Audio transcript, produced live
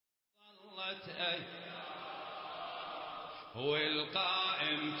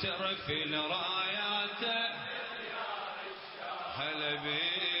والقائم ترفل راياته، هلا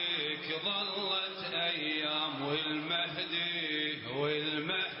بيك ظلت أيام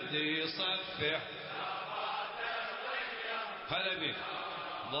والمهدي يصفح، هلا بيك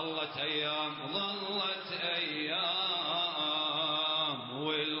ظلت أيام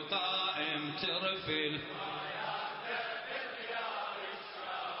والقائم ترفل،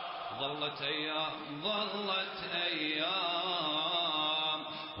 ظلت أيام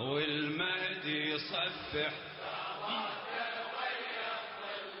والمهدي يصفح،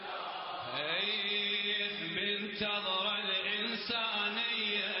 منتظر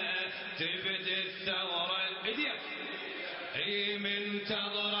الإنسانية تبدي الثورة،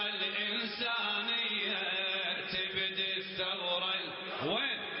 منتظر الإنسانية تبدي الثورة،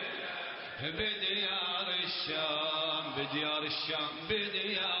 وين؟ بديار الشام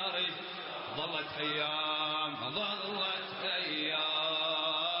ظلت أيام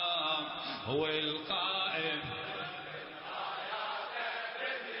والقائم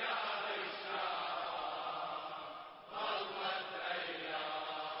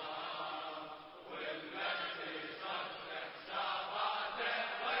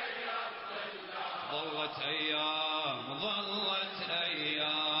ظلت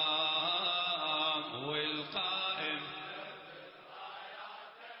أيام والقائم.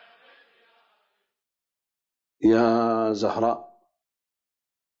 يا زهراء،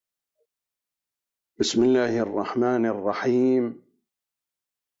 بسم الله الرحمن الرحيم.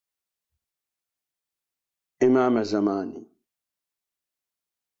 إمام زماني،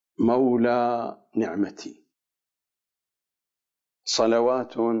 مولى نعمتي،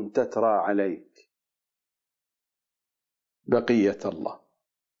 صلوات تترى عليك بقية الله.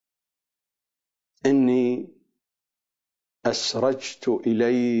 إني أسرجت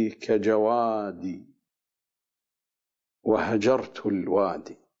إليك جوادي وهجرت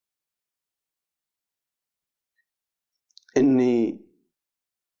الوادي، إني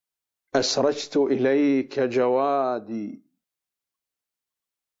أسرجت إليك جوادي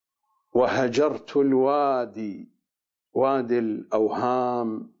وهجرت الوادي، وادي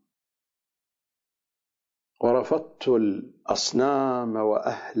الأوهام، ورفضت الأصنام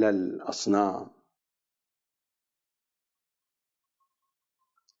وأهل الأصنام.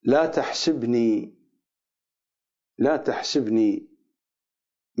 لا تحسبني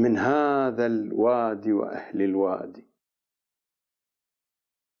من هذا الوادي وأهل الوادي،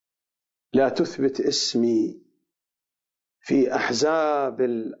 لا تثبت اسمي في أحزاب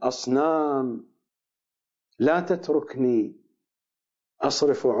الأصنام، لا تتركني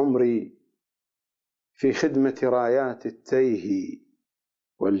أصرف عمري في خدمة رايات التيه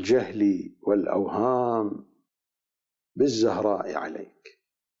والجهل والأوهام. بالزهراء عليك،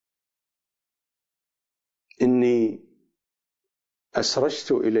 إني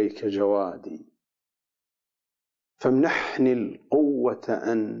أسرجت إليك جوادي، فامنحني القوة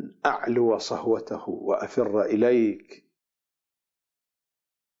أن أعلو صهوته وأفر إليك.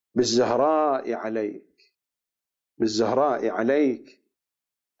 بالزهراء عليك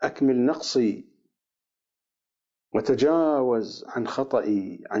أكمل نقصي وتجاوز عن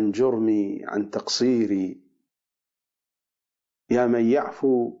خطئي، عن جرمي، عن تقصيري. يا من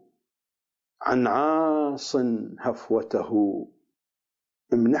يعفو عن عاص هفوته،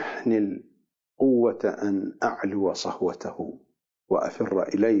 امنحني القوة أن أعلو صهوته وأفر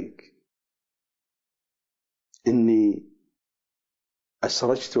إليك. إني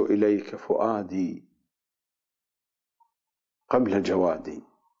أسرجت إليك فؤادي قبل جوادي،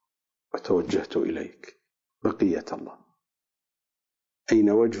 وتوجهت إليك بقية الله. أين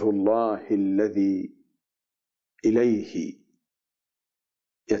وجه الله الذي إليه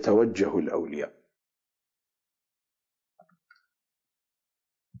يتوجه الأولياء؟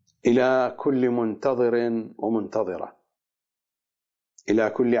 إلى كل منتظر ومنتظرة، إلى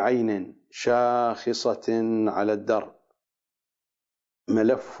كل عين شاخصة على الدرب،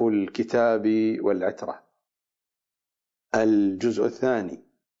 ملف الكتاب والعترة، الجزء الثاني،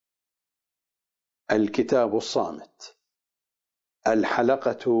 الكتاب الصامت،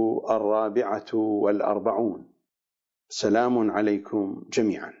 الحلقة 44. سلام عليكم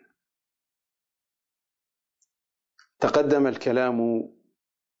جميعا. تقدم الكلام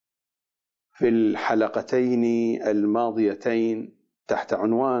في الحلقتين الماضيتين تحت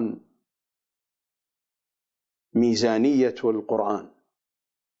عنوان ميزانية القرآن.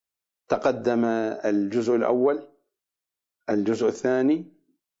 تقدم الجزء الأول، الجزء الثاني،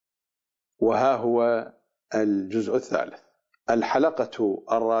 وها هو الجزء الثالث. الحلقة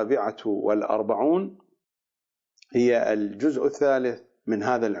 44 هي الجزء الثالث من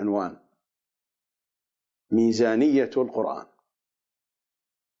هذا العنوان، ميزانية القرآن.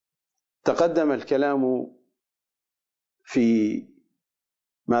 تقدم الكلام في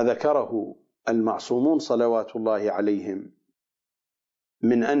ما ذكره المعصومون صلوات الله عليهم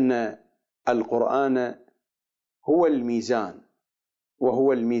من أن القرآن هو الميزان،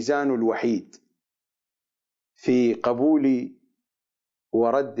 وهو الميزان الوحيد في قبول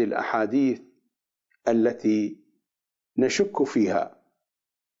ورد الأحاديث التي نشك فيها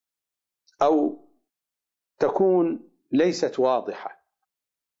أو تكون ليست واضحة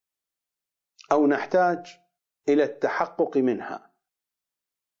أو نحتاج إلى التحقق منها،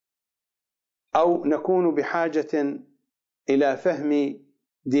 أو نكون بحاجة إلى فهم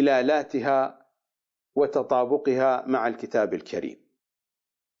دلالاتها وتطابقها مع الكتاب الكريم.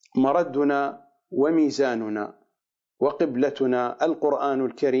 مردنا وميزاننا وقبلتنا القرآن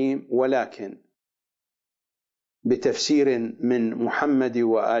الكريم، ولكن بتفسير من محمد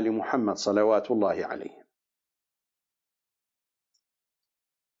وآل محمد صلوات الله عليهم.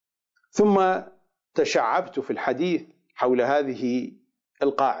 ثم تشعبت في الحديث حول هذه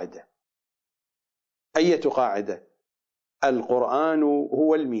القاعدة. أية قاعدة؟ القرآن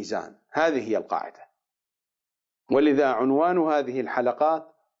هو الميزان، هذه هي القاعدة. ولذا عنوان هذه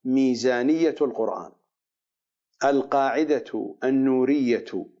الحلقات ميزانية القرآن، القاعدة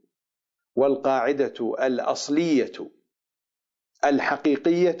النورية والقاعدة الأصلية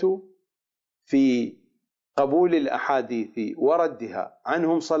الحقيقية في قبول الأحاديث وردها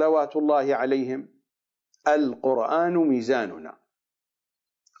عنهم صلوات الله عليهم. القرآن ميزاننا،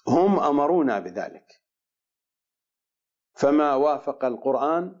 هم أمرونا بذلك، فما وافق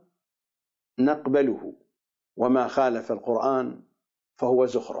القرآن نقبله، وما خالف القرآن فهو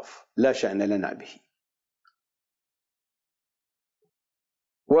زخرف لا شأن لنا به.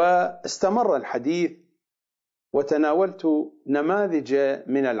 واستمر الحديث وتناولت نماذج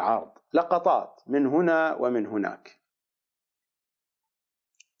من العرض، لقطات من هنا ومن هناك.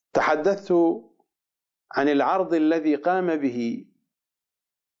 تحدثت عن العرض الذي قام به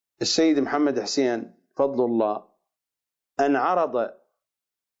السيد محمد حسين فضل الله، أن عرض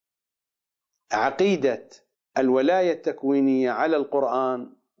عقيدة الولاية التكوينية على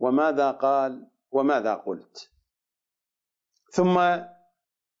القرآن وماذا قال وماذا قلت. ثم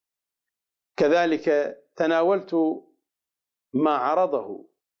كذلك تناولت ما عرضه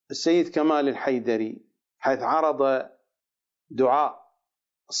السيد كمال الحيدري، حيث عرض دعاء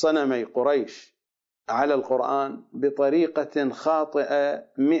صنمي قريش على القرآن بطريقة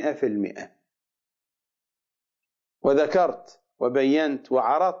خاطئة 100%، وذكرت وبينت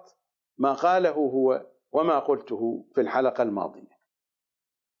وعرضت ما قاله هو وما قلته في الحلقة الماضية.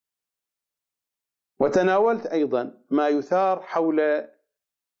 وتناولت أيضا ما يثار حول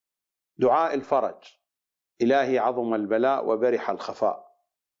دعاء الفرج، إلهي عظم البلاء وبرح الخفاء،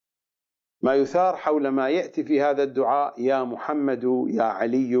 ما يثار حول ما يأتي في هذا الدعاء: يا محمد يا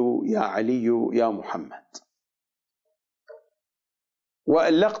علي يا علي يا محمد.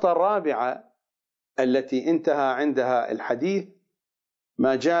 واللقطة الرابعة التي انتهى عندها الحديث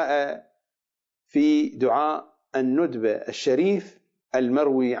ما جاء في دعاء الندبة الشريف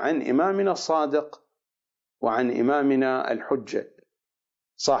المروي عن إمامنا الصادق وعن إمامنا الحجة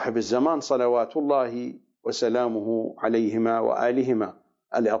صاحب الزمان صلوات الله وسلامه عليهما وآلهما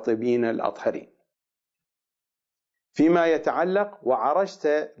الأطيبين الأطهرين، فيما يتعلق: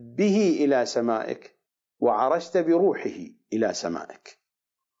 وعرجت به إلى سمائك وعرجت بروحه إلى سمائك.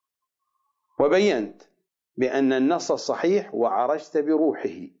 وبينت بأن النص الصحيح وعرجت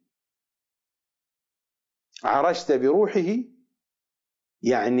بروحه. عرجت بروحه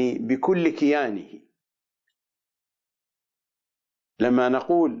يعني بكل كيانه. لما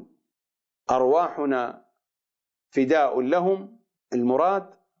نقول أرواحنا فداء لهم،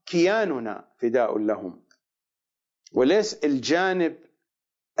 المراد كياننا فداء لهم، وليس الجانب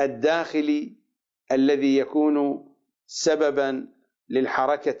الداخلي الذي يكون سببا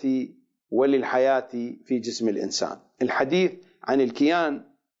للحركة وللحياة في جسم الإنسان. الحديث عن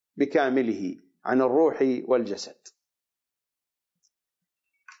الكيان بكامله، عن الروح والجسد.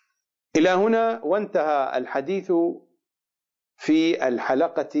 إلى هنا وانتهى الحديث في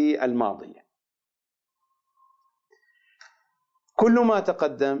الحلقة الماضية. كل ما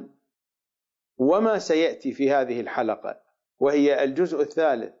تقدم وما سيأتي في هذه الحلقة، وهي الجزء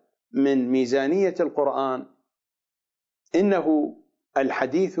الثالث من ميزانية القرآن، إنه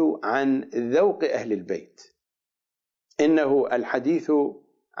الحديث عن ذوق أهل البيت، إنه الحديث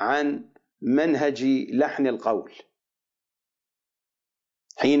عن منهج لحن القول.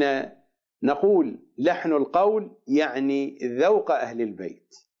 حين نقول لحن القول يعني ذوق أهل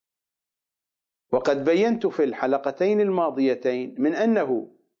البيت. وقد بينت في الحلقتين الماضيتين من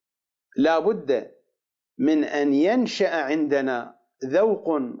أنه لا بد من أن ينشأ عندنا ذوق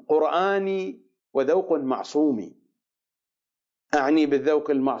قرآني وذوق معصومي. أعني بالذوق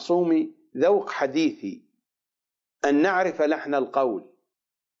المعصومي ذوق حديثي، أن نعرف لحن القول،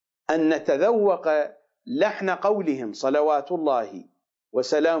 أن نتذوق لحن قولهم صلوات الله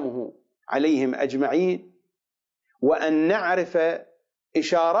وسلامه عليهم أجمعين، وأن نعرف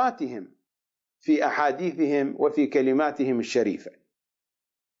إشاراتهم في أحاديثهم وفي كلماتهم الشريفة.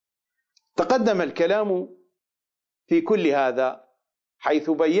 تقدم الكلام في كل هذا، حيث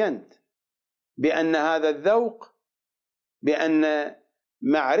بينت بأن هذا الذوق، بأن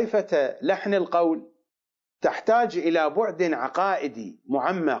معرفة لحن القول تحتاج إلى بعد عقائدي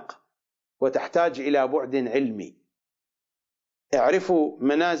معمق، وتحتاج إلى بعد علمي. اعرفوا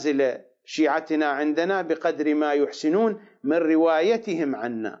منازل شيعتنا عندنا بقدر ما يحسنون من روايتهم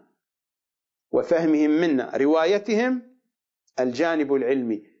عنا وفهمهم منا، روايتهم الجانب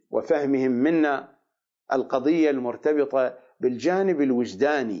العلمي، وفهمهم منا القضية المرتبطة بالجانب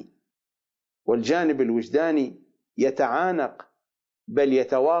الوجداني. والجانب الوجداني يتعانق، بل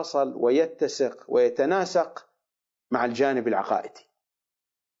يتواصل ويتسق ويتناسق مع الجانب العقائدي.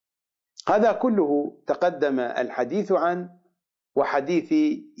 هذا كله تقدم الحديث عنه،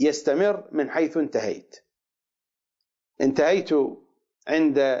 وحديثي يستمر من حيث انتهيت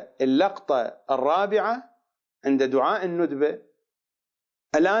عند اللقطة الرابعة، عند دعاء الندبة.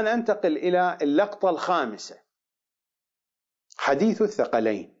 الآن أنتقل إلى اللقطة الخامسة، حديث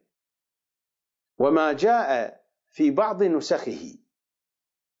الثقلين وما جاء في بعض نسخه،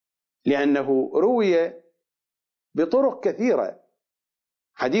 لأنه روي بطرق كثيرة.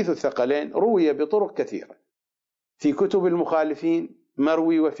 حديث الثقلين روي بطرق كثيرة في كتب المخالفين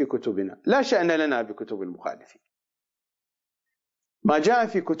مروي، وفي كتبنا لا شأن لنا بكتب المخالفين. ما جاء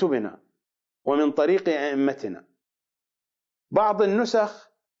في كتبنا ومن طريق أئمتنا، بعض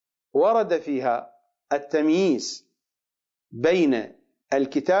النسخ ورد فيها التمييز بين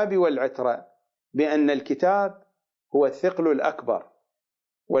الكتاب والعترة، بأن الكتاب هو الثقل الأكبر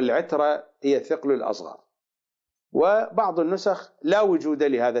والعترة هي الثقل الأصغر، وبعض النسخ لا وجود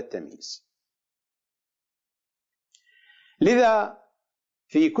لهذا التمييز. لذا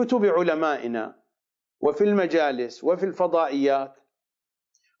في كتب علمائنا وفي المجالس وفي الفضائيات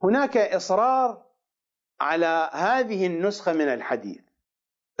هناك إصرار على هذه النسخة من الحديث،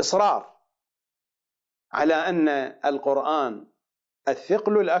 إصرار على أن القرآن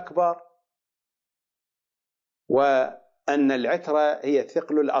الثقل الأكبر، وأن العترة هي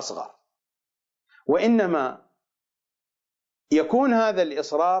الثقل الأصغر. وإنما يكون هذا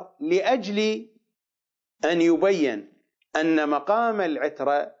الإصرار لأجل أن يبين أن مقام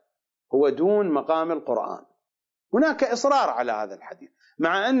العترة هو دون مقام القرآن. هناك إصرار على هذا الحديث،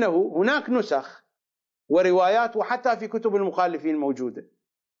 مع أنه هناك نسخ وروايات وحتى في كتب المخالفين موجودة،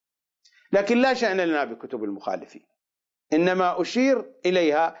 لكن لا شأن لنا بكتب المخالفين، إنما أشير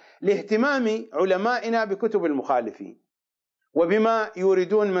إليها لاهتمام علمائنا بكتب المخالفين وبما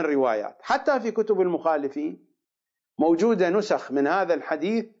يوردون من روايات. حتى في كتب المخالفين موجودة نسخ من هذا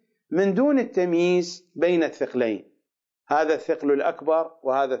الحديث من دون التمييز بين الثقلين، هذا الثقل الأكبر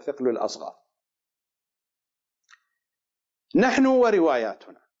وهذا الثقل الأصغر. نحن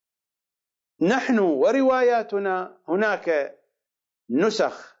ورواياتنا هناك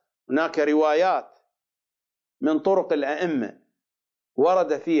نسخ، هناك روايات من طرق الأئمة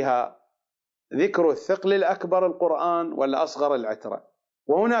ورد فيها ذكر الثقل الأكبر القرآن والأصغر العترة،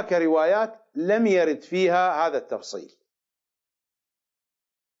 وهناك روايات لم يرد فيها هذا التفصيل.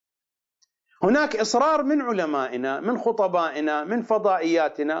 هناك إصرار من علمائنا، من خطبائنا، من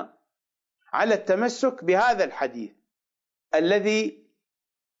فضائياتنا على التمسك بهذا الحديث الذي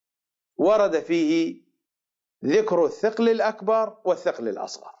ورد فيه ذكر الثقل الأكبر والثقل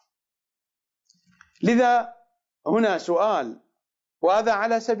الأصغر. لذا هنا سؤال، وهذا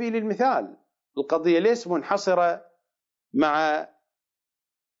على سبيل المثال، القضية ليس منحصرة مع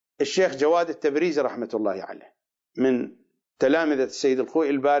الشيخ جواد التبريزي رحمة الله عليه، من تلامذة السيد الخوئي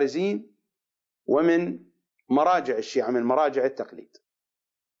البارزين ومن مراجع الشيعة، من مراجع التقليد،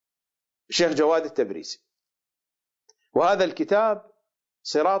 الشيخ جواد التبريزي. وهذا الكتاب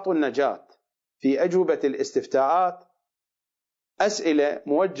صراط النجاة في أجوبة الاستفتاءات، أسئلة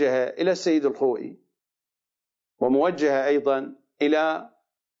موجهة إلى السيد الخوئي وموجهة أيضا إلى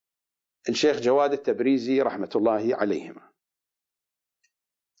الشيخ جواد التبريزي رحمة الله عليهما.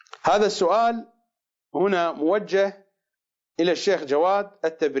 هذا السؤال هنا موجه إلى الشيخ جواد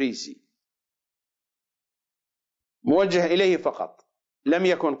التبريزي، موجه إليه فقط، لم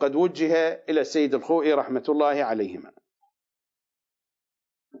يكن قد وجه إلى السيد الخوئي رحمة الله عليهما.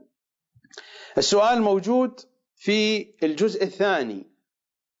 السؤال موجود في الجزء الثاني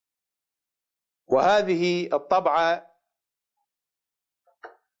وهذه الطبعة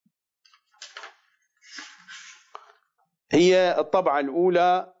هي الطبعة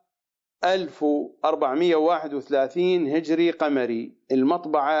الأولى 1431 هجري قمري،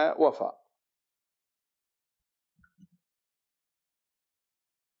 المطبعة وفاء.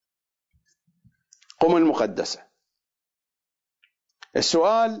 قم المقدسة.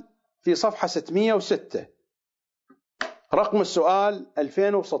 السؤال في صفحة 606، رقم السؤال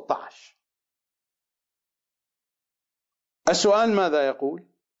 2016. السؤال ماذا يقول؟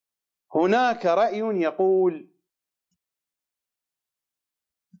 هناك رأي يقول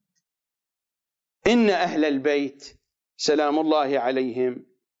إن أهل البيت سلام الله عليهم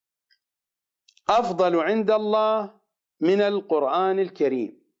أفضل عند الله من القرآن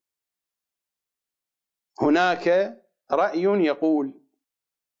الكريم. هناك رأي يقول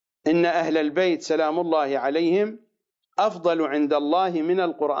إن أهل البيت سلام الله عليهم أفضل عند الله من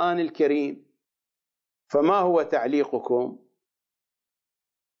القرآن الكريم، فما هو تعليقكم؟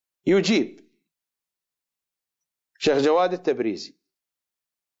 يجيب شيخ جواد التبريزي: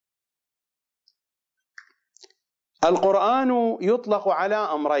 القرآن يطلق على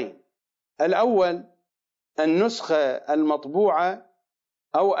أمرين: الأول النسخة المطبوعة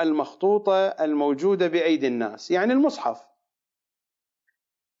أو المخطوطة الموجودة بأيدي الناس، يعني المصحف.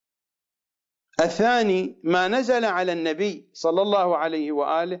 الثاني ما نزل على النبي صلى الله عليه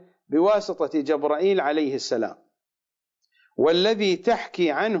وآله بواسطة جبرائيل عليه السلام، والذي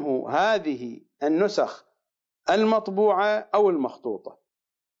تحكي عنه هذه النسخ المطبوعة أو المخطوطة.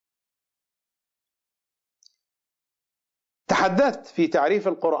 تحدثت في تعريف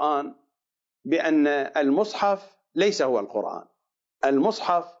القرآن بأن المصحف ليس هو القرآن.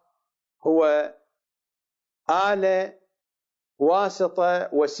 المصحف هو آلة،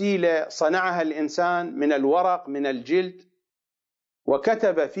 واسطة، وسيلة صنعها الإنسان من الورق، من الجلد،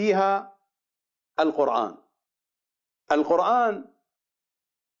 وكتب فيها القرآن. القرآن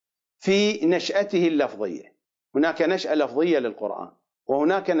في نشأته اللفظية، هناك نشأة لفظية للقرآن،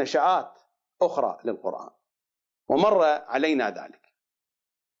 وهناك نشآت أخرى للقرآن، ومر علينا ذلك.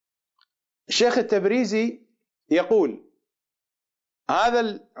 الشيخ التبريزي يقول هذا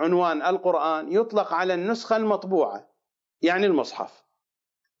العنوان القرآن يطلق على النسخة المطبوعة يعني المصحف،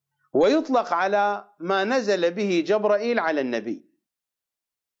 ويطلق على ما نزل به جبرائيل على النبي.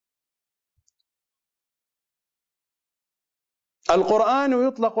 القرآن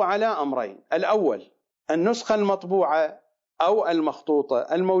يطلق على أمرين: الأول النسخة المطبوعة أو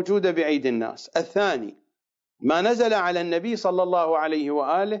المخطوطة الموجودة بأيدي الناس، الثاني ما نزل على النبي صلى الله عليه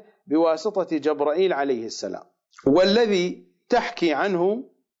وآله بواسطة جبرائيل عليه السلام، والذي تحكي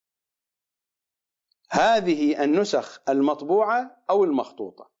عنه هذه النسخ المطبوعة أو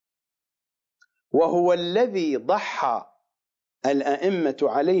المخطوطة، وهو الذي ضحى الأئمة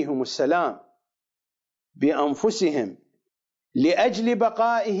عليهم السلام بأنفسهم لأجل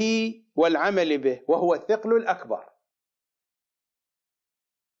بقائه والعمل به، وهو الثقل الأكبر.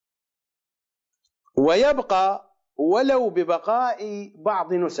 ويبقى ولو ببقاء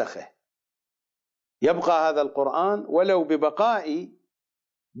بعض نسخه، يبقى هذا القرآن ولو ببقاء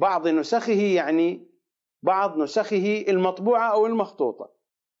بعض نسخه، يعني بعض نسخه المطبوعة أو المخطوطة.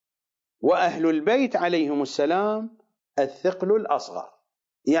 وأهل البيت عليهم السلام الثقل الأصغر،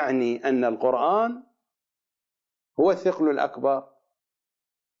 يعني أن القرآن هو الثقل الأكبر،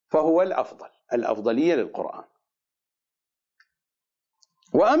 فهو الأفضل، الأفضلية للقرآن.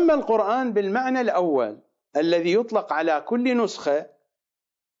 وأما القرآن بالمعنى الأول الذي يطلق على كل نسخة،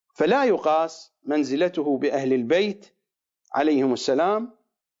 فلا يقاس منزلته بأهل البيت عليهم السلام،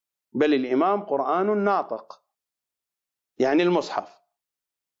 بل الإمام قرآن ناطق، يعني المصحف.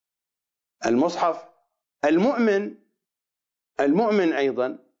 المصحف المؤمن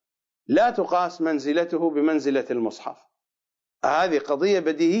أيضا لا تقاس منزلته بمنزلة المصحف. هذه قضية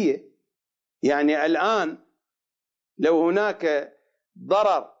بديهية. يعني الآن لو هناك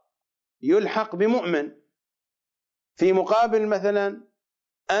ضرر يلحق بمؤمن في مقابل مثلا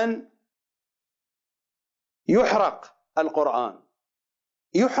أن يحرق القرآن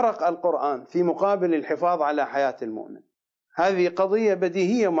في مقابل الحفاظ على حياة المؤمن، هذه قضية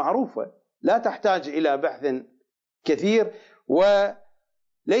بديهية معروفة لا تحتاج إلى بحث كثير،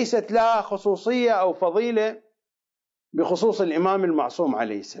 وليست لها خصوصية أو فضيلة بخصوص الإمام المعصوم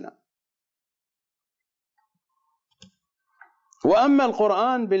عليه السلام. وأما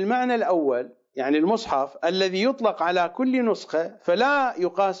القرآن بالمعنى الأول يعني المصحف الذي يطلق على كل نسخة، فلا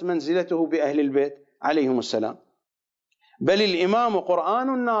يقاس منزلته بأهل البيت عليهم السلام، بل الإمام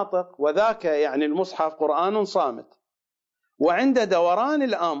قرآن ناطق، وذاك يعني المصحف قرآن صامت. وعند دوران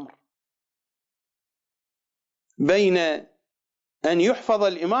الأمر بين أن يحفظ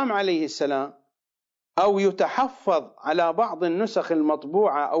الإمام عليه السلام أو يتحفظ على بعض النسخ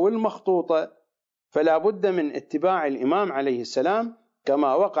المطبوعة أو المخطوطة فلا بد من اتباع الإمام عليه السلام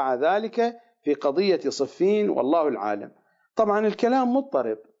كما وقع ذلك في قضية صفين والله العالم. طبعا الكلام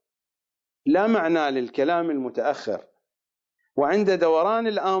مضطرب، لا معنى للكلام المتأخر. وعند دوران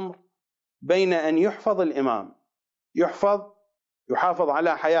الأمر بين أن يحفظ الإمام يحافظ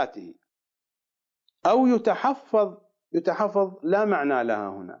على حياته أو يتحفظ لا معنى لها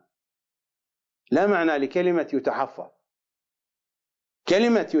هنا، لا معنى لكلمة يتحفظ.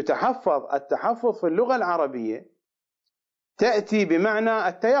 كلمة يتحفظ، التحفظ في اللغة العربية تأتي بمعنى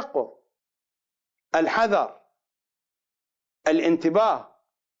التيقظ، الحذر، الانتباه.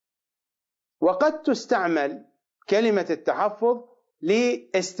 وقد تستعمل كلمة التحفظ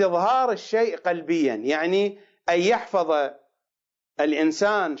لاستظهار الشيء قلبيا، يعني أن يحفظ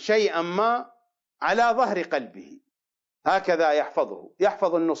الإنسان شيئا ما على ظهر قلبه، هكذا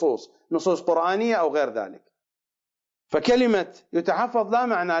يحفظ النصوص، نصوص قرآنية أو غير ذلك. فكلمة يتحفظ لا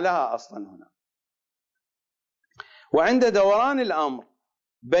معنى لها أصلا هنا. وعند دوران الأمر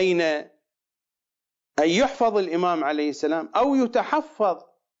بين أن يحفظ الإمام عليه السلام أو يتحفظ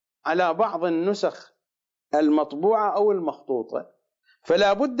على بعض النسخ المطبوعة أو المخطوطة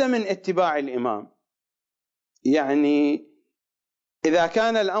فلا بد من اتباع الإمام. يعني إذا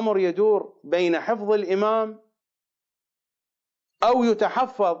كان الأمر يدور بين حفظ الإمام أو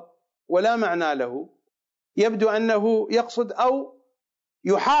يتحفظ ولا معنى له، يبدو أنه يقصد أو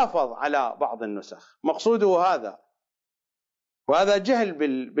يحافظ على بعض النسخ، مقصوده هذا، وهذا جهل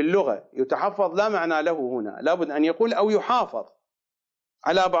باللغة. يتحفظ لا معنى له هنا، لابد أن يقول أو يحافظ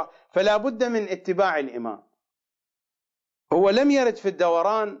على بعض، فلا بد من اتباع الإمام. هو لم يرد في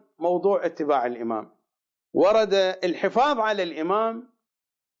الدوران موضوع اتباع الإمام، ورد الحفاظ على الإمام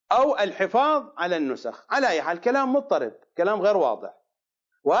أو الحفاظ على النسخ. على أي حال كلام مضطرب، كلام غير واضح،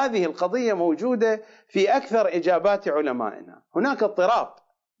 وهذه القضية موجودة في أكثر إجابات علمائنا. هناك اضطراب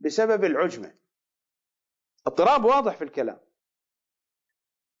بسبب العجمة، اضطراب واضح في الكلام.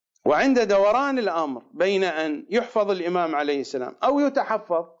 وعند دوران الأمر بين أن يحفظ الإمام عليه السلام أو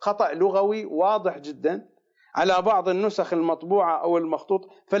يتحفظ، خطأ لغوي واضح جدا، على بعض النسخ المطبوعة أو المخطوط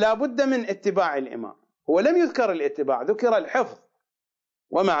فلا بد من اتباع الإمام. هو لم يذكر الاتباع، ذكر الحفظ.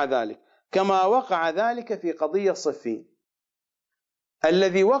 ومع ذلك كما وقع ذلك في قضية صفين،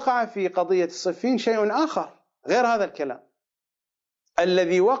 الذي وقع في قضية صفين شيء آخر غير هذا الكلام.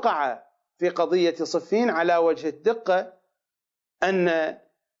 الذي وقع في قضية صفين على وجه الدقة أن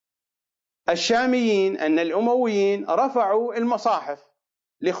الشاميين، أن الأمويين رفعوا المصاحف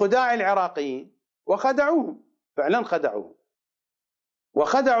لخداع العراقيين وخدعوهم، فعلا خدعوهم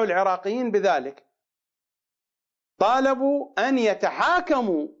وخدعوا العراقيين بذلك. طالبوا أن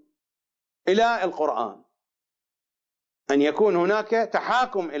يتحاكموا إلى القرآن، أن يكون هناك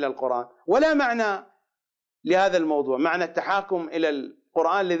تحاكم إلى القرآن، ولا معنى لهذا الموضوع معنى التحاكم إلى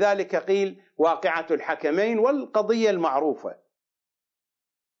القرآن. لذلك قيل واقعة الحكمين والقضية المعروفة.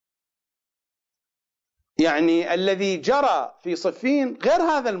 يعني الذي جرى في صفين غير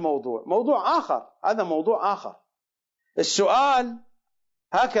هذا الموضوع، موضوع آخر، هذا موضوع آخر. السؤال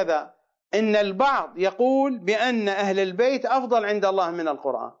هكذا: إن البعض يقول بأن أهل البيت أفضل عند الله من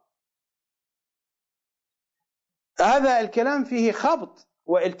القرآن. هذا الكلام فيه خبط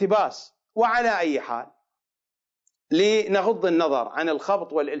والتباس. وعلى أي حال، لنغض النظر عن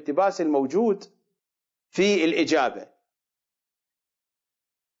الخبط والالتباس الموجود في الإجابة،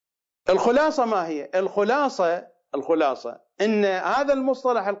 الخلاصة ما هي؟ الخلاصة أن هذا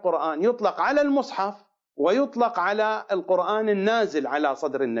المصطلح القرآن يطلق على المصحف ويطلق على القرآن النازل على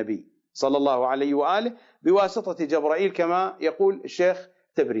صدر النبي صلى الله عليه وآله بواسطة جبرائيل كما يقول الشيخ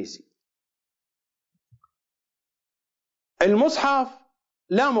تبريزي. المصحف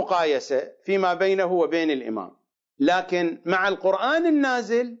لا مقايسة فيما بينه وبين الإمام، لكن مع القرآن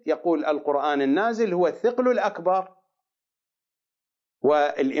النازل يقول القرآن النازل هو الثقل الأكبر،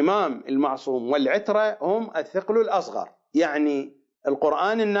 والإمام المعصوم والعترة هم الثقل الأصغر. يعني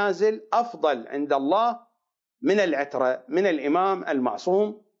القرآن النازل أفضل عند الله من العترة، من الإمام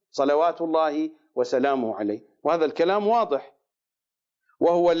المعصوم صلوات الله وسلامه عليه. وهذا الكلام واضح.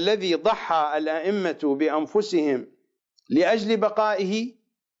 وهو الذي ضحى الأئمة بأنفسهم لأجل بقائه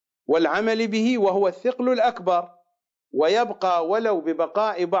والعمل به، وهو الثقل الأكبر، ويبقى ولو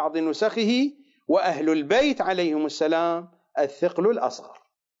ببقاء بعض نسخه، وأهل البيت عليهم السلام الثقل الأصغر.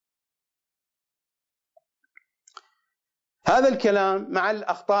 هذا الكلام مع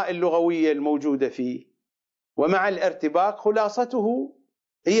الأخطاء اللغوية الموجودة فيه ومع الارتباك خلاصته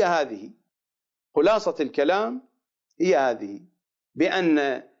هي هذه، خلاصة الكلام هي هذه،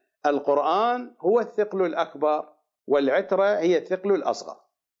 بأن القرآن هو الثقل الأكبر والعترة هي الثقل الأصغر.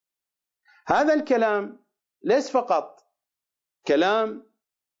 هذا الكلام ليس فقط كلام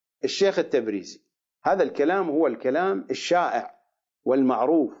الشيخ التبريزي، هذا الكلام هو الكلام الشائع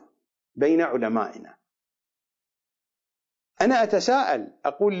والمعروف بين علمائنا. أنا أتساءل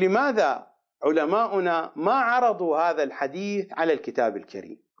أقول لماذا علماؤنا ما عرضوا هذا الحديث على الكتاب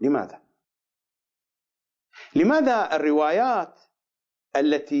الكريم؟ لماذا الروايات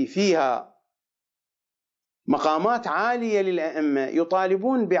التي فيها مقامات عالية للأئمة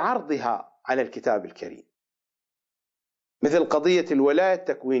يطالبون بعرضها على الكتاب الكريم؟ مثل قضية الولاية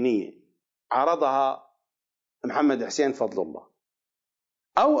التكوينية عرضها محمد حسين فضل الله،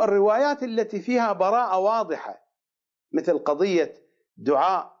 أو الروايات التي فيها براءة واضحة مثل قضية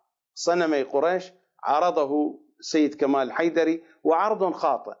دعاء صنمي قريش عرضه سيد كمال الحيدري، وعرض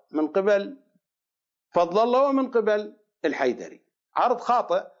خاطئ من قبل فضل الله ومن قبل الحيدري، عرض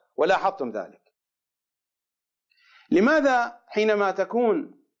خاطئ ولاحظتم ذلك. لماذا حينما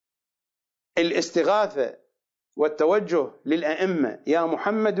تكون الاستغاثة والتوجه للأئمة يا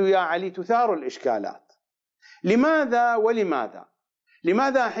محمد يا علي تثار الإشكالات؟ لماذا ولماذا؟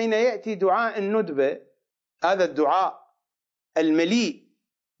 لماذا حين يأتي دعاء الندبة، هذا الدعاء المليء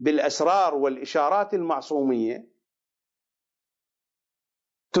بالأسرار والإشارات المعصومية،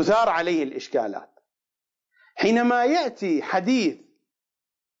 تثار عليه الإشكالات؟ حينما يأتي حديث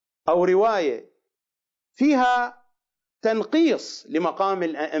أو رواية فيها تنقيص لمقام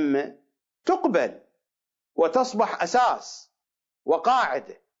الأئمة تقبل وتصبح أساس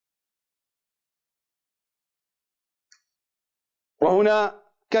وقاعدة. وهنا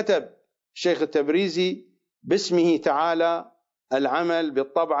كتب الشيخ التبريزي باسمه تعالى العمل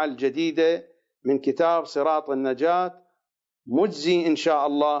بالطبعة الجديدة من كتاب صراط النجاة، مجزي إن شاء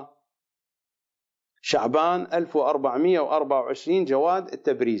الله، شعبان 1424 جواد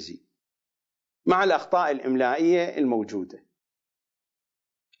التبريزي، مع الأخطاء الإملائية الموجودة.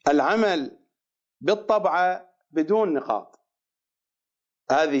 العمل بالطبعة بدون نقاط،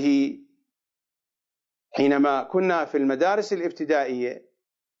 هذه حينما كنا في المدارس الابتدائية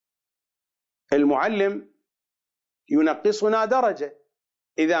المعلم ينقصنا درجة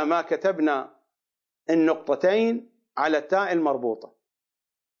إذا ما كتبنا النقطتين على التاء المربوطة،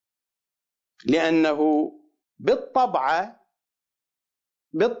 لأنه بالطبعة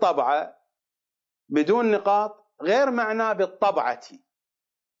بدون نقاط غير معنى بالطبعة.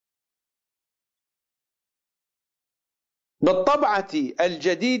 بالطبعة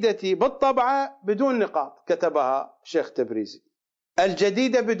الجديدة، بالطبعة بدون نقاط كتبها الشيخ تبريزي،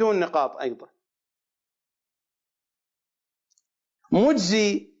 الجديدة بدون نقاط أيضا.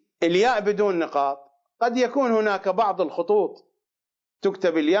 مجزي الياء بدون نقاط، قد يكون هناك بعض الخطوط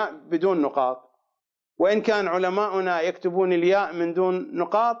تكتب الياء بدون نقاط، وإن كان علماؤنا يكتبون الياء من دون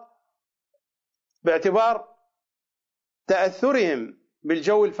نقاط باعتبار تأثرهم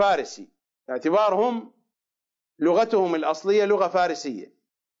بالجو الفارسي، باعتبارهم لغتهم الأصلية لغة فارسية.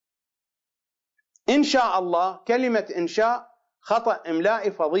 إن شاء الله كلمة إنشاء خطأ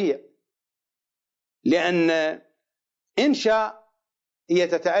إملائي فظيع، لأن إنشاء هي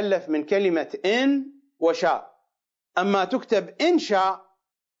تتألف من كلمة إن وشاء، أما تكتب إنشاء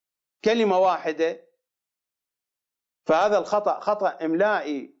كلمة واحدة، فهذا الخطأ خطأ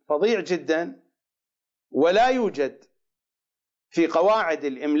إملائي فظيع جدا، ولا يوجد في قواعد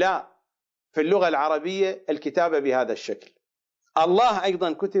الإملاء في اللغة العربية الكتابة بهذا الشكل. الله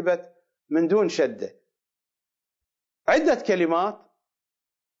أيضا كتبت من دون شدة. عدة كلمات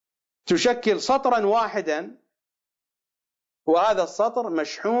تشكل سطرا واحدا، وهذا السطر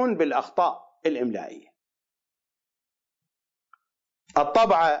مشحون بالأخطاء الإملائية.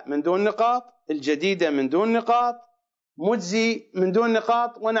 الطبعة من دون نقاط، الجديدة من دون نقاط، مجزي من دون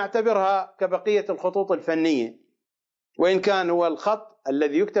نقاط، ونعتبرها كبقية الخطوط الفنية، وإن كان هو الخط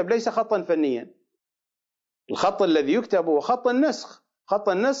الذي يكتب ليس خطا فنيا. الخط الذي يكتب هو خط النسخ. خط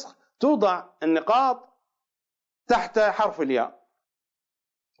النسخ توضع النقاط تحت حرف الياء.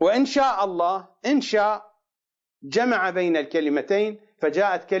 وإن شاء الله إنشاء جمع بين الكلمتين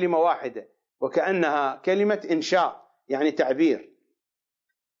فجاءت كلمة واحدة، وكأنها كلمة إنشاء يعني تعبير.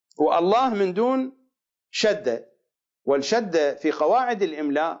 والله من دون شدة، والشدة في قواعد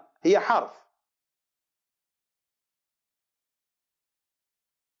الإملاء هي حرف.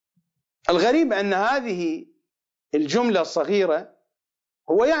 الغريب أن هذه الجملة الصغيرة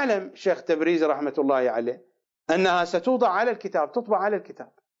هو يعلم الشيخ تبريزي رحمة الله عليه أنها ستوضع على الكتاب، تطبع على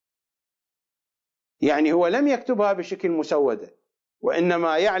الكتاب، يعني هو لم يكتبها بشكل مسودة،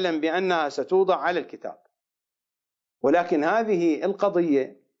 وإنما يعلم بأنها ستوضع على الكتاب. ولكن هذه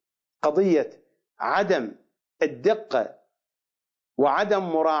القضية قضية عدم الدقة وعدم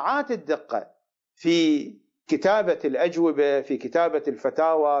مراعاة الدقة في كتابة الأجوبة، في كتابة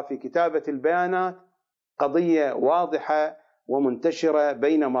الفتاوى، في كتابة البيانات قضية واضحة ومنتشرة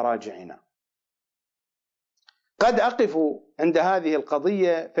بين مراجعنا. قد أقف عند هذه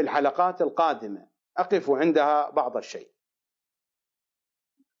القضية في الحلقات القادمة، أقف عندها بعض الشيء.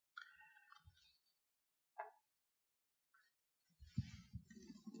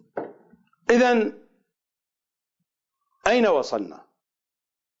 إذن أين وصلنا؟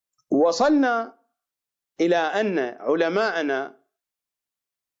 وصلنا إلى أن علماءنا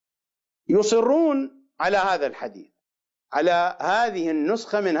يصرون على هذا الحديث، على هذه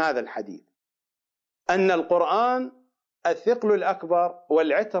النسخة من هذا الحديث، أن القرآن الثقل الأكبر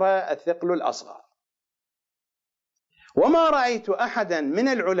والعترة الثقل الأصغر. وما رأيت أحدا من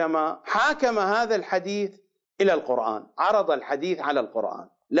العلماء حاكم هذا الحديث إلى القرآن، عرض الحديث على القرآن،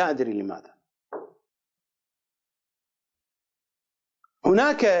 لا أدري لماذا.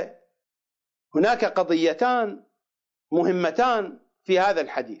 هناك قضيتان مهمتان في هذا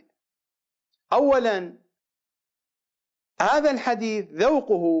الحديث. أولا، هذا الحديث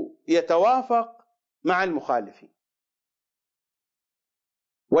ذوقه يتوافق مع المخالفين،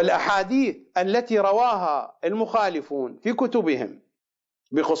 والأحاديث التي رواها المخالفون في كتبهم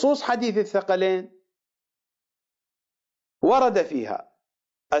بخصوص حديث الثقلين ورد فيها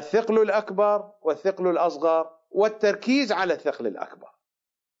الثقل الأكبر والثقل الأصغر والتركيز على الثقل الأكبر،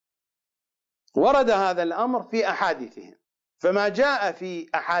 ورد هذا الأمر في أحاديثهم، فما جاء في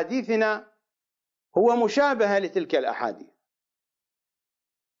أحاديثنا هو مشابه لتلك الأحاديث.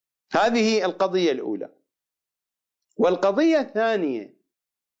 هذه القضية الأولى. والقضية الثانية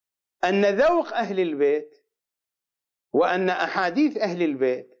أن ذوق أهل البيت، وأن أحاديث أهل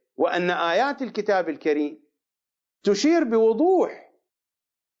البيت، وأن آيات الكتاب الكريم تشير بوضوح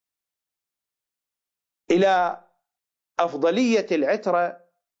إلى أفضلية العترة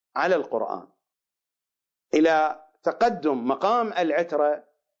على القرآن، إلى تقدم مقام العترة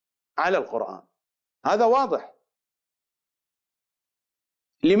على القرآن. هذا واضح.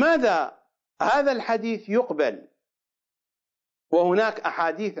 لماذا هذا الحديث يقبل وهناك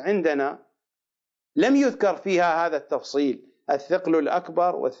أحاديث عندنا لم يذكر فيها هذا التفصيل، الثقل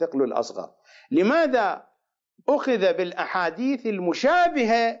الأكبر والثقل الأصغر؟ لماذا أخذ بالأحاديث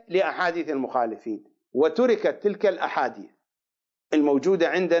المشابهة لأحاديث المخالفين وتركت تلك الأحاديث الموجودة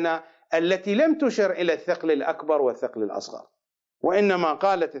عندنا التي لم تشر إلى الثقل الأكبر والثقل الأصغر، وإنما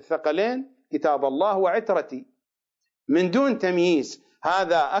قالت الثقلين كتاب الله وعترتي من دون تمييز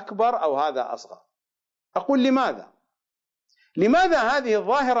هذا أكبر أو هذا أصغر؟ أقول لماذا هذه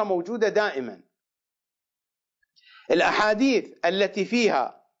الظاهرة موجودة دائما؟ الأحاديث التي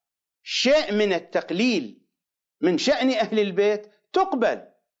فيها شيء من التقليل من شأن أهل البيت تقبل،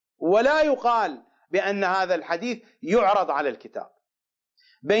 ولا يقال بأن هذا الحديث يعرض على الكتاب،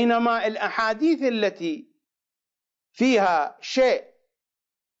 بينما الأحاديث التي فيها شيء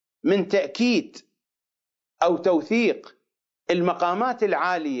من تأكيد أو توثيق المقامات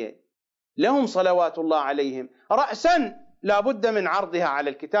العالية لهم صلوات الله عليهم رأسا لا بد من عرضها على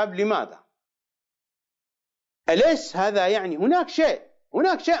الكتاب. لماذا؟ أليس هذا يعني هناك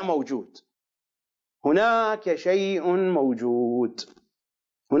شيء موجود، هناك شيء موجود،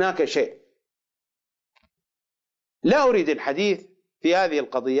 هناك شيء. لا أريد الحديث في هذه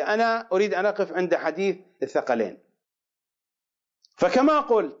القضية، أنا أريد أن أقف عند حديث الثقلين. فكما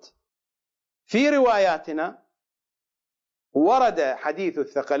قلت في رواياتنا ورد حديث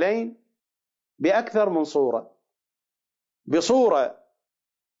الثقلين بأكثر من صورة، بصورة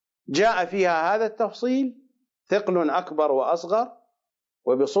جاء فيها هذا التفصيل ثقل أكبر وأصغر،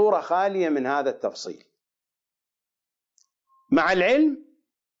 وبصورة خالية من هذا التفصيل، مع العلم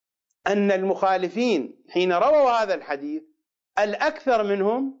أن المخالفين حين رووا هذا الحديث الأكثر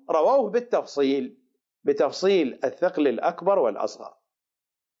منهم رووه بتفصيل الثقل الأكبر والأصغر.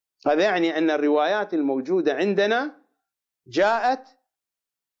 هذا يعني أن الروايات الموجودة عندنا جاءت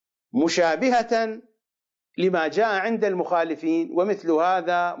مشابهة لما جاء عند المخالفين، ومثل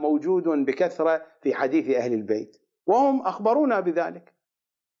هذا موجود بكثرة في حديث أهل البيت، وهم أخبرونا بذلك.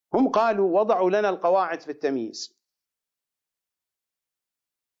 هم قالوا وضعوا لنا القواعد في التمييز.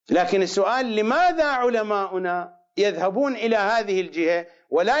 لكن السؤال، لماذا علماؤنا يذهبون إلى هذه الجهة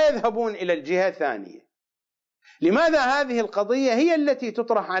ولا يذهبون إلى الجهة الثانية؟ لماذا هذه القضية هي التي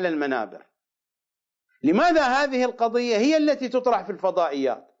تطرح على المنابر؟ لماذا هذه القضية هي التي تطرح في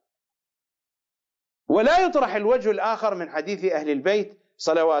الفضائيات ولا يطرح الوجه الآخر من حديث أهل البيت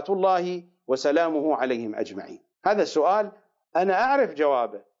صلوات الله وسلامه عليهم أجمعين؟ هذا السؤال أنا أعرف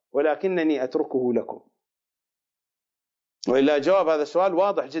جوابه، ولكنني أتركه لكم، وإلا جواب هذا السؤال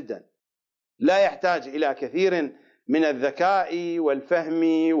واضح جدا، لا يحتاج إلى كثير من الذكاء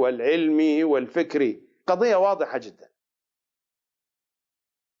والفهم والعلم والفكر، قضية واضحة جدا.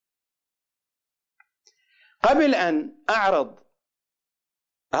 قبل أن أعرض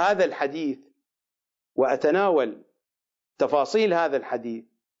هذا الحديث وأتناول تفاصيل هذا الحديث،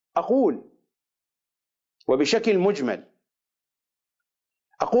 أقول وبشكل مجمل،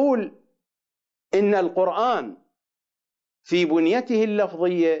 أقول إن القرآن في بنيته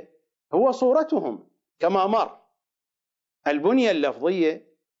اللفظية هو صورتهم كما مر. البنية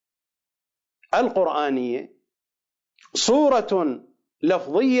اللفظية القرآنية صورة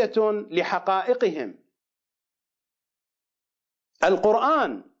لفظية لحقائقهم.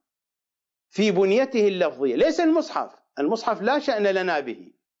 القرآن في بنيته اللفظية ليس المصحف. المصحف لا شأن لنا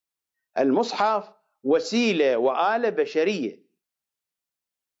به. المصحف وسيلة وآلة بشرية.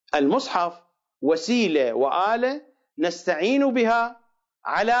 المصحف وسيلة وآلة نستعين بها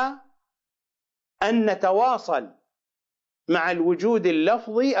على أن نتواصل مع الوجود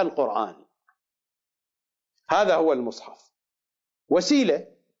اللفظي القرآني. هذا هو المصحف،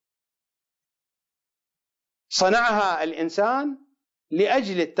 وسيلة صنعها الإنسان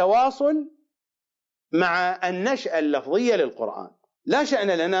لأجل التواصل مع النشأة اللفظية للقرآن. لا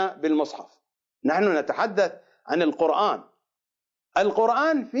شأن لنا بالمصحف، نحن نتحدث عن القرآن.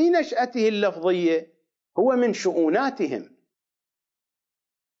 القرآن في نشأته اللفظية هو من شؤوناتهم.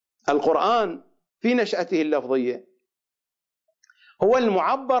 القرآن في نشأته اللفظية هو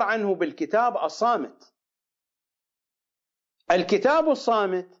المعبر عنه بالكتاب الصامت. الكتاب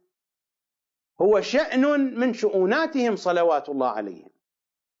الصامت هو شأن من شؤوناتهم صلوات الله عليهم.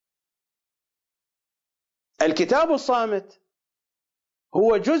 الكتاب الصامت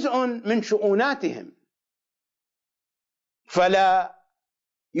هو جزء من شؤوناتهم، فلا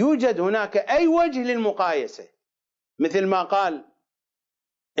يوجد هناك أي وجه للمقايسة، مثل ما قال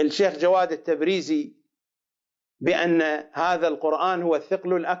الشيخ جواد التبريزي بأن هذا القرآن هو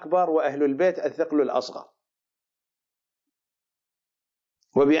الثقل الأكبر وأهل البيت الثقل الأصغر،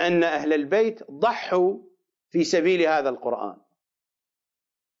 وبأن أهل البيت ضحوا في سبيل هذا القرآن.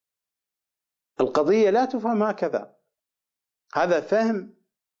 القضية لا تفهم هكذا. هذا فهم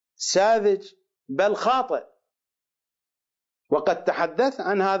ساذج بل خاطئ، وقد تحدثت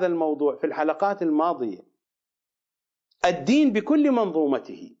عن هذا الموضوع في الحلقات الماضية. الدين بكل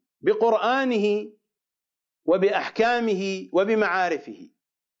منظومته، بقرآنه وبأحكامه وبمعارفه،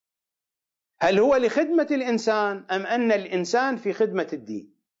 هل هو لخدمة الإنسان أم أن الإنسان في خدمة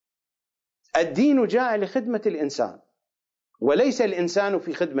الدين؟ الدين جاء لخدمة الإنسان وليس الإنسان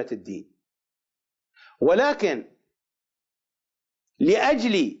في خدمة الدين. ولكن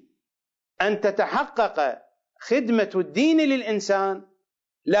لأجل أن تتحقق خدمة الدين للإنسان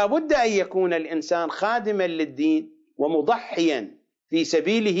لا بد أن يكون الإنسان خادما للدين ومضحيا في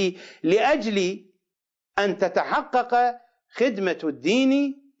سبيله لأجل أن تتحقق خدمة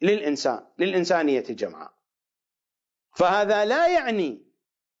الدين للإنسانية جمعاء. فهذا لا يعني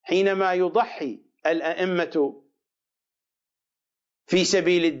حينما يضحي الأئمة في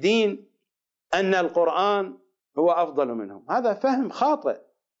سبيل الدين أن القرآن هو أفضل منهم. هذا فهم خاطئ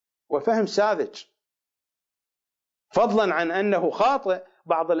وفهم ساذج، فضلا عن أنه خاطئ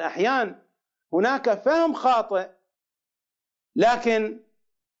بعض الأحيان هناك فهم خاطئ، لكن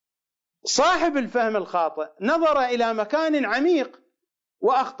صاحب الفهم الخاطئ نظر إلى مكان عميق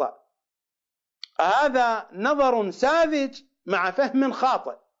وأخطأ. هذا نظر ساذج مع فهم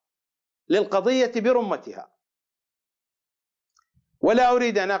خاطئ للقضية برمتها، ولا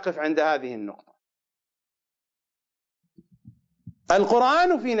أريد أن أقف عند هذه النقطة.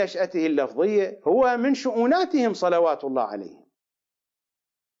 القرآن في نشأته اللفظية هو من شؤوناتهم صلوات الله عليهم.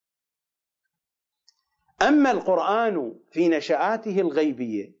 أما القرآن في نشآته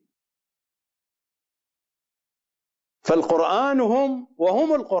الغيبية فالقرآن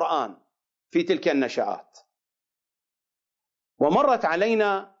وهم القرآن في تلك النشآت. ومرت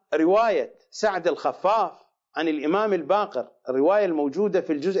علينا رواية سعد الخفاف عن الإمام الباقر، الرواية الموجودة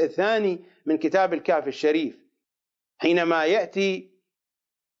في الجزء الثاني من كتاب الكافي الشريف، حينما يأتي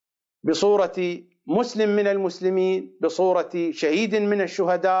بصورة مسلم من المسلمين، بصورة شهيد من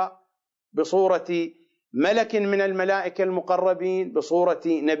الشهداء، بصورة ملك من الملائكة المقربين، بصورة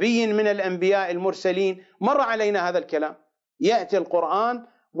نبي من الأنبياء المرسلين. مر علينا هذا الكلام. يأتي القرآن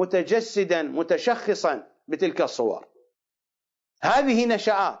متجسدا متشخصا بتلك الصور. هذه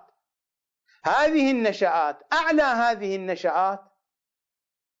نشآت، هذه النشآت أعلى هذه النشآت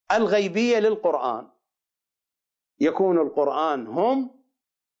الغيبية للقرآن. يكون القرآن هم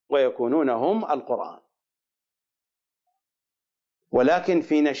ويكونون هم القرآن، ولكن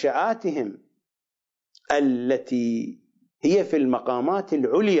في نشآتهم التي هي في المقامات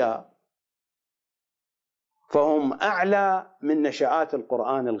العليا فهم أعلى من نشآت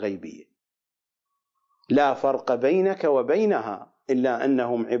القرآن الغيبية. لا فرق بينك وبينها إلا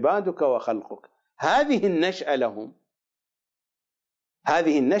أنهم عبادك وخلقك. هذه النشأة لهم،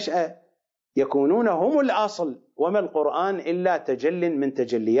 هذه النشأة يكونون هم الأصل، وما القرآن إلا تجل من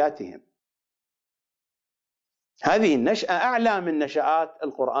تجلياتهم. هذه النشأة أعلى من نشآت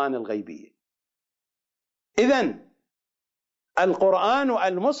القرآن الغيبية. إذن القرآن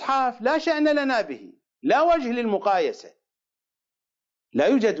والمصحف لا شأن لنا به، لا وجه للمقايسة، لا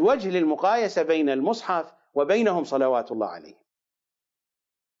يوجد وجه للمقايسة بين المصحف وبينهم صلوات الله عليه.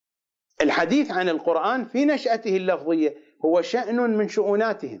 الحديث عن القرآن في نشأته اللفظية هو شأن من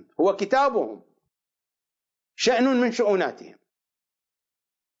شؤوناتهم، هو كتابهم، شأن من شؤوناتهم.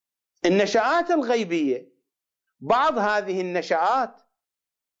 النشآت الغيبية بعض هذه النشآت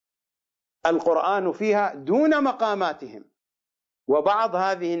القرآن فيها دون مقاماتهم، وبعض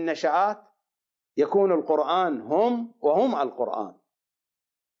هذه النشآت يكون القرآن هم وهم القرآن.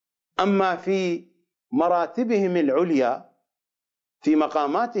 أما في مراتبهم العليا، في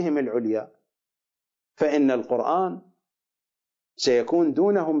مقاماتهم العليا، فإن القرآن سيكون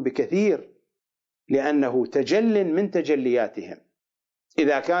دونهم بكثير، لأنه تجل من تجلياتهم.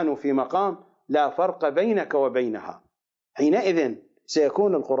 إذا كانوا في مقام لا فرق بينك وبينها، حينئذ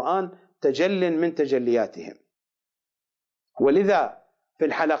سيكون القرآن تجل من تجلياتهم. ولذا في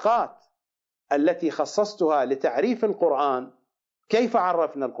الحلقات التي خصصتها لتعريف القرآن، كيف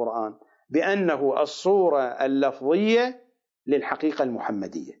عرفنا القرآن؟ بأنه الصورة اللفظية للحقيقة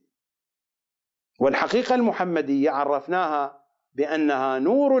المحمدية. والحقيقة المحمدية عرفناها بأنها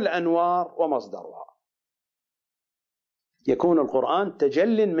نور الأنوار ومصدرها. يكون القرآن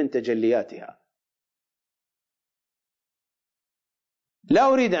تجل من تجلياتها. لا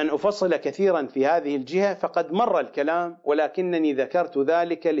أريد أن أفصل كثيرا في هذه الجهة، فقد مر الكلام، ولكنني ذكرت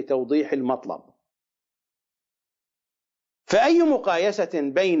ذلك لتوضيح المطلب. فأي مقايسة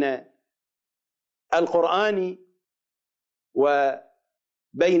بين القرآن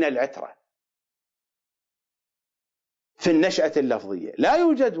وبين العترة في النشأة اللفظية؟ لا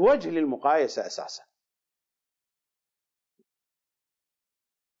يوجد وجه للمقايسة أساسا.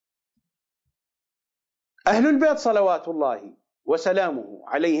 أهل البيت صلوات الله وسلامه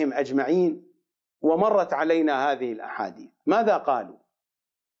عليهم أجمعين، ومرت علينا هذه الأحاديث، ماذا قالوا؟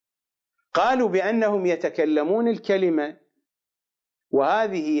 قالوا بأنهم يتكلمون الكلمة،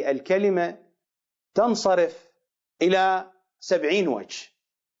 وهذه الكلمة تنصرف إلى 70 وجه،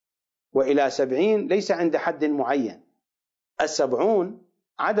 وإلى 70 ليس عند حد معين. 70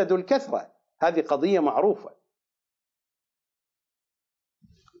 عدد الكثرة، هذه قضية معروفة.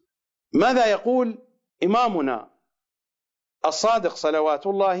 ماذا يقول إمامنا الصادق صلوات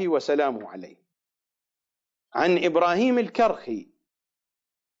الله وسلامه عليه عن إبراهيم الكرخي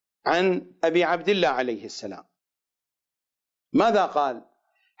عن أبي عبد الله عليه السلام؟ ماذا قال؟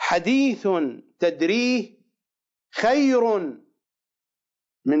 حديث تدريه خير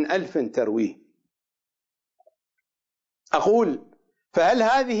من 1000 ترويه. أقول فهل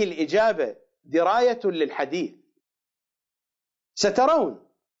هذه الإجابة دراية للحديث؟ سترون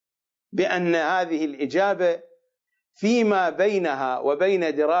بأن هذه الإجابة فيما بينها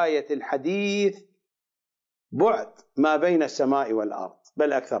وبين دراية الحديث بعد ما بين السماء والأرض،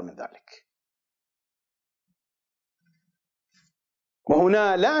 بل أكثر من ذلك.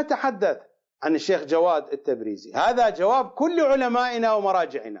 وهنا لا أتحدث عن الشيخ جواد التبريزي، هذا جواب كل علمائنا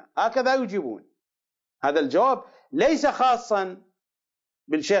ومراجعنا، هكذا يجيبون. هذا الجواب ليس خاصا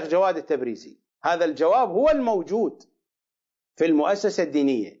بالشيخ جواد التبريزي، هذا الجواب هو الموجود في المؤسسة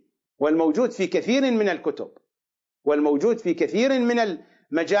الدينية، والموجود في كثير من الكتب، والموجود في كثير من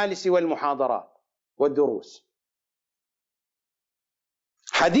المجالس والمحاضرات والدروس.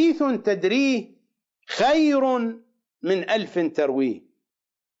 حديث تدريه خير من 1000 ترويه،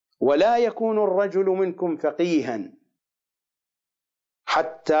 ولا يكون الرجل منكم فقيها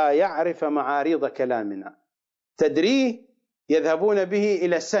حتى يعرف معاريض كلامنا. تدريه يذهبون به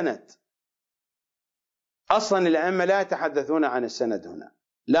إلى السند، أصلا الأئمة لا يتحدثون عن السند هنا،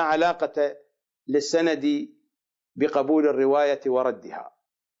 لا علاقة للسند بقبول الرواية وردها.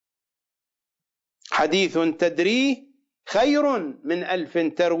 حديث تدريه خير من 1000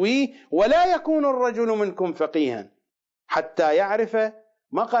 ترويه، ولا يكون الرجل منكم فقيها حتى يعرف،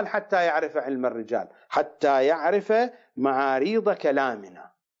 ما قال حتى يعرف علم الرجال، حتى يعرف معاريض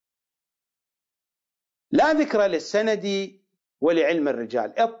كلامنا. لا ذكر للسند ولعلم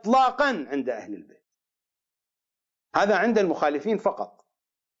الرجال إطلاقا عند أهل البيت، هذا عند المخالفين فقط،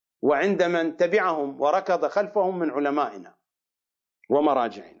 وعند من تبعهم وركض خلفهم من علمائنا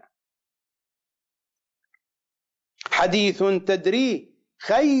ومراجعنا. حديث تدريه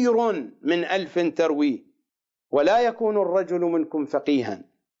خير من 1000 ترويه، ولا يكون الرجل منكم فقيها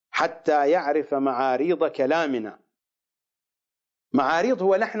حتى يعرف معاريض كلامنا. معاريض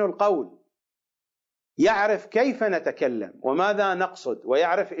هو لحن القول، يعرف كيف نتكلم وماذا نقصد،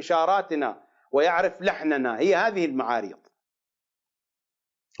 ويعرف إشاراتنا ويعرف لحننا، هي هذه المعاريض.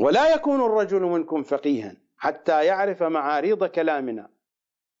 ولا يكون الرجل منكم فقيها حتى يعرف معاريض كلامنا،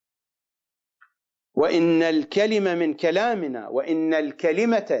 وإن الكلمة من كلامنا، وإن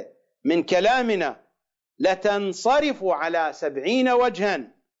الكلمة من كلامنا لتنصرف على 70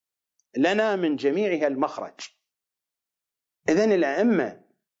 وجها لنا من جميعها المخرج. إذن الأئمة،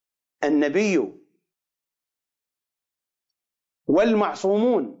 النبي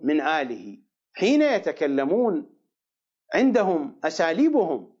والمعصومون من آله، حين يتكلمون عندهم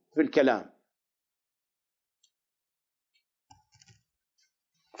أساليبهم في الكلام.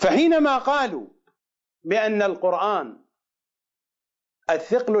 فحينما قالوا بأن القرآن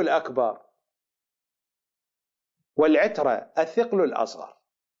الثقل الأكبر والعترة الثقل الأصغر،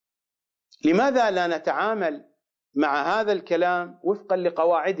 لماذا لا نتعامل مع هذا الكلام وفقا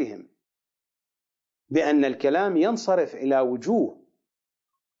لقواعدهم، بأن الكلام ينصرف إلى وجوه؟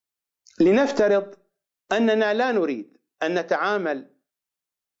 لنفترض أننا لا نريد أن نتعامل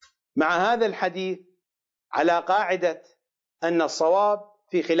مع هذا الحديث على قاعدة أن الصواب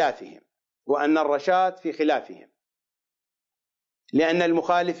في خلافهم وأن الرشاد في خلافهم، لأن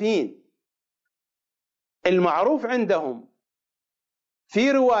المخالفين المعروف عندهم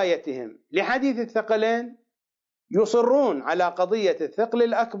في روايتهم لحديث الثقلين يصرون على قضية الثقل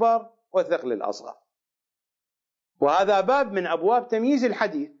الأكبر والثقل الأصغر، وهذا باب من أبواب تمييز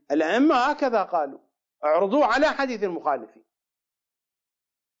الحديث. الأئمة هكذا قالوا: اعرضوا على حديث المخالفين.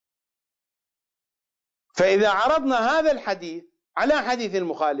 فإذا عرضنا هذا الحديث على حديث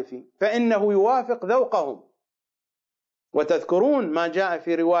المخالفين فإنه يوافق ذوقهم. وتذكرون ما جاء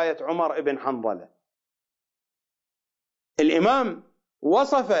في رواية عمر بن حنظلة، الإمام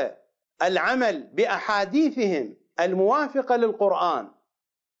وصف العمل بأحاديثهم الموافقة للقرآن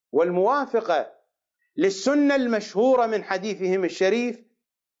والموافقة للسنة المشهورة من حديثهم الشريف،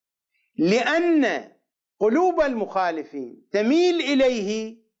 لأن قلوب المخالفين تميل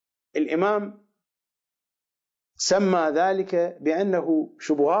إليه. الإمام سمى ذلك بأنه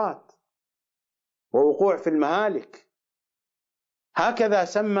شبهات ووقوع في المهالك. هكذا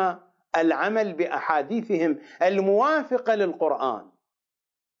سمى العمل بأحاديثهم الموافقة للقرآن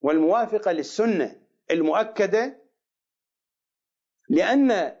والموافقة للسنة المؤكدة،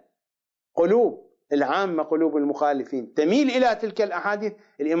 لأن قلوب العامة، قلوب المخالفين، تميل إلى تلك الأحاديث.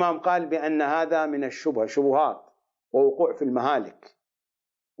 الإمام قال بأن هذا من الشبهة، شبهات ووقوع في المهالك،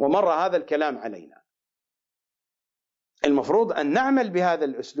 ومر هذا الكلام علينا. المفروض أن نعمل بهذا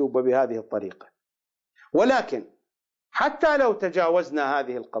الأسلوب وبهذه الطريقة. ولكن حتى لو تجاوزنا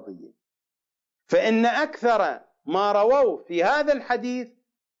هذه القضية، فإن أكثر ما رووا في هذا الحديث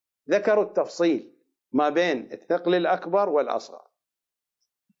ذكروا التفصيل ما بين الثقل الأكبر والأصغر.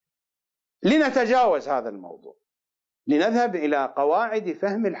 لنتجاوز هذا الموضوع، لنذهب إلى قواعد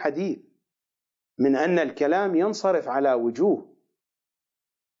فهم الحديث من أن الكلام ينصرف على وجوه.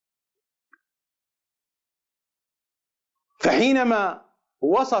 فحينما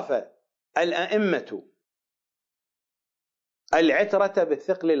وصف الأئمة العترة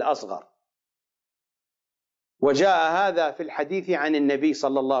بالثقل الأصغر، وجاء هذا في الحديث عن النبي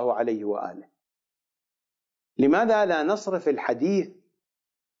صلى الله عليه وآله، لماذا لا نصرف الحديث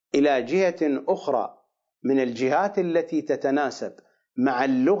إلى جهة أخرى من الجهات التي تتناسب مع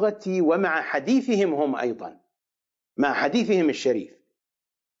اللغة ومع حديثهم هم أيضا، مع حديثهم الشريف؟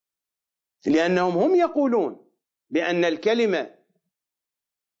 لأنهم هم يقولون بأن الكلمة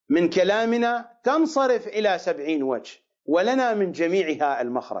من كلامنا تنصرف إلى 70 وجه ولنا من جميعها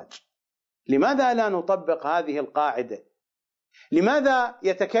المخرج. لماذا لا نطبق هذه القاعدة؟ لماذا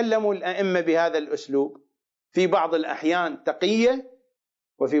يتكلم الأئمة بهذا الأسلوب؟ في بعض الأحيان تقية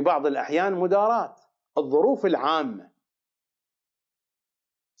وفي بعض الأحيان مداراة الظروف العامة.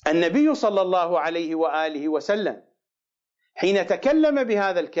 النبي صلى الله عليه وآله وسلم حين تكلم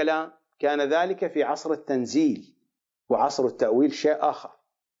بهذا الكلام كان ذلك في عصر التنزيل، وعصر التأويل شيء آخر.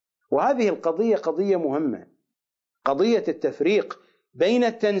 وهذه القضية قضية مهمة، قضية التفريق بين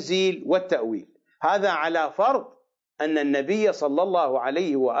التنزيل والتأويل. هذا على فرض أن النبي صلى الله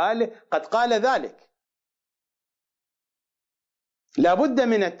عليه وآله قد قال ذلك. لا بد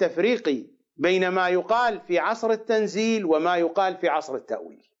من التفريق بين ما يقال في عصر التنزيل وما يقال في عصر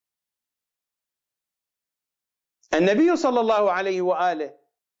التأويل. النبي صلى الله عليه وآله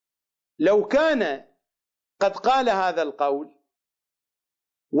لو كان قد قال هذا القول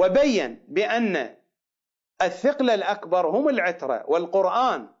وبين بأن الثقل الأكبر هم العترة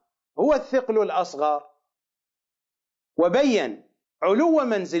والقرآن هو الثقل الأصغر، وبين علو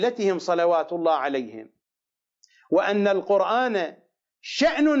منزلتهم صلوات الله عليهم، وأن القرآن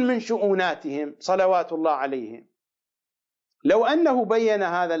شأن من شؤوناتهم صلوات الله عليهم. لو أنه بين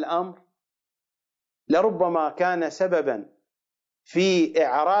هذا الأمر لربما كان سببا في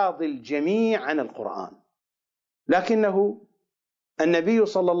إعراض الجميع عن القرآن، لكنه النبي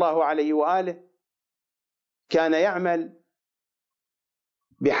صلى الله عليه وآله كان يعمل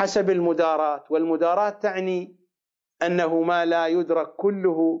بحسب المدارات، والمدارات تعني أنه ما لا يدرك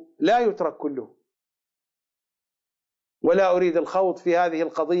كله لا يترك كله. ولا أريد الخوض في هذه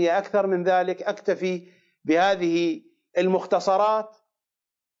القضية أكثر من ذلك، أكتفي بهذه المختصرات،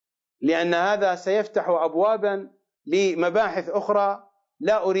 لأن هذا سيفتح أبوابا لمباحث أخرى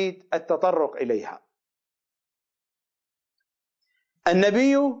لا أريد التطرق إليها.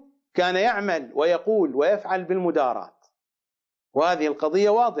 النبي كان يعمل ويقول ويفعل بالمدارات، وهذه القضية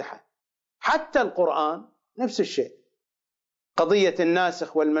واضحة. حتى القرآن نفس الشيء، قضية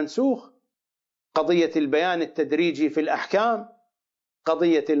الناسخ والمنسوخ، قضية البيان التدريجي في الأحكام،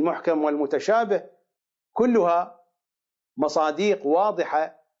 قضية المحكم والمتشابه، كلها مصاديق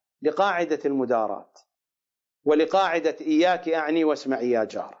واضحة لقاعدة المدارات ولقاعدة إياك أعني واسمعي يا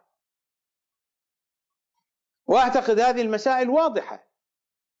جار. وأعتقد هذه المسائل واضحة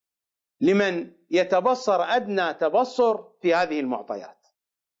لمن يتبصر أدنى تبصر في هذه المعطيات.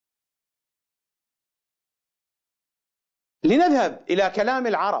 لنذهب إلى كلام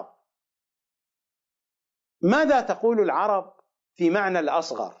العرب. ماذا تقول العرب في معنى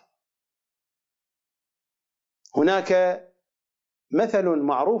الأصغر؟ هناك مثل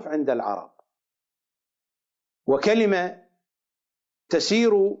معروف عند العرب، وكلمة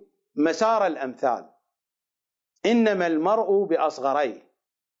تسير مسار الأمثال: إنما المرء بأصغريه.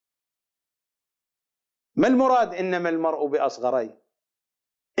 ما المراد إنما المرء بأصغريه؟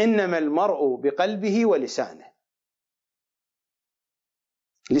 إنما المرء بقلبه ولسانه.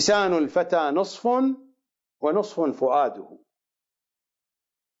 لسان الفتى نصف ونصف فؤاده،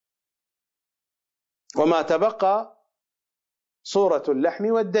 وما تبقى صورة اللحم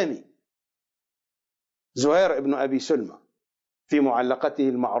والدم. زهير بن أبي سلمى في معلقته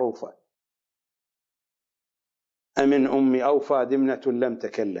المعروفة: أمن أم أوفى دمنة لم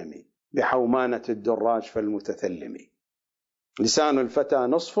تكلمي بحومانة الدراج فالمتثلم. لسان الفتى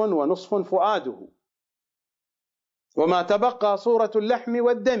نصف ونصف فؤاده، وما تبقى صورة اللحم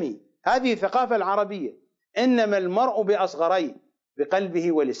والدم. هذه الثقافة العربية: إنما المرء بأصغريه،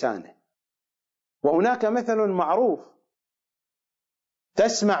 بقلبه ولسانه. وهناك مثل معروف: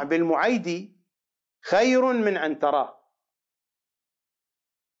 تسمع بالمعيد خير من أن تراه.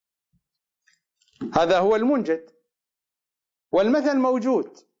 هذا هو المنجد، والمثل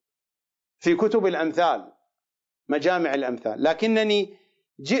موجود في كتب الأمثال، مجامع الأمثال، لكنني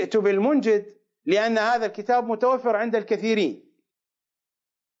جئت بالمنجد لأن هذا الكتاب متوفر عند الكثيرين.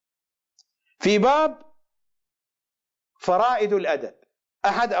 في باب فرائد الأدب،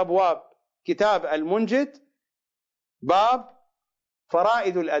 أحد أبواب كتاب المنجد باب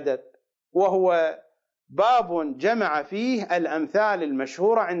فرائد الأدب، وهو باب جمع فيه الأمثال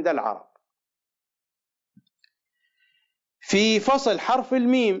المشهورة عند العرب. في فصل حرف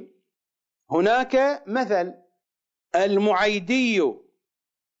الميم هناك مثل: المعيدي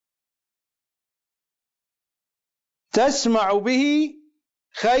تسمع به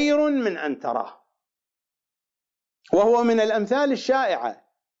خير من أن تراه. وهو من الأمثال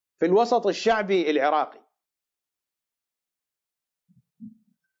الشائعة في الوسط الشعبي العراقي.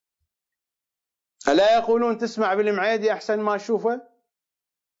 ألا يقولون تسمع بالمعيدي أحسن ما تشوفه؟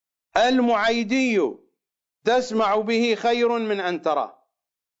 المعيدي تسمع به خير من أن تراه.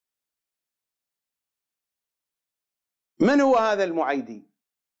 من هو هذا المعيدي؟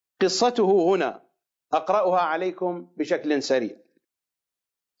 قصته هنا أقرأها عليكم بشكل سريع.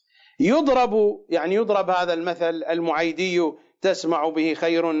 يضرب هذا المثل: المعيدي تسمع به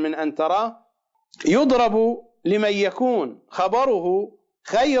خير من أن تراه، يضرب لمن يكون خبره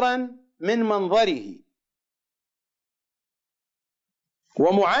خيرا من منظره.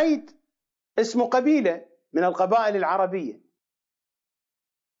 ومعيد اسم قبيلة من القبائل العربية،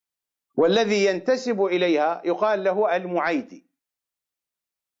 والذي ينتسب إليها يقال له المعيدي.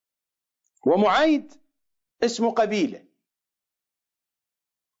 ومعيد اسم قبيلة.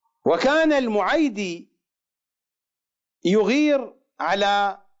 وكان المعيدي يغير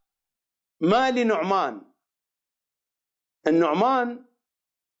على مال نعمان. النعمان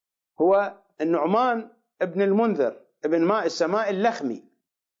هو النعمان ابن المنذر ابن ماء السماء اللخمي،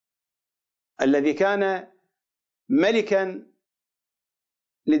 الذي كان ملكا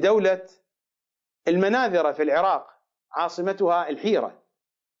لدولة المناذرة في العراق، عاصمتها الحيرة،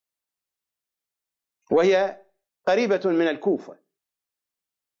 وهي قريبة من الكوفة.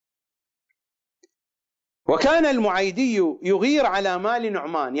 وكان المعيدي يغير على مال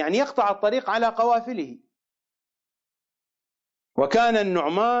نعمان، يعني يقطع الطريق على قوافله، وكان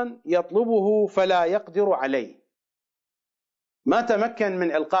النعمان يطلبه فلا يقدر عليه، ما تمكن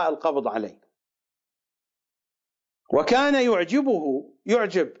من إلقاء القبض عليه. وكان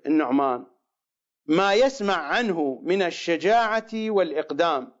يعجب النعمان ما يسمع عنه من الشجاعة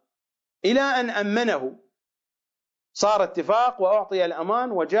والإقدام، إلى أن أمنه، صار اتفاق وأعطي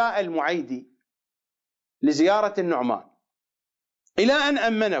الأمان، وجاء المعيدي لزيارة النعمان إلى أن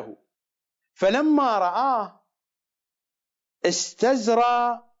أمنه، فلما رآه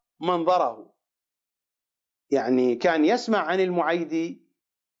استزرى منظره، يعني كان يسمع عن المعيدي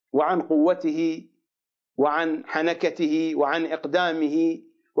وعن قوته وعن حنكته وعن إقدامه،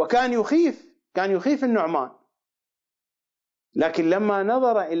 وكان يخيف النعمان، لكن لما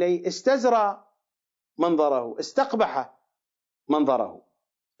نظر إليه استزرى منظره، استقبح منظره،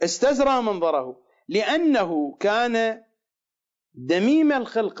 استزرى منظره، لأنه كان دميم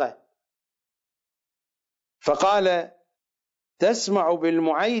الخلقة. فقال: تسمع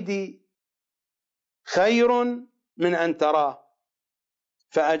بالمعيد خير من أن تراه.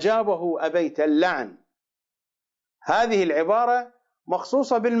 فأجابه: أبيت اللعن. هذه العبارة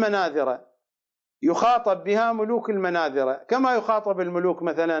مخصوصة بالمناذرة، يخاطب بها ملوك المناذرة، كما يخاطب الملوك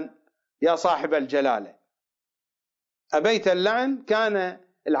مثلا يا صاحب الجلالة. أبيت اللعن، كان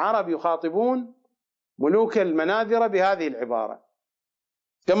العرب يخاطبون ملوك المناذرة بهذه العبارة،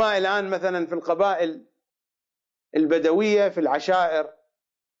 كما الآن مثلا في القبائل البدوية في العشائر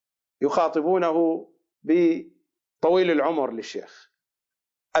يخاطبونه بطويل العمر للشيخ.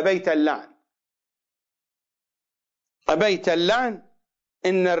 أبيت اللعن، أبيت اللعن،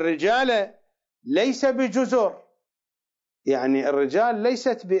 إن الرجال ليس بجزر، يعني الرجال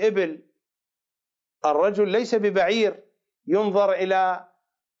ليست بإبل، الرجل ليس ببعير ينظر إلى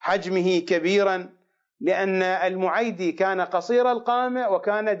حجمه كبيرا، لأن المعيدي كان قصير القامة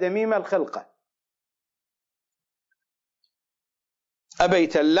وكان دميم الخلقة.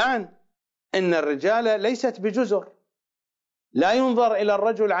 أبيت اللعن، إن الرجال ليست بجزر، لا ينظر إلى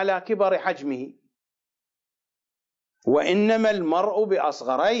الرجل على كبر حجمه، وإنما المرء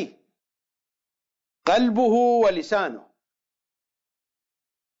بأصغريه، قلبه ولسانه.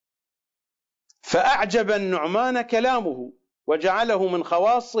 فأعجب النعمان كلامه وجعله من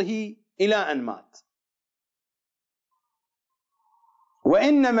خواصه إلى أن مات.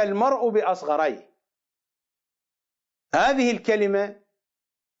 وإنما المرء بأصغريه، هذه الكلمة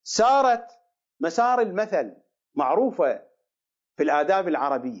سارت مسار المثل، معروفة في الآداب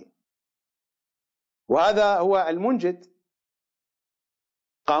العربية، وهذا هو المنجد،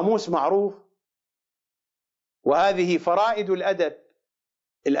 قاموس معروف، وهذه فرائد الأدب،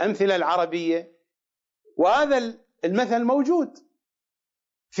 الأمثلة العربية، وهذا المثل موجود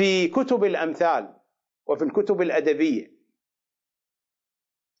في كتب الأمثال وفي الكتب الأدبية.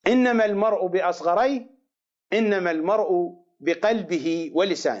 إنما المرء بأصغريه، إنما المرء بقلبه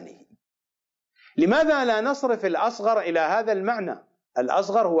ولسانه. لماذا لا نصرف الأصغر إلى هذا المعنى؟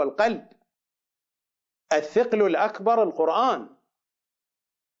 الأصغر هو القلب، الثقل الأكبر القرآن،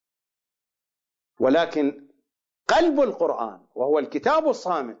 ولكن قلب القرآن وهو الكتاب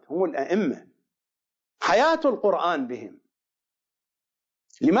الصامت هم الأئمة، حياة القرآن بهم.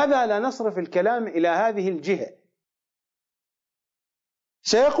 لماذا لا نصرف الكلام إلى هذه الجهة؟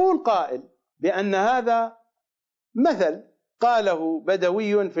 سيقول قائل بأن هذا مثل قاله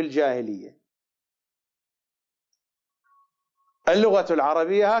بدوي في الجاهلية. اللغة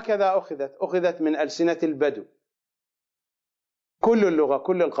العربية هكذا أخذت من ألسنة البدو، كل اللغة،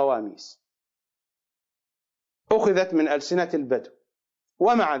 كل القواميس أخذت من ألسنة البدو.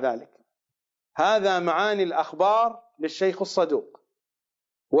 ومع ذلك هذا معاني الأخبار للشيخ الصدوق،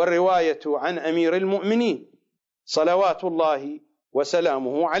 والرواية عن أمير المؤمنين صلوات الله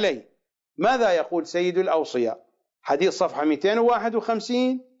وسلامه عليه. ماذا يقول سيد الأوصياء؟ حديث صفحة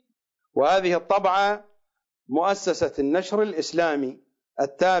 251، وهذه الطبعة مؤسسة النشر الإسلامي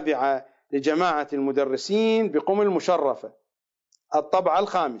التابعة لجماعة المدرسين بقم المشرفة، الطبعة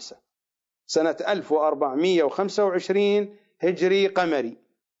الخامسة، سنة 1425 هجري قمري،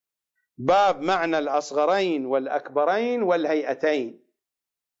 باب معنى الأصغرين والأكبرين والهيئتين،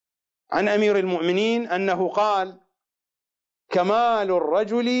 عن أمير المؤمنين أنه قال: كمال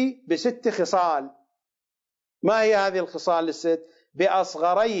الرجل ب6 خصال. ما هي هذه الخصال ال6؟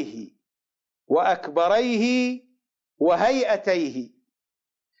 بأصغريه وأكبريه وهيئتيه،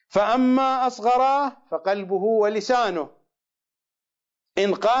 فأما أصغراه فقلبه ولسانه،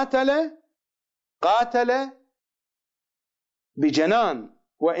 إن قاتل بجنان،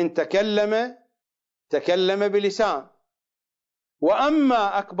 وإن تكلم بلسان.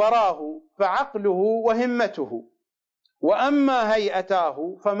 وأما أكبراه فعقله وهمته، وأما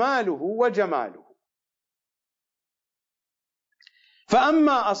هيئتاه فماله وجماله،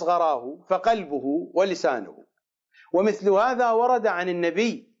 فأما أصغراه فقلبه ولسانه. ومثل هذا ورد عن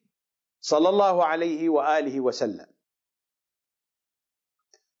النبي صلى الله عليه وآله وسلم.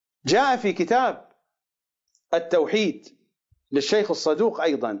 جاء في كتاب التوحيد للشيخ الصدوق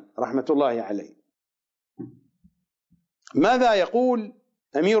أيضا رحمة الله عليه، ماذا يقول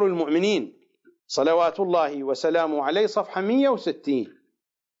أمير المؤمنين صلوات الله وسلامه عليه؟ صفحة 160،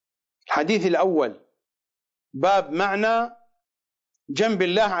 الحديث الأول، باب معنى جنب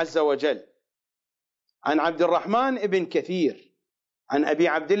الله عز وجل، عن عبد الرحمن بن كثير عن أبي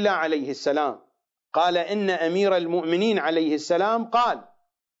عبد الله عليه السلام قال: إن أمير المؤمنين عليه السلام قال: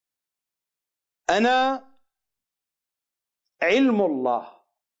 أنا علم الله،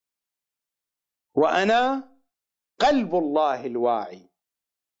 وأنا قلب الله الواعي،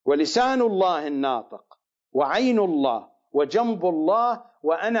 ولسان الله الناطق، وعين الله، وجنب الله،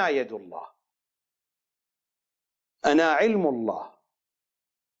 وأنا يد الله. أنا علم الله،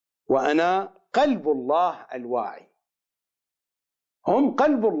 وأنا قلب الله الواعي. هم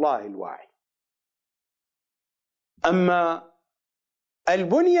قلب الله الواعي. أما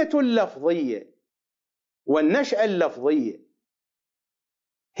البنية اللفظية والنشأة اللفظية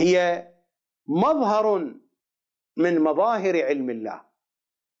هي مظهر من مظاهر علم الله.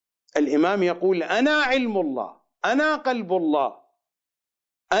 الإمام يقول: أنا علم الله، أنا قلب الله،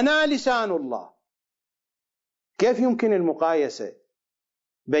 أنا لسان الله. كيف يمكن المقايسة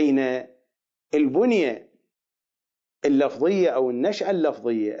بين البنية اللفظية أو النشأة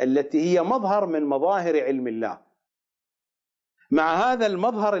اللفظية التي هي مظهر من مظاهر علم الله مع هذا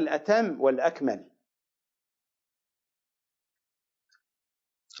المظهر الأتم والأكمل؟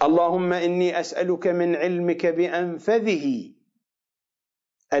 اللهم إني أسألك من علمك بأنفذه.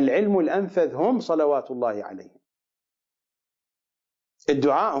 العلم الأنفذ هم صلوات الله عليهم.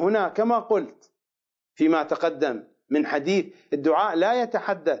 الدعاء هنا كما قلت فيما تقدم من حديث، الدعاء لا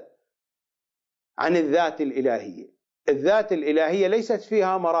يتحدث عن الذات الإلهية. الذات الإلهية ليست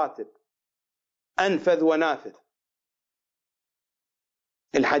فيها مراتب أنفذ ونافذ.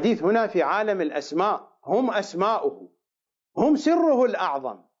 الحديث هنا في عالم الأسماء، هم أسماؤه، هم سره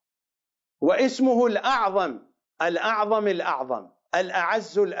الأعظم واسمه الأعظم، الأعظم الأعظم،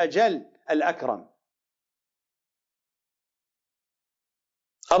 الأعز الأجل الأكرم.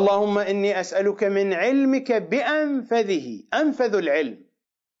 اللهم إني أسألك من علمك بأنفذه. أنفذ العلم.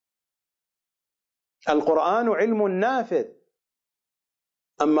 القرآن علم نافذ،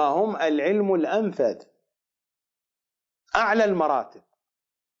 أما هم العلم الأنفذ، أعلى المراتب.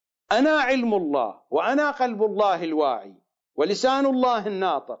 أنا علم الله، وأنا قلب الله الواعي، ولسان الله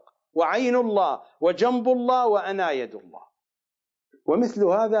الناطق، وعين الله، وجنب الله، وأنا يد الله. ومثل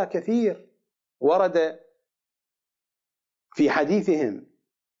هذا كثير ورد في حديثهم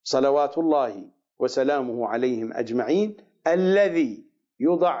صلوات الله وسلامه عليهم أجمعين، الذي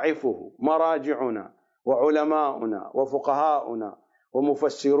يضعفه مراجعنا وعلماؤنا وفقهاؤنا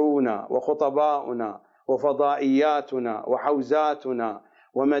ومفسرونا وخطباؤنا وفضائياتنا وحوزاتنا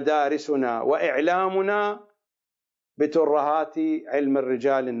ومدارسنا وإعلامنا بترهات علم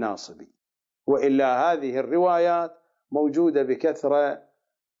الرجال الناصبي. وإلا هذه الروايات موجودة بكثرة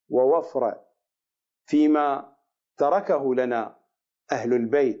ووفرة فيما تركه لنا أهل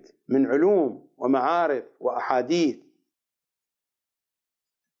البيت من علوم ومعارف وأحاديث.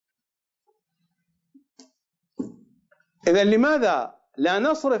 إذن لماذا لا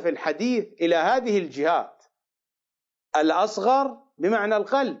نصرف الحديث إلى هذه الجهات؟ الأصغر بمعنى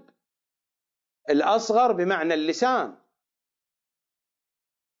القلب، الأصغر بمعنى اللسان.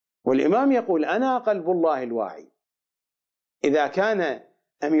 والإمام يقول: أنا قلب الله الواعي. إذا كان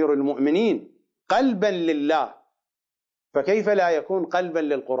أمير المؤمنين قلبا لله، فكيف لا يكون قلبا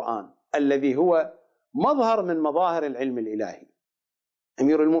للقرآن الذي هو مظهر من مظاهر العلم الإلهي؟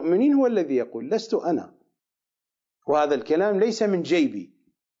 أمير المؤمنين هو الذي يقول: لست أنا. وهذا الكلام ليس من جيبي،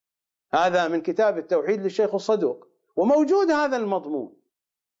 هذا من كتاب التوحيد للشيخ الصدوق، وموجود هذا المضمون،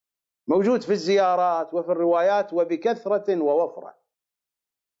 موجود في الزيارات وفي الروايات وبكثرة ووفرة.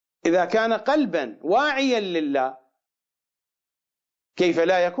 إذا كان قلبا واعيا لله، كيف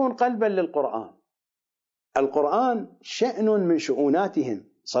لا يكون قلبا للقرآن؟ القرآن شأن من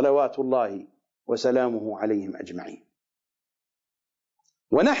شؤوناتهم صلوات الله وسلامه عليهم أجمعين.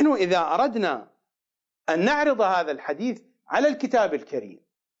 ونحن إذا أردنا أن نعرض هذا الحديث على الكتاب الكريم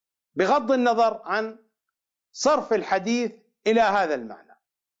بغض النظر عن صرف الحديث إلى هذا المعنى،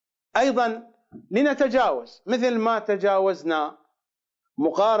 أيضا لنتجاوز مثل ما تجاوزنا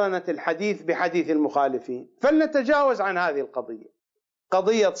مقارنة الحديث بحديث المخالفين، فلنتجاوز عن هذه القضية.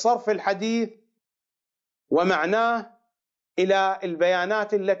 قضية صرف الحديث ومعناه إلى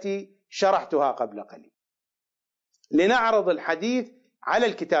البيانات التي شرحتها قبل قليل، لنعرض الحديث على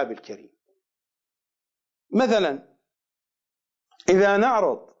الكتاب الكريم. مثلا إذا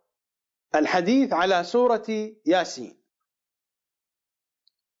نعرض الحديث على سورة ياسين،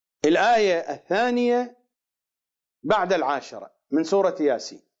 الآية 2 بعد 10 من سورة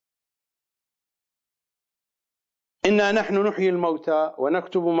ياسين: إنا نحن نحيي الموتى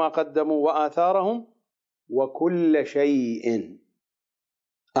ونكتب ما قدموا وآثارهم وكل شيء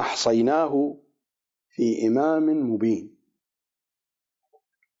أحصيناه في إمام مبين.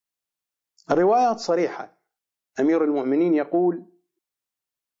 الروايات صريحة، أمير المؤمنين يقول: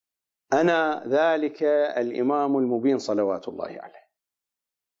 أنا ذلك الإمام المبين صلوات الله عليه.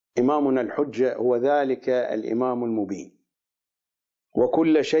 إمامنا الحجة هو ذلك الإمام المبين،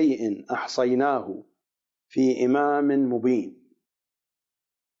 وكل شيء أحصيناه في إمام مبين.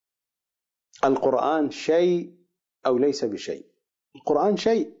 القرآن شيء أو ليس بشيء؟ القرآن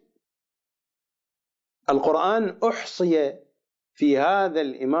شيء. القرآن أحصي في هذا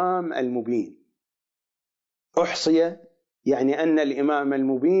الإمام المبين. أحصي يعني أن الإمام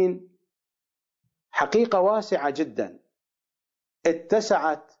المبين حقيقة واسعة جدا،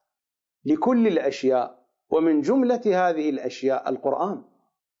 اتسعت لكل الأشياء، ومن جملة هذه الأشياء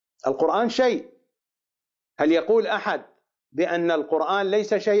القرآن شيء. هل يقول أحد بأن القرآن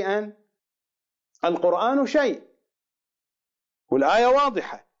ليس شيئا؟ القرآن شيء، والآية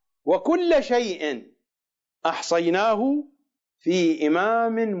واضحة: وكل شيء أحصيناه في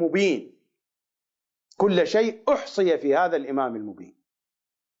إمام مبين. كل شيء أحصي في هذا الإمام المبين.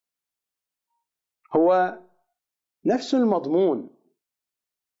 هو نفس المضمون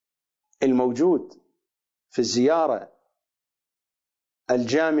الموجود في الزيارة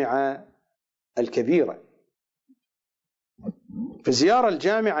الجامعة الكبيرة. في الزيارة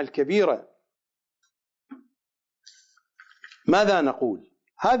الجامعة الكبيرة ماذا نقول؟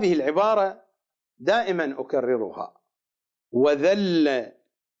 هذه العبارة دائما أكررها: وذل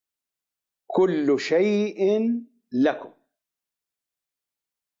كل شيء لكم.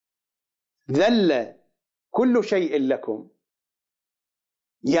 ذل كل شيء لكم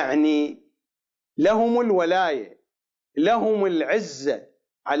يعني لهم الولاية، لهم العزة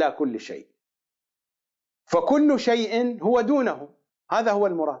على كل شيء، فكل شيء هو دونهم. هذا هو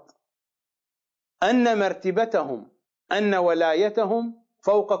المراد، أن مرتبتهم، أن ولايتهم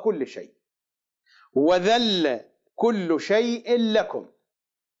فوق كل شيء. وذل كل شيء لكم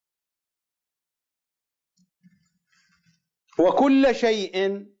وكل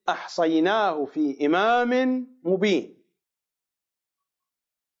شيء أحصيناه في إمام مبين.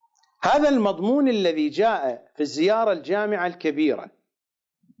 هذا المضمون الذي جاء في الزيارة الجامعة الكبيرة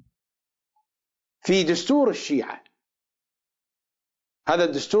في دستور الشيعة، هذا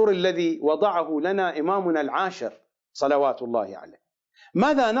الدستور الذي وضعه لنا إمامنا العاشر صلوات الله عليه.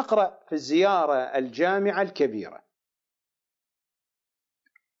 ماذا نقرأ في الزيارة الجامعة الكبيرة؟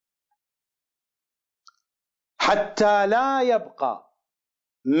 حتى لا يبقى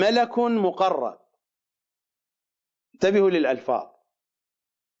ملك مقرب. انتبهوا للألفاظ،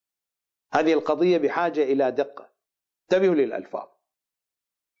 هذه القضية بحاجة إلى دقة. انتبهوا للألفاظ: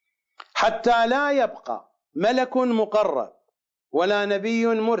 حتى لا يبقى ملك مقرب ولا نبي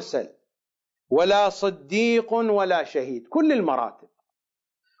مرسل ولا صديق ولا شهيد، كل المراتب،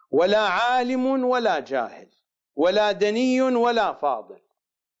 ولا عالم ولا جاهل ولا دني ولا فاضل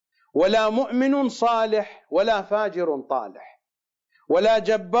ولا مؤمن صالح ولا فاجر طالح ولا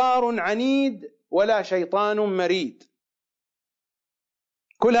جبار عنيد ولا شيطان مريد.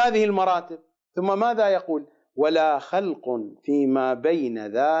 كل هذه المراتب. ثم ماذا يقول؟ ولا خلق فيما بين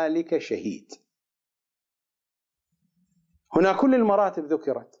ذلك شهيد. هنا كل المراتب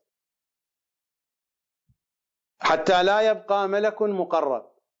ذكرت. حتى لا يبقى ملك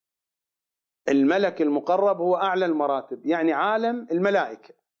مقرب. الملك المقرب هو أعلى المراتب، يعني عالم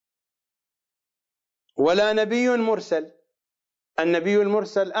الملائكة. ولا نبي مرسل. النبي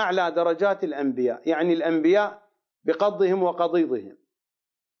المرسل أعلى درجات الأنبياء، يعني الأنبياء بقضهم وقضيضهم.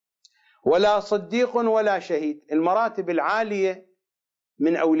 ولا صديق ولا شهيد، المراتب العالية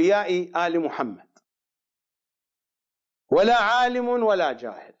من أولياء آل محمد. ولا عالم ولا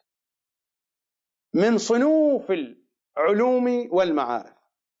جاهل، من صنوف العلوم والمعارف.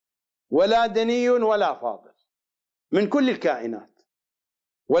 ولا دني ولا فاضل، من كل الكائنات.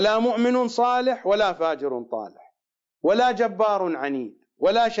 ولا مؤمن صالح ولا فاجر طالح ولا جبار عنيد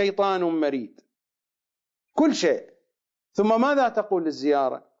ولا شيطان مريد، كل شيء. ثم ماذا تقول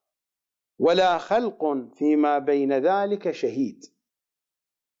الزيارة؟ ولا خلق فيما بين ذلك شهيد،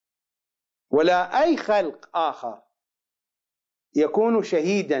 ولا أي خلق آخر يكون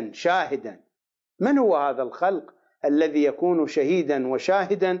شهيدا شاهدا. من هو هذا الخلق الذي يكون شهيدا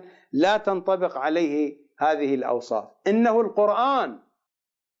وشاهدا لا تنطبق عليه هذه الأوصاف؟ إنه القرآن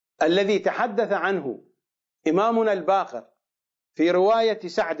الذي تحدث عنه إمامنا الباقر في رواية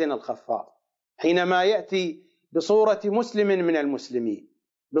سعد الخفاف حينما يأتي بصورة مسلم من المسلمين،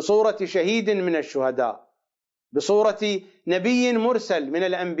 بصورة شهيد من الشهداء، بصورة نبي مرسل من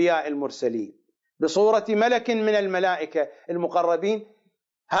الأنبياء المرسلين، بصورة ملك من الملائكة المقربين.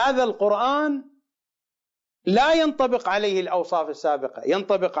 هذا القرآن لا ينطبق عليه الأوصاف السابقة،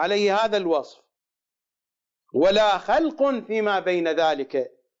 ينطبق عليه هذا الوصف: ولا خلق فيما بين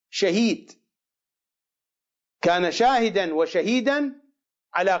ذلك شهيد. كان شاهدا وشهيدا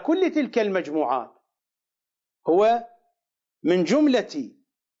على كل تلك المجموعات. هو من جملة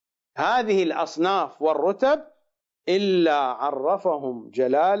هذه الأصناف والرتب إلا عرفهم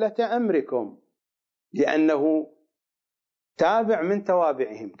جلالة أمركم، لأنه تابع من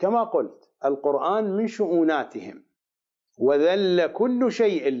توابعهم. كما قلت القرآن من شؤوناتهم، وذل كل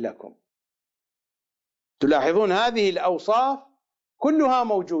شيء لكم. تلاحظون هذه الأوصاف كلها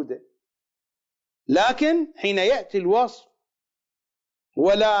موجودة، لكن حين يأتي الوصف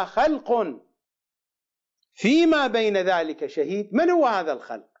ولا خلق فيما بين ذلك شهيد، من هو هذا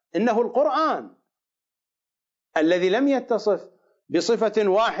الخلق؟ إنه القرآن الذي لم يتصف بصفة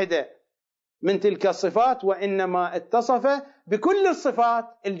واحدة من تلك الصفات، وإنما اتصف بكل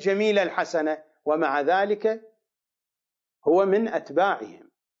الصفات الجميلة الحسنة، ومع ذلك هو من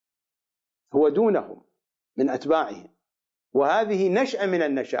أتباعهم، هو دونهم من أتباعهم. وهذه نشأة من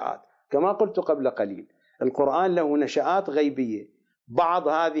النشآت. كما قلت قبل قليل القرآن له نشآت غيبية، بعض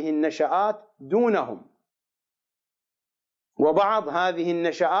هذه النشآت دونهم، وبعض هذه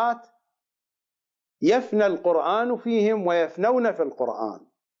النشآت يفنى القرآن فيهم ويفنون في القرآن.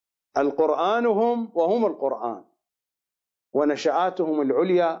 القرآن هم وهم القرآن، ونشآتهم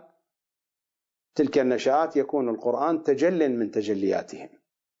العليا تلك النشآت يكون القرآن تجل من تجلياتهم.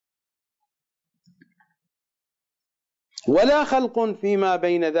 ولا خلق فيما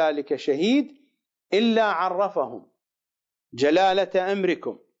بين ذلك شهيد إلا عرفهم جلالة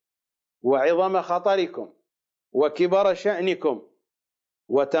أمركم وعظم خطركم وكبر شأنكم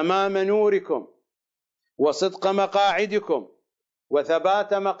وتمام نوركم وصدق مقاعدكم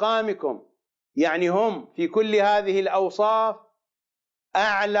وثبات مقامكم. يعني هم في كل هذه الأوصاف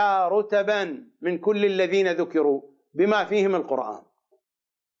أعلى رتبا من كل الذين ذكروا بما فيهم القرآن.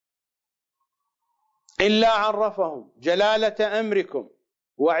 إلا عرفهم جلالة أمركم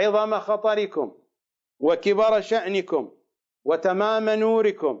وعظم خطركم وكبر شأنكم وتمام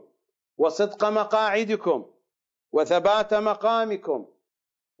نوركم وصدق مقاعدكم وثبات مقامكم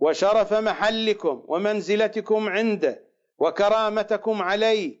وشرف محلكم ومنزلتكم عنده وكرامتكم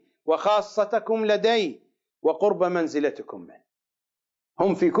عليه وخاصتكم لديه وقرب منزلتكم منه.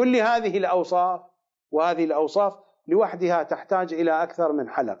 هم في كل هذه الأوصاف، وهذه الأوصاف لوحدها تحتاج إلى أكثر من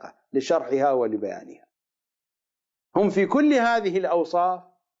حلقة لشرحها ولبيانها. هم في كل هذه الأوصاف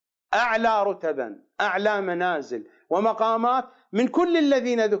أعلى رتبا، أعلى منازل ومقامات من كل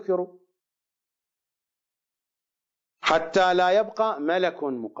الذين ذكروا، حتى لا يبقى ملك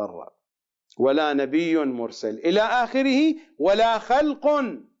مقرب ولا نبي مرسل إلى آخره، ولا خلق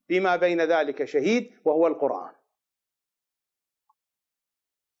فيما بين ذلك شهيد، وهو القرآن.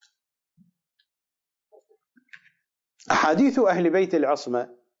 أحاديث أهل بيت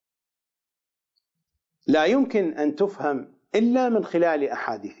العصمة لا يمكن أن تفهم إلا من خلال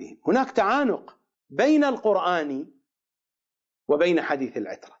أحاديثهم. هناك تعانق بين القرآن وبين حديث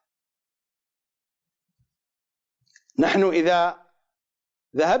العترة. نحن إذا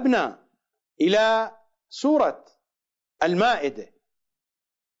ذهبنا إلى سورة المائدة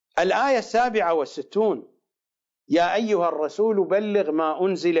الآية 67: يا أيها الرسول بلغ ما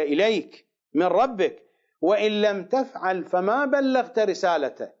أنزل إليك من ربك وإن لم تفعل فما بلغت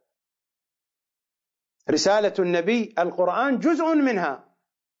رسالته. رسالة النبي القرآن جزء منها،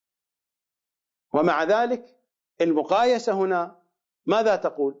 ومع ذلك المقايسة هنا ماذا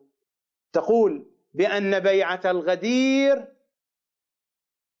تقول؟ تقول بأن بيعة الغدير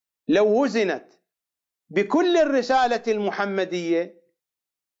لو وزنت بكل الرسالة المحمدية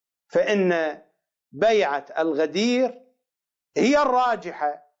فإن بيعة الغدير هي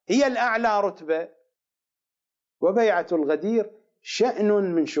الراجحة، هي الأعلى رتبة، وبيعة الغدير شأن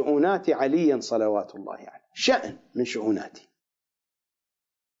من شؤونات علي صلوات الله عليه، شأن من شؤوناته.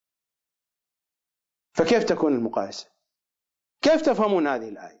 فكيف تكون المقايسة؟ كيف تفهمون هذه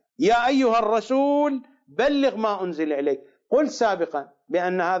الآية؟ يا أيها الرسول بلغ ما أنزل إليك. قلت سابقا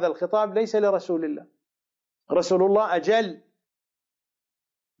بأن هذا الخطاب ليس لرسول الله، رسول الله أجل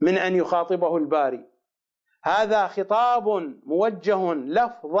من أن يخاطبه الباري، هذا خطاب موجه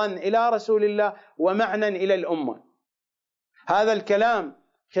لفظا إلى رسول الله ومعنى إلى الأمة. هذا الكلام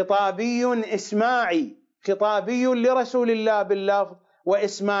خطابي إسماعي، خطابي لرسول الله باللفظ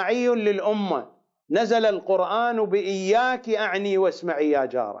وإسماعي للأمة. نزل القرآن بإياك أعني واسمعي يا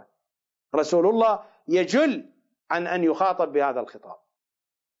جارة. رسول الله يجل عن أن يخاطب بهذا الخطاب،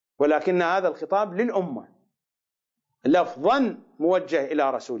 ولكن هذا الخطاب للأمة لفظا موجه إلى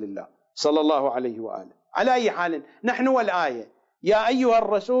رسول الله صلى الله عليه وآله. على أي حال نحن والآية: يا أيها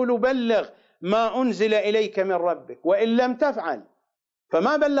الرسول بلغ ما أنزل إليك من ربك وإن لم تفعل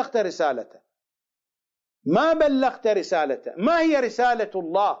فما بلغت رسالته. ما بلغت رسالته. ما هي رسالة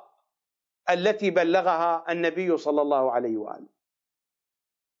الله التي بلغها النبي صلى الله عليه وآله؟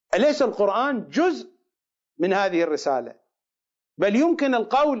 أليس القرآن جزء من هذه الرسالة؟ بل يمكن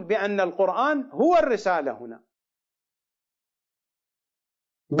القول بأن القرآن هو الرسالة هنا.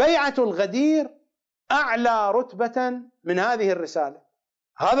 بيعة الغدير أعلى رتبة من هذه الرسالة،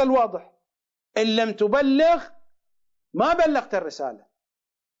 هذا الواضح. إن لم تبلغ ما بلغت الرسالة.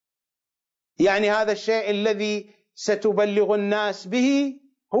 يعني هذا الشيء الذي ستبلغ الناس به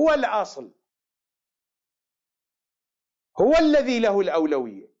هو الأصل، هو الذي له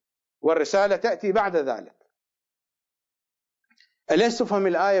الأولوية، والرسالة تأتي بعد ذلك. أليس تفهم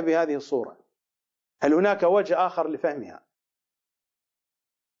الآية بهذه الصورة؟ هل هناك وجه آخر لفهمها؟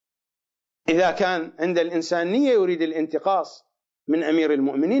 إذا كان عند الإنسان نية يريد الانتقاص من أمير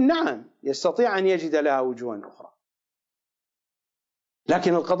المؤمنين، نعم يستطيع أن يجد لها وجوها أخرى،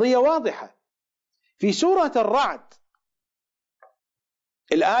 لكن القضية واضحة. في سورة الرعد،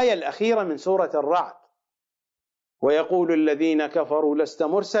 الآية الأخيرة من سورة الرعد: ويقول الذين كفروا لست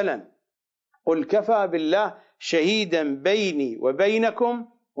مرسلا قل كفى بالله شهيدا بيني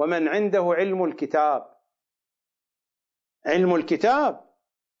وبينكم ومن عنده علم الكتاب. علم الكتاب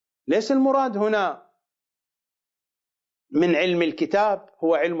ليس المراد هنا من علم الكتاب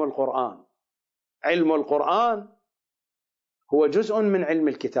هو علم القرآن. علم القرآن هو جزء من علم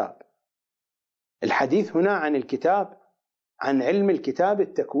الكتاب. الحديث هنا عن الكتاب، عن علم الكتاب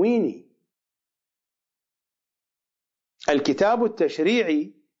التكويني. الكتاب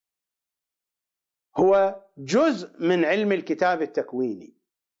التشريعي هو جزء من علم الكتاب التكويني.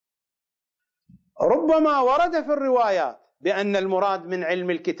 ربما ورد في الروايات بأن المراد من علم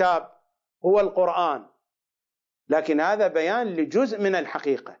الكتاب هو القرآن، لكن هذا بيان لجزء من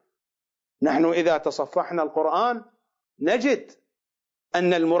الحقيقة. نحن إذا تصفحنا القرآن نجد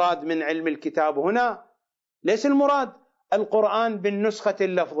أن المراد من علم الكتاب هنا ليس المراد القرآن بالنسخة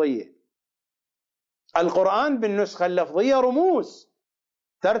اللفظية. القرآن بالنسخة اللفظية رموز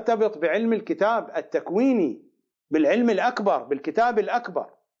ترتبط بعلم الكتاب التكويني، بالعلم الأكبر، بالكتاب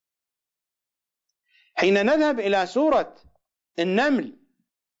الأكبر. حين نذهب إلى سورة النمل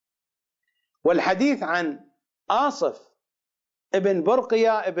والحديث عن آصف ابن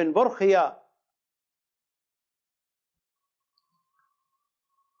برقية ابن برخية: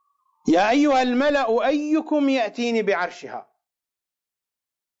 يا أيها الملأ أيكم يأتيني بعرشها.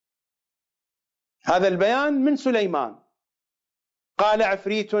 هذا البيان من سليمان. قال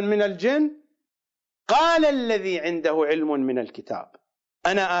عفريت من الجن قال الذي عنده علم من الكتاب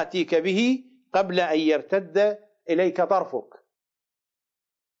أنا آتيك به قبل أن يرتد إليك طرفك.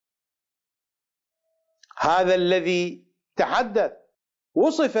 هذا الذي تحدث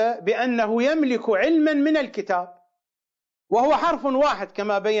وصف بأنه يملك علما من الكتاب، وهو حرف واحد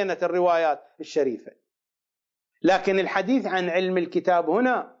كما بينت الروايات الشريفة. لكن الحديث عن علم الكتاب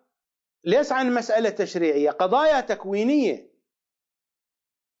هنا ليس عن مسألة تشريعية، قضايا تكوينية،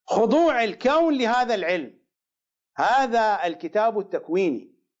 خضوع الكون لهذا العلم. هذا الكتاب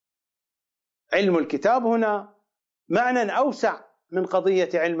التكويني. علم الكتاب هنا معنى أوسع من قضية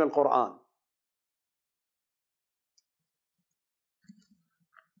علم القرآن.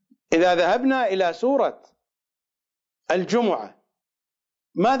 إذا ذهبنا إلى سورة الجمعة،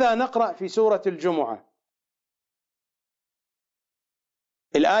 ماذا نقرأ في سورة الجمعة؟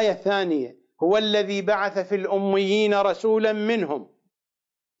 الآية الثانية: هو الذي بعث في الأميين رسولا منهم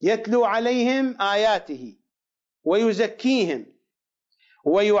يتلو عليهم آياته ويزكيهم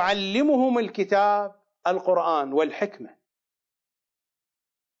ويعلمهم الكتاب القرآن والحكمة.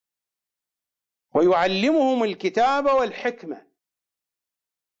 ويعلمهم الكتاب والحكمة.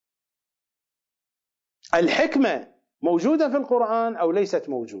 الحكمة موجودة في القرآن أو ليست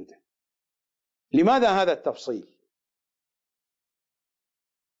موجودة؟ لماذا هذا التفصيل؟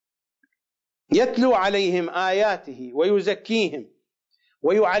 يتلو عليهم آياته ويزكيهم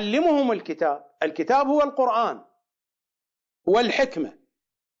ويعلمهم الكتاب. الكتاب هو القرآن والحكمة.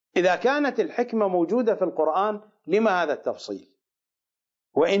 إذا كانت الحكمة موجودة في القرآن لما هذا التفصيل؟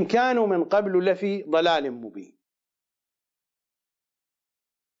 وإن كانوا من قبل لفي ضلال مبين.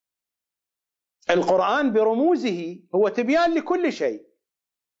 القرآن برموزه هو تبيان لكل شيء،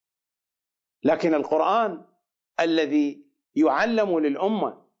 لكن القرآن الذي يعلم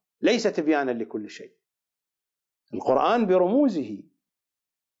للأمة ليس تبيانا لكل شيء. القرآن برموزه،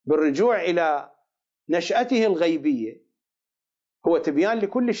 بالرجوع إلى نشأته الغيبية، هو تبيان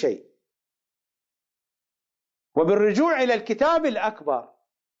لكل شيء. وبالرجوع إلى الكتاب الأكبر،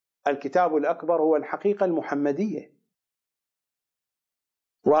 الكتاب الأكبر هو الحقيقة المحمدية،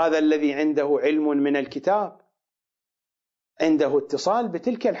 وهذا الذي عنده علم من الكتاب عنده اتصال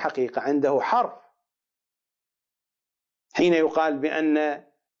بتلك الحقيقة، عنده حرف. حين يقال بأن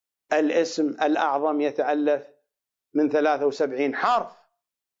الاسم الأعظم يتألف من 73 حرف،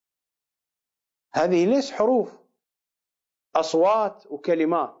 هذه ليس حروف، أصوات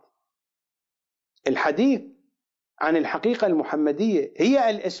وكلمات. الحديث عن الحقيقة المحمدية هي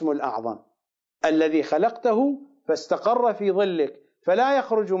الاسم الأعظم الذي خلقته فاستقر في ظلك فلا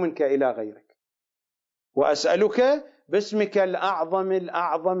يخرج منك إلى غيرك، وأسألك باسمك الأعظم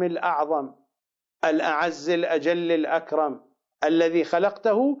الأعظم الأعظم الأعز الأجل الأكرم الذي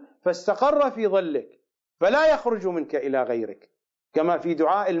خلقته فاستقر في ظلك فلا يخرج منك إلى غيرك، كما في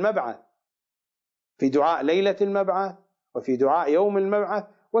دعاء المبعث، في دعاء ليلة المبعث، وفي دعاء يوم المبعث،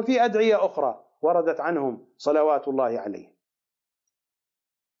 وفي أدعية أخرى وردت عنهم صلوات الله عليه.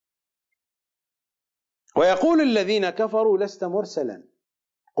 ويقول الذين كفروا لست مرسلا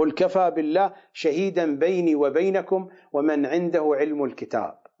قل كفى بالله شهيدا بيني وبينكم ومن عنده علم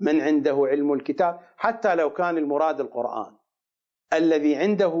الكتاب. من عنده علم الكتاب حتى لو كان المراد القرآن الذي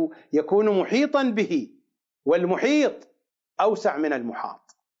عنده يكون محيطا به، والمحيط أوسع من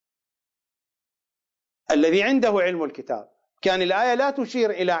المحاط. الذي عنده علم الكتاب، كان الآية لا تشير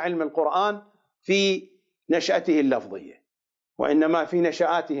إلى علم القرآن في نشأته اللفظية، وإنما في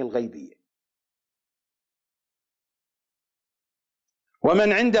نشآته الغيبية.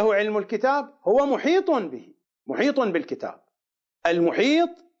 ومن عنده علم الكتاب هو محيط به، محيط بالكتاب. المحيط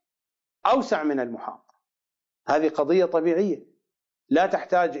أوسع من المحاط. هذه قضية طبيعية لا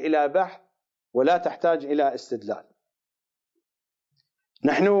تحتاج إلى بحث ولا تحتاج إلى استدلال.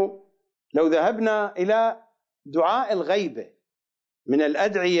 نحن لو ذهبنا إلى دعاء الغيبة من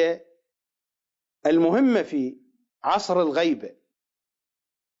الأدعية المهمة في عصر الغيبة: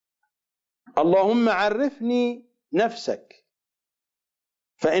 اللهم عرفني نفسك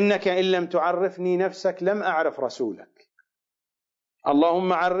فإنك إن لم تعرفني نفسك لم أعرف رسولك.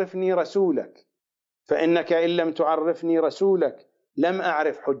 اللهم عرفني رسولك فإنك إن لم تعرفني رسولك لم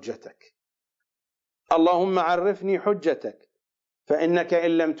أعرف حجتك. اللهم عرفني حجتك فإنك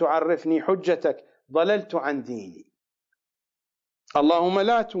إن لم تعرفني حجتك ضللت عن ديني. اللهم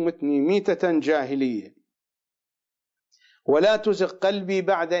لا تمتني ميتة جاهلية ولا تزغ قلبي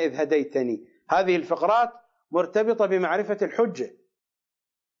بعد إذ هديتني. هذه الفقرات مرتبطة بمعرفة الحجة.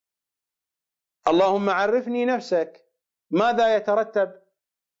 اللهم عرفني نفسك، ماذا يترتب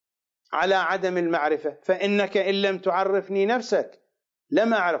على عدم المعرفة؟ فإنك إن لم تعرفني نفسك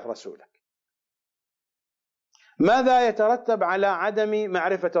لم أعرف رسولك. ماذا يترتب على عدم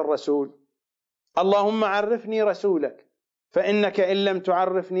معرفة الرسول؟ اللهم عرفني رسولك فإنك إن لم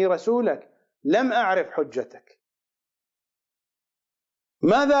تعرفني رسولك لم أعرف حجتك.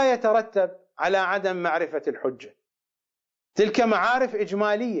 ماذا يترتب على عدم معرفة الحجة؟ تلك معارف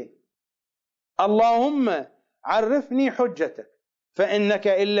إجمالية. اللهم عرفني حجتك فإنك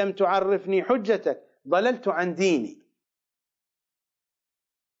إن لم تعرفني حجتك ضللت عن ديني،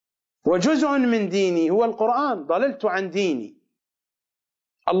 وجزء من ديني هو القرآن. ضللت عن ديني.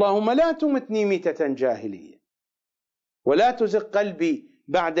 اللهم لا تمتني ميتة جاهلية ولا تزغ قلبي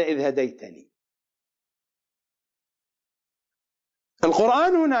بعد إذ هديتني.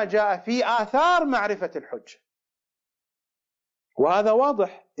 القرآن هنا جاء في آثار معرفة الحجة، وهذا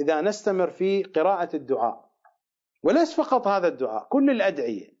واضح إذا نستمر في قراءة الدعاء، وليس فقط هذا الدعاء، كل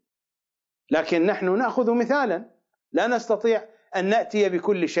الأدعية. لكن نحن نأخذ مثالا، لا نستطيع أن نأتي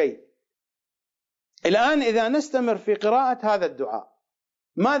بكل شيء. الآن إذا نستمر في قراءة هذا الدعاء،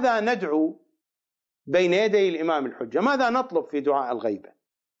 ماذا ندعو بين يدي الإمام الحجة؟ ماذا نطلب في دعاء الغيبة؟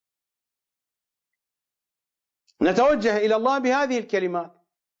 نتوجه إلى الله بهذه الكلمات: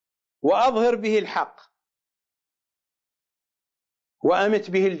 وأظهر به الحق، وأمت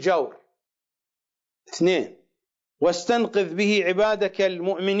به الجور، 2، واستنقذ به عبادك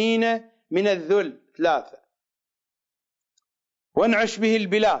المؤمنين من الذل، 3، وانعش به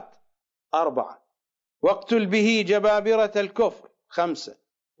البلاد، 4، واقتل به جبابرة الكفر، 5،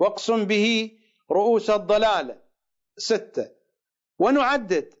 واقسم به رؤوس الضلالة، 6،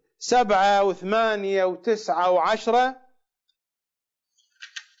 ونعدد 7 و8 و9 و10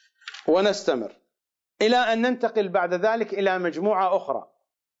 ونستمر إلى أن ننتقل بعد ذلك إلى مجموعة أخرى.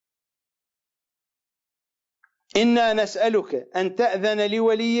 إنا نسألك أن تأذن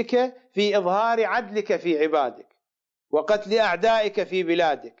لوليك في إظهار عدلك في عبادك وقتل أعدائك في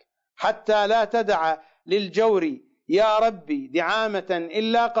بلادك، حتى لا تدع للجور يا ربي دعامة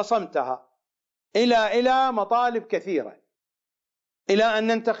إلا قصمتها، إلى مطالب كثيرة، إلى أن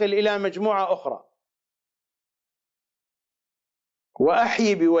ننتقل إلى مجموعة أخرى.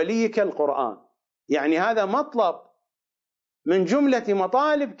 وأحيي بوليك القرآن، يعني هذا مطلب من جملة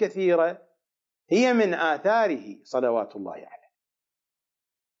مطالب كثيرة هي من آثاره صلوات الله عليه.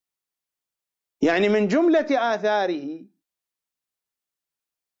 يعني من جملة آثاره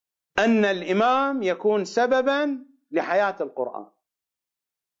أن الإمام يكون سببا لحياة القرآن.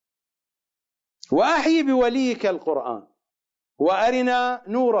 وأحيي بوليك القرآن وأرنا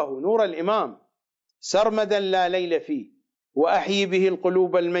نوره، نور الإمام، سرمدا لا ليل فيه، وأحيي به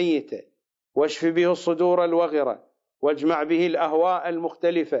القلوب الميتة، واشف به الصدور الوغرة، واجمع به الأهواء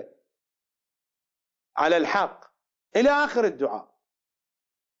المختلفة على الحق، إلى آخر الدعاء.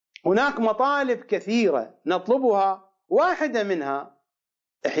 هناك مطالب كثيرة نطلبها، واحدة منها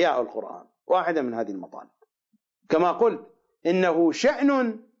إحياء القرآن، واحدة من هذه المطالب. كما قلت إنه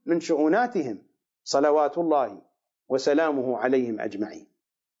شأن من شؤوناتهم صلوات الله وسلامه عليهم أجمعين.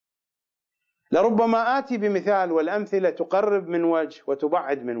 لربما آتي بمثال، والأمثلة تقرب من وجه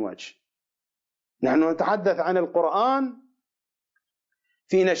وتبعد من وجه. نحن نتحدث عن القرآن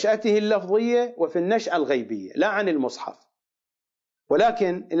في نشأته اللفظية وفي النشأة الغيبية، لا عن المصحف.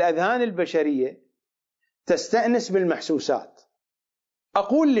 ولكن الأذهان البشرية تستأنس بالمحسوسات.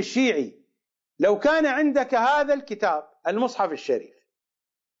 أقول للشيعي: لو كان عندك هذا الكتاب المصحف الشريف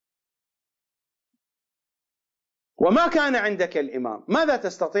وما كان عندك الإمام، ماذا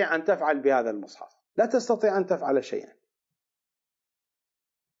تستطيع أن تفعل بهذا المصحف؟ لا تستطيع أن تفعل شيئا.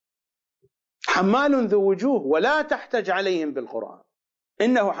 حمال ذو وجوه ولا تحتج عليهم بالقرآن،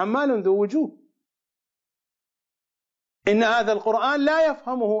 إنه حمال ذو وجوه. إن هذا القرآن لا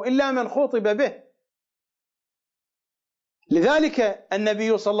يفهمه إلا من خطب به. لذلك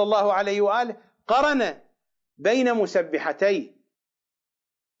النبي صلى الله عليه وآله قرن بين مسبحتين،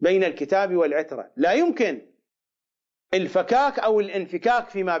 بين الكتاب والعترة. لا يمكن الفكاك أو الانفكاك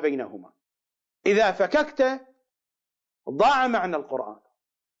فيما بينهما. إذا فككت ضاع معنى القرآن.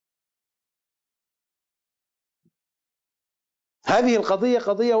 هذه القضية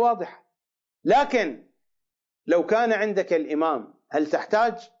قضية واضحة. لكن لو كان عندك الإمام، هل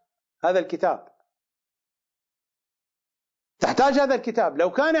تحتاج هذا الكتاب؟ تحتاج هذا الكتاب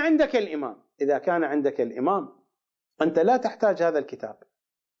لو كان عندك الإمام. إذا كان عندك الإمام أنت لا تحتاج هذا الكتاب،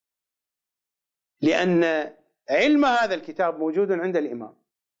 لأن علم هذا الكتاب موجود عند الإمام،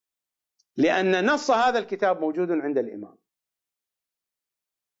 لأن نص هذا الكتاب موجود عند الإمام،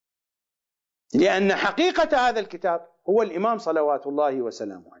 لأن حقيقة هذا الكتاب هو الإمام صلوات الله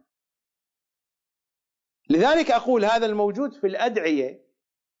وسلامه عليه. لذلك أقول هذا الموجود في الأدعية،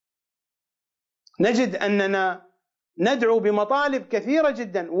 نجد أننا ندعو بمطالب كثيرة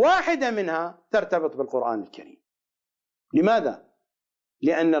جدا، واحدة منها ترتبط بالقرآن الكريم. لماذا؟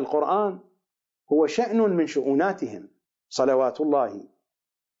 لأن القرآن هو شأن من شؤوناتهم صلوات الله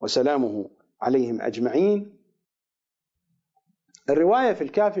وسلامه عليهم أجمعين. الرواية في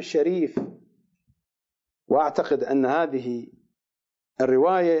الكافي الشريف، وأعتقد أن هذه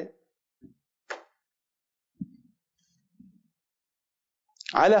الرواية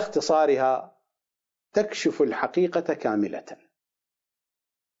على اختصارها تكشف الحقيقة كاملة،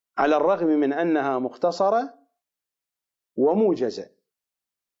 على الرغم من أنها مختصرة وموجزة.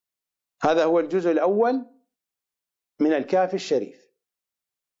 هذا هو الجزء الأول من الكافي الشريف.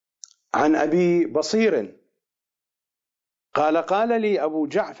 عن أبي بصير قال: قال لي أبو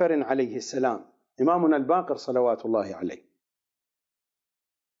جعفر عليه السلام، إمامنا الباقر صلوات الله عليه: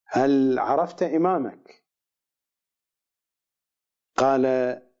 هل عرفت إمامك؟ قال: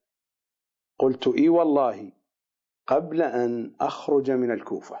 قلت: إي والله، قبل أن أخرج من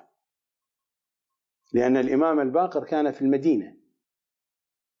الكوفة، لأن الإمام الباقر كان في المدينة،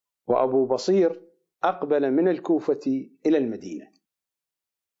 وأبو بصير أقبل من الكوفة إلى المدينة.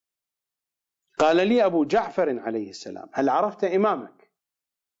 قال لي أبو جعفر عليه السلام: هل عرفت إمامك؟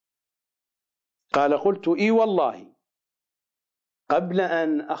 قال: قلت: إي والله، قبل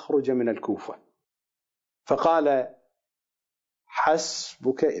أن أخرج من الكوفة. فقال: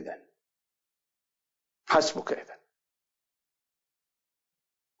 حسبك إذن، حسبك إذن.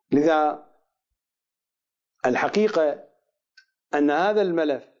 لذا الحقيقة أن هذا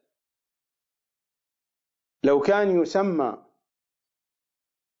الملف لو كان يسمى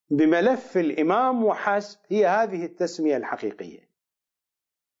بملف الإمام وحسب، هي هذه التسمية الحقيقية.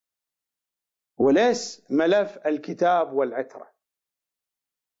 وليس ملف الكتاب والعترة.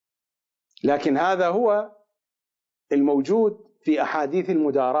 لكن هذا هو الموجود في أحاديث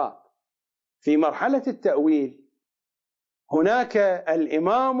المداراة. في مرحلة التأويل هناك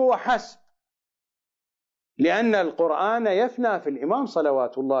الإمام وحسب، لأن القرآن يفنى في الإمام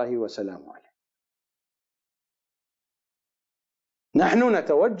صلوات الله وسلامه عليه. نحن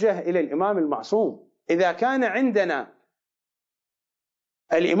نتوجه إلى الإمام المعصوم. إذا كان عندنا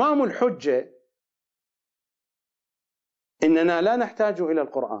الإمام الحجة إننا لا نحتاج إلى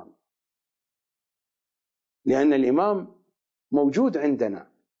القرآن، لأن الإمام موجود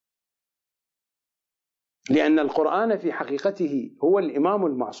عندنا، لأن القرآن في حقيقته هو الإمام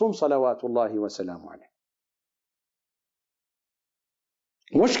المعصوم صلوات الله وسلامه عليه.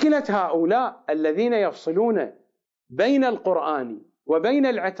 مشكلة هؤلاء الذين يفصلون بين القرآن وبين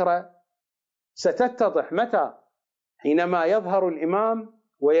العترة ستتضح متى؟ حينما يظهر الإمام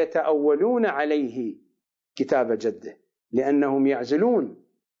ويتأولون عليه كتاب جده، لأنهم يعزلون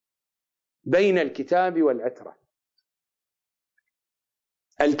بين الكتاب والعترة.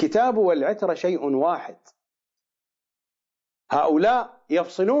 الكتاب والعترة شيء واحد. هؤلاء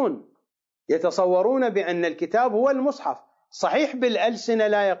يفصلون، يتصورون بأن الكتاب هو المصحف. صحيح بالألسنة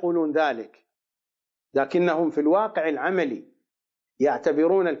لا يقولون ذلك، لكنهم في الواقع العملي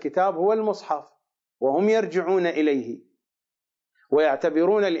يعتبرون الكتاب هو المصحف، وهم يرجعون إليه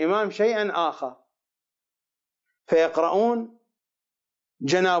ويعتبرون الإمام شيئا آخر، فيقرؤون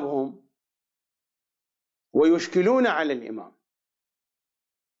جنابهم ويشكلون على الإمام.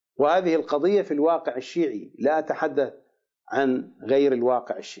 وهذه القضية في الواقع الشيعي، لا أتحدث عن غير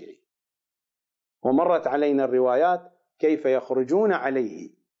الواقع الشيعي. ومرت علينا الروايات كيف يخرجون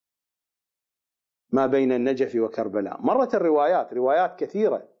عليه ما بين النجف وكربلاء. مرت الروايات، روايات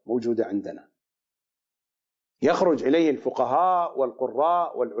كثيرة موجودة عندنا، يخرج إليه الفقهاء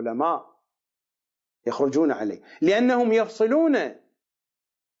والقراء والعلماء، يخرجون عليه لأنهم يفصلون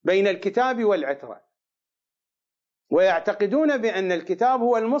بين الكتاب والعترة، ويعتقدون بأن الكتاب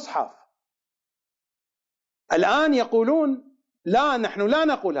هو المصحف. الآن يقولون لا، نحن لا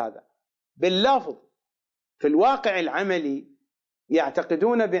نقول هذا باللفظ. في الواقع العملي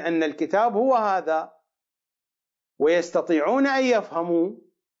يعتقدون بأن الكتاب هو هذا، ويستطيعون أن يفهموا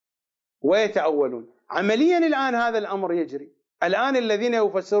ويتأولون. عمليا الآن هذا الأمر يجري. الآن الذين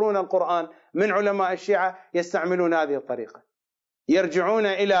يفسرون القرآن من علماء الشيعة يستعملون هذه الطريقة، يرجعون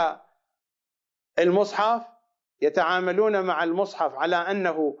إلى المصحف، يتعاملون مع المصحف على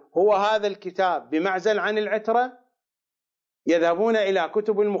أنه هو هذا الكتاب بمعزل عن العترة، يذهبون إلى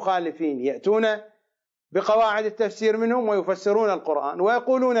كتب المخالفين، يأتون بقواعد التفسير منهم ويفسرون القرآن،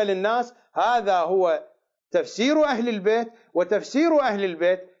 ويقولون للناس هذا هو تفسير أهل البيت، وتفسير أهل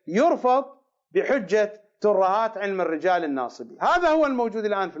البيت يرفض بحجة ترهات علم الرجال الناصبي. هذا هو الموجود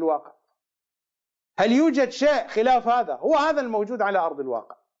الآن في الواقع. هل يوجد شيء خلاف هذا؟ هو هذا الموجود على أرض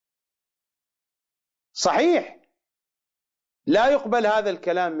الواقع. صحيح لا يقبل هذا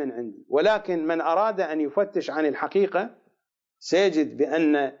الكلام من عندي، ولكن من أراد أن يفتش عن الحقيقة سيجد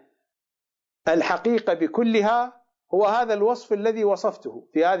بأن الحقيقة بكلها هو هذا الوصف الذي وصفته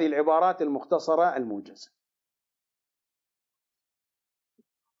في هذه العبارات المختصرة الموجزة.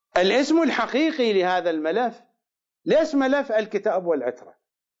 الاسم الحقيقي لهذا الملف ليس ملف الكتاب والعترة.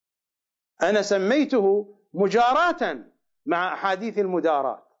 أنا سميته مجاراة مع أحاديث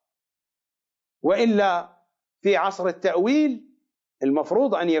المداراة، وإلا في عصر التأويل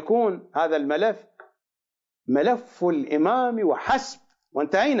المفروض أن يكون هذا الملف ملف الإمام وحسب،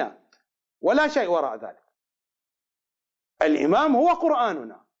 وانتهينا، ولا شيء وراء ذلك. الإمام هو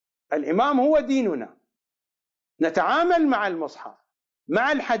قرآننا، الإمام هو ديننا. نتعامل مع المصحف،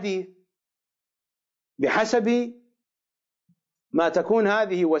 مع الحديث، بحسب ما تكون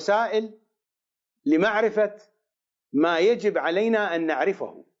هذه وسائل لمعرفة ما يجب علينا أن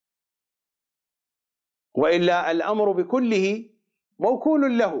نعرفه، وإلا الأمر بكله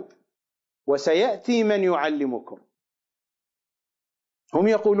موكول له. وسيأتي من يعلمكم، هم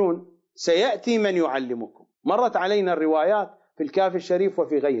يقولون سيأتي من يعلمكم. مرت علينا الروايات في الكافي الشريف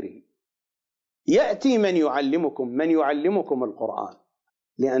وفي غيره، يأتي من يعلمكم، من يعلمكم القرآن،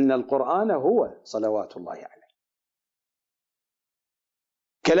 لأن القرآن هو صلوات الله عليه.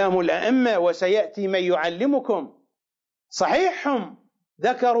 كلام الأئمة وسيأتي من يعلمكم، صحيح هم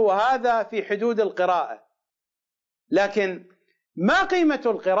ذكروا هذا في حدود القراءة، لكن ما قيمة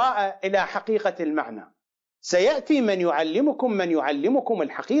القراءة إلى حقيقة المعنى؟ سيأتي من يعلمكم، من يعلمكم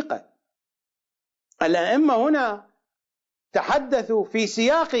الحقيقة. الأئمة هنا تحدثوا في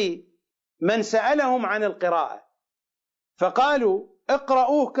سياق من سألهم عن القراءة، فقالوا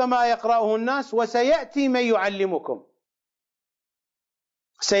اقرأوه كما يقرأه الناس، وسيأتي من يعلمكم.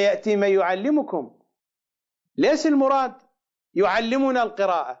 سيأتي من يعلمكم. ليس المراد يعلمنا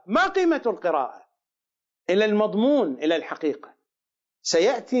القراءة، ما قيمة القراءة إلى المضمون، إلى الحقيقة.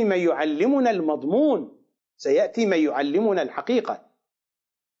 سيأتي من يعلمنا المضمون، سيأتي من يعلمنا الحقيقة.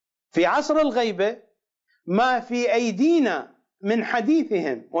 في عصر الغيبة ما في أيدينا من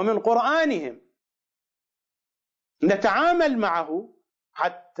حديثهم ومن قرآنهم نتعامل معه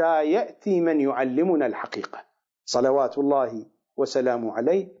حتى يأتي من يعلمنا الحقيقة صلوات الله وسلامه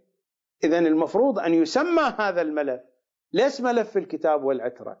عليه. إذن المفروض أن يسمى هذا الملف ليس ملف الكتاب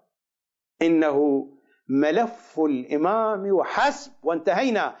والعترة، إنه ملف الإمام وحسب،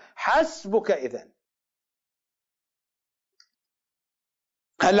 وانتهينا. حسبك إذن.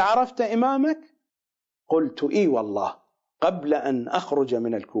 هل عرفت إمامك؟ قلت إي والله قبل أن أخرج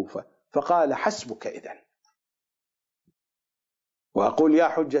من الكوفة. فقال حسبك إذن. وأقول يا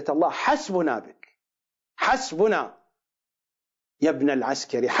حجة الله حسبنا بك، حسبنا يا ابن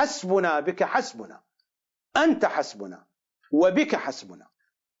العسكري، حسبنا بك، حسبنا أنت، حسبنا وبك حسبنا،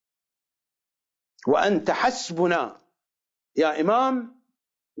 وأنت حسبنا يا إمام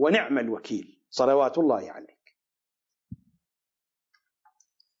ونعم الوكيل صلوات الله عليك.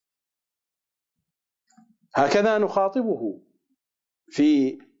 هكذا نخاطبه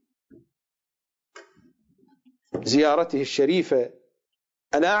في زيارته الشريفة.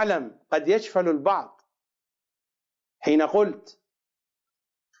 أنا أعلم قد يجفل البعض حين قلت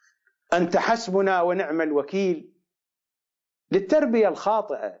أنت حسبنا ونعم الوكيل للتربية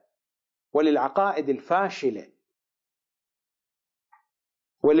الخاطئة وللعقائد الفاشلة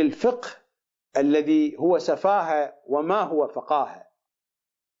وللفقه الذي هو سفاهة وما هو فقاهة،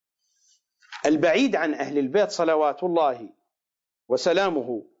 البعيد عن أهل البيت صلوات الله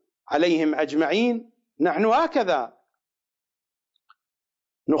وسلامه عليهم أجمعين. نحن هكذا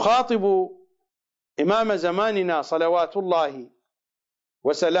نخاطب إمام زماننا صلوات الله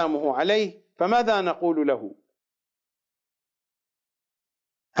وسلامه عليه، فماذا نقول له؟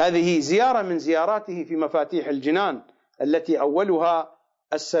 هذه زيارة من زياراته في مفاتيح الجنان التي أولها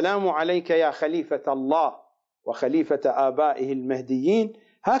السلام عليك يا خليفة الله وخليفة آبائه المهديين.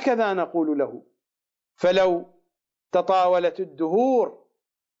 هكذا نقول له: فلو تطاولت الدهور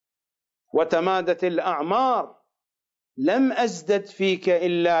وتمادت الأعمار لم أزدد فيك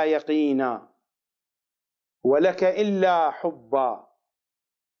إلا يقينا، ولك إلا حبا،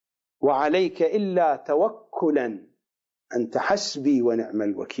 وعليك إلا توكلا، أنت حسبي ونعم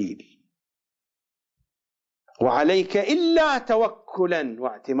الوكيل. وعليك إلا توكلا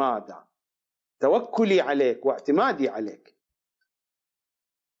واعتمادا، توكلي عليك واعتمادي عليك.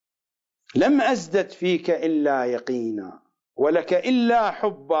 لم أزدد فيك إلا يقينا، ولك إلا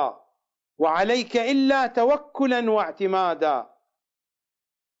حبا، وعليك إلا توكلا واعتمادا،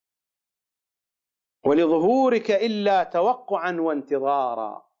 ولظهورك إلا توقعا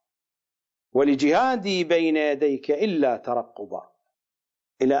وانتظارا، ولجهادي بين يديك إلا ترقبا،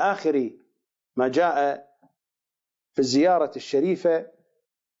 إلى آخر ما جاء في الزيارة الشريفة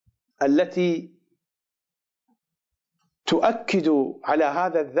التي تؤكد على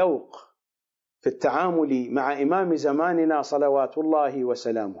هذا الذوق في التعامل مع إمام زماننا صلوات الله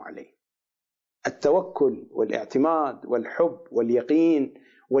وسلامه عليه: التوكل والاعتماد والحب واليقين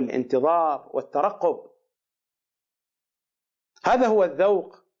والانتظار والترقب. هذا هو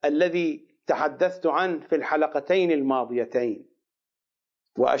الذوق الذي تحدثت عنه في الحلقتين الماضيتين،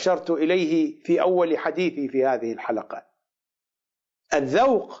 وأشرت إليه في أول حديثي في هذه الحلقة.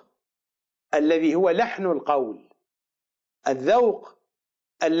 الذوق الذي هو لحن القول، الذوق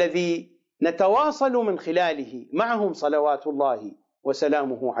الذي نتواصل من خلاله معهم صلوات الله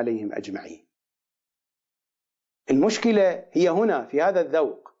وسلامه عليهم أجمعين. المشكلة هي هنا في هذا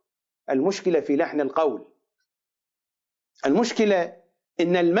الذوق، المشكلة في لحن القول. المشكلة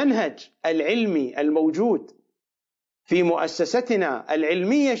إن المنهج العلمي الموجود في مؤسستنا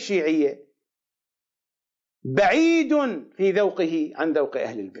العلمية الشيعية بعيد في ذوقه عن ذوق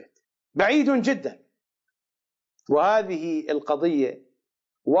أهل البيت، بعيد جدا. وهذه القضية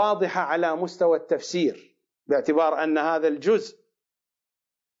واضحة على مستوى التفسير، باعتبار أن هذا الجزء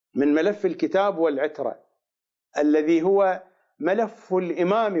من ملف الكتاب والعترة الذي هو ملف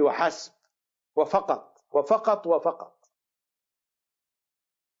الإمام وحسب وفقط وفقط وفقط.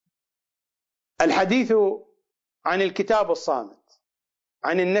 الحديث عن الكتاب الصامت،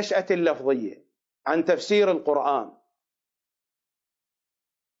 عن النشأة اللفظية، عن تفسير القرآن.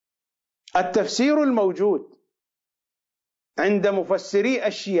 التفسير الموجود عند مفسري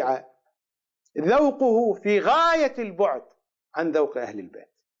الشيعة ذوقه في غاية البعد عن ذوق أهل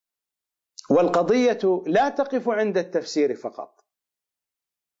البيت. والقضية لا تقف عند التفسير فقط،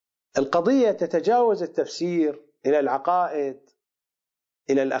 القضية تتجاوز التفسير إلى العقائد،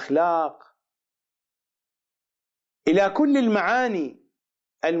 إلى الأخلاق، إلى كل المعاني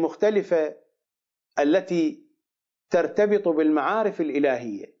المختلفة التي ترتبط بالمعارف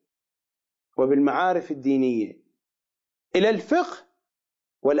الإلهية وبالمعارف الدينية، إلى الفقه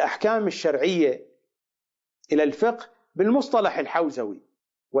والأحكام الشرعية، إلى الفقه بالمصطلح الحوزوي،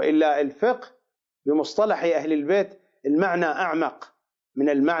 وإلا الفقه بمصطلح أهل البيت المعنى أعمق من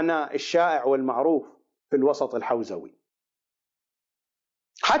المعنى الشائع والمعروف في الوسط الحوزوي.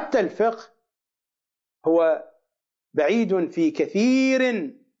 حتى الفقه هو بعيد في كثير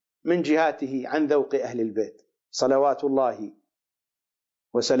من جهاته عن ذوق أهل البيت صلوات الله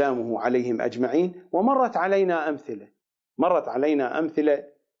وسلامه عليهم أجمعين. ومرت علينا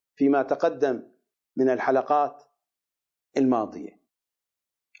أمثلة فيما تقدم من الحلقات الماضية.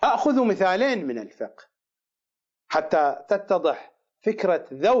 أخذ مثالين من الفقه حتى تتضح فكرة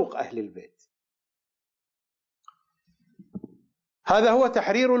ذوق أهل البيت. هذا هو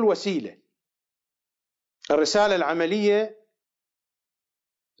تحرير الوسيلة، الرسالة العملية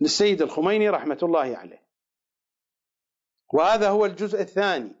للسيد الخميني رحمة الله عليه، وهذا هو الجزء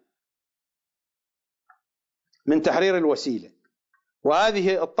الثاني من تحرير الوسيلة.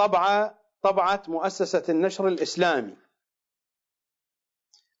 وهذه الطبعة طبعة مؤسسة النشر الإسلامي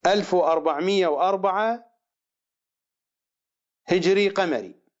 1404 هجري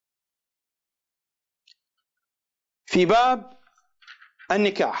قمري، في باب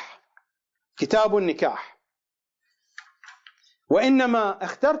النكاح، كتاب النكاح. وإنما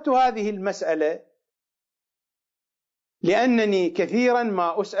اخترت هذه المسألة لأنني كثيرا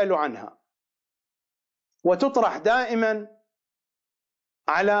ما أسأل عنها، وتطرح دائما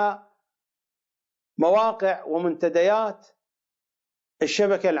على مواقع ومنتديات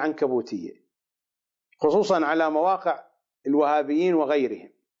الشبكة العنكبوتية، خصوصا على مواقع الوهابيين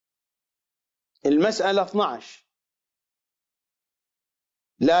وغيرهم. المسألة 12: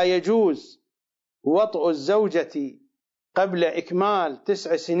 لا يجوز وطء الزوجة قبل إكمال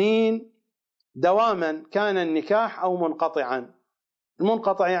 9 سنين دواما كان النكاح أو منقطعا.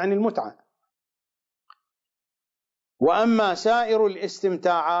 المنقطع يعني المتعة. وأما سائر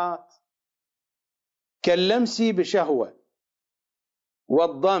الاستمتاعات كاللمس بشهوة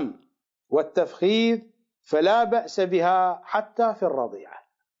والضم والتفخيذ فلا بأس بها حتى في الرضيعة.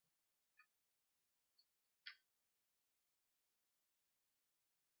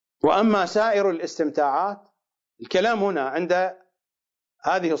 وأما سائر الاستمتاعات، الكلام هنا عند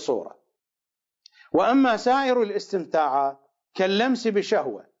هذه الصورة: وأما سائر الاستمتاعات كاللمس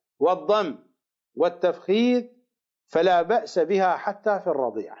بشهوة والضم والتفخيذ فلا بأس بها حتى في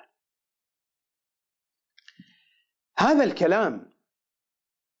الرضيعة. هذا الكلام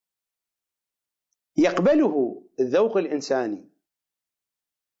يقبله الذوق الإنساني.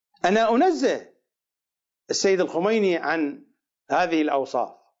 أنا أنزه السيد الخميني عن هذه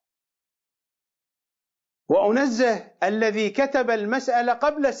الأوصاف، وأنزه الذي كتب المسألة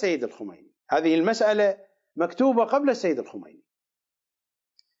قبل السيد الخميني. هذه المسألة مكتوبة قبل السيد الخميني.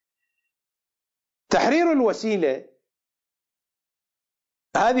 تحرير الوسيلة،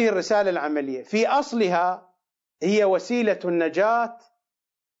 هذه الرسالة العملية في أصلها هي وسيلة النجاة،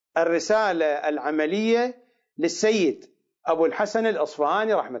 الرسالة العملية للسيد أبو الحسن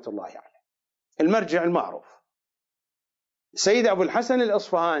الأصفهاني رحمة الله عليه، المرجع المعروف. السيد أبو الحسن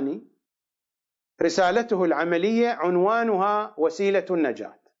الأصفهاني رسالته العملية عنوانها وسيلة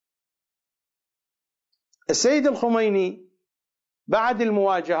النجاة. السيد الخميني بعد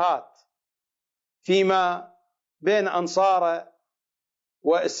المواجهات فيما بين أنصاره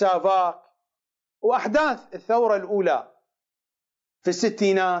والسافاك وأحداث الثورة الأولى في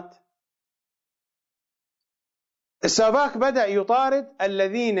الستينات، السافاك بدأ يطارد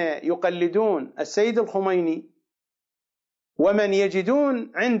الذين يقلدون السيد الخميني ومن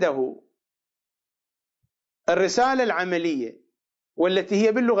يجدون عنده الرسالة العملية، والتي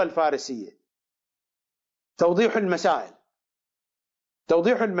هي باللغة الفارسية توضيح المسائل.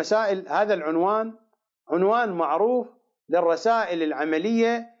 توضيح المسائل هذا العنوان عنوان معروف للرسائل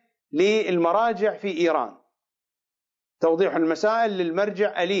العملية للمراجع في إيران. توضيح المسائل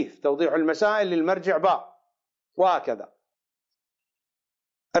للمرجع أليف، توضيح المسائل للمرجع باء، وهكذا.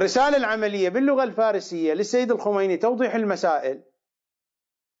 الرسالة العملية باللغة الفارسية للسيد الخميني توضيح المسائل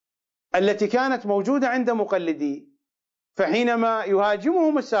التي كانت موجودة عند مقلديه، فحينما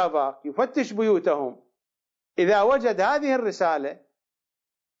يهاجمهم السافاك يفتش بيوتهم، إذا وجد هذه الرسالة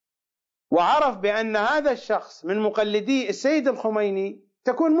وعرف بأن هذا الشخص من مقلدي السيد الخميني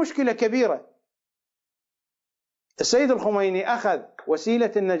تكون مشكلة كبيرة. السيد الخميني أخذ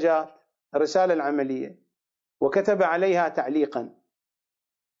وسيلة النجاة الرسالة العملية وكتب عليها تعليقا،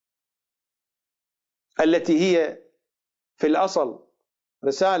 التي هي في الأصل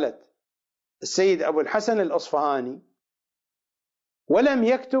رسالة السيد أبو الحسن الأصفهاني ولم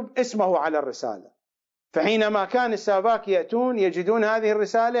يكتب اسمه على الرسالة، فحينما كان الساباك يأتون يجدون هذه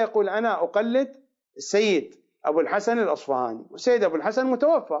الرسالة يقول أنا أقلد السيد أبو الحسن الأصفهاني، والسيد أبو الحسن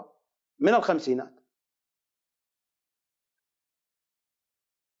متوفى من الخمسينات.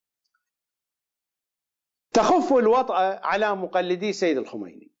 تخف الوطأة على مقلدي سيد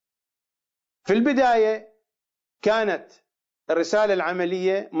الخميني. في البداية كانت الرسالة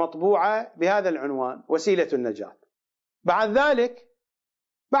العملية مطبوعة بهذا العنوان وسيلة النجاة. بعد ذلك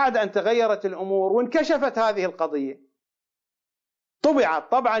بعد أن تغيرت الأمور وانكشفت هذه القضية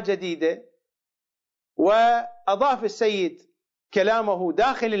طبعت طبعة جديدة وأضاف السيد كلامه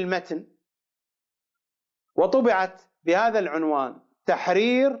داخل المتن وطبعت بهذا العنوان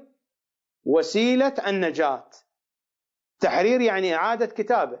تحرير وسيلة النجاة. تحرير يعني إعادة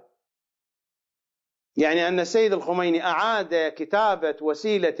كتابة، يعني أن السيد الخميني أعاد كتابة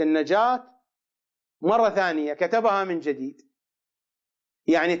وسيلة النجاة مرة ثانية، كتبها من جديد،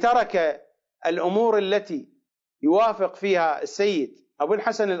 يعني ترك الأمور التي يوافق فيها السيد أبو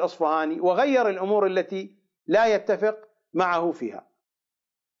الحسن الأصفهاني وغير الأمور التي لا يتفق معه فيها.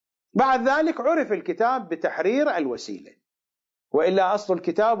 بعد ذلك عرف الكتاب بتحرير الوسيلة، وإلا أصل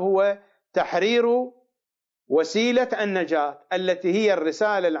الكتاب هو تحرير وسيلة النجاة التي هي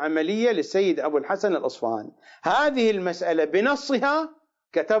الرسالة العملية للسيد أبو الحسن الأصفهاني. هذه المسألة بنصها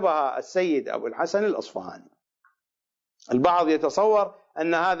كتبها السيد أبو الحسن الأصفهاني. البعض يتصور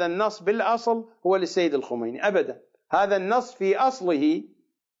أن هذا النص بالأصل هو للسيد الخميني، أبدا، هذا النص في أصله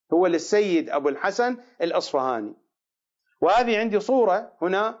هو للسيد أبو الحسن الأصفهاني. وهذه عندي صورة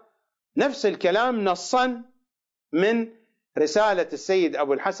هنا نفس الكلام نصا من رسالة السيد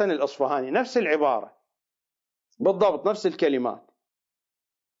أبو الحسن الأصفهاني، نفس العبارة بالضبط، نفس الكلمات.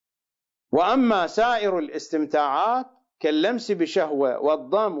 وأما سائر الاستمتاعات كاللمس بشهوة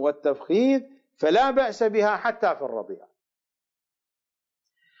والضم والتفخيذ فلا بأس بها حتى في الرضيع.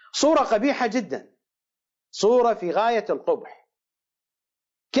 صورة قبيحة جدا، صورة في غاية القبح.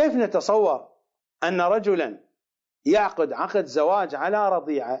 كيف نتصور أن رجلا يعقد عقد زواج على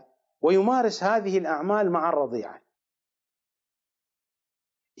رضيعة ويمارس هذه الأعمال مع الرضيعة؟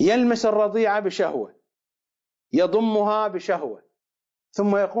 يلمس الرضيعة بشهوة، يضمها بشهوة،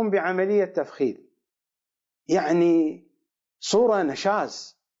 ثم يقوم بعملية تفخيذ. يعني صورة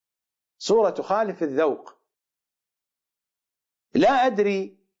نشاز، صورة تخالف الذوق. لا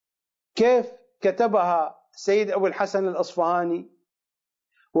أدري كيف كتبها السيد أبو الحسن الأصفهاني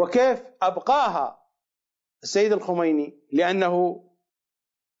وكيف أبقاها السيد الخميني، لأنه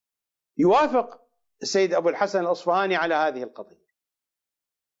يوافق السيد أبو الحسن الأصفهاني على هذه القضية.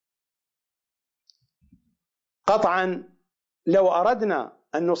 قطعا لو أردنا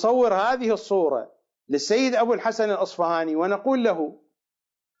أن نصور هذه الصورة للسيد أبو الحسن الأصفهاني ونقول له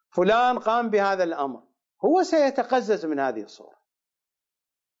فلان قام بهذا الأمر، هو سيتقزز من هذه الصورة.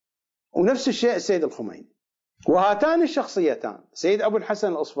 ونفس الشيء السيد الخميني. وهاتان الشخصيتان السيد أبو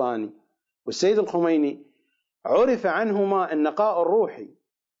الحسن الأصفهاني والسيد الخميني عرف عنهما النقاء الروحي.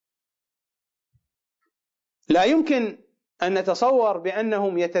 لا يمكن أن نتصور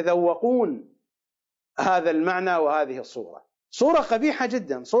بأنهم يتذوقون هذا المعنى وهذه الصورة. صورة قبيحة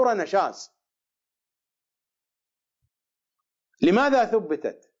جدا، صورة نشاز. لماذا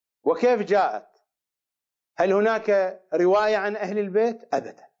ثبتت وكيف جاءت؟ هل هناك رواية عن أهل البيت؟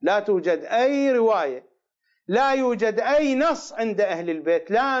 أبدا، لا توجد أي رواية، لا يوجد أي نص عند أهل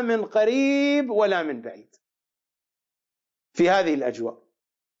البيت، لا من قريب ولا من بعيد في هذه الأجواء.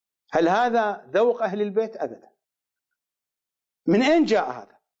 هل هذا ذوق أهل البيت؟ أبدا. من أين جاء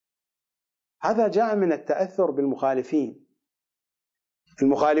هذا؟ هذا جاء من التأثر بالمخالفين.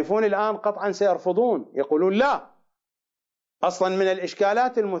 المخالفون الآن قطعا سيرفضون، يقولون لا، أصلا من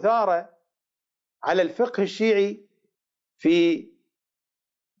الإشكالات المثارة على الفقه الشيعي في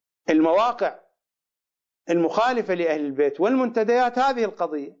المواقع المخالفة لأهل البيت والمنتديات هذه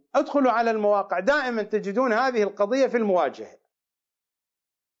القضية. ادخلوا على المواقع دائما تجدون هذه القضية في المواجهة،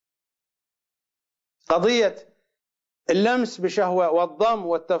 قضية اللمس بشهوة والضم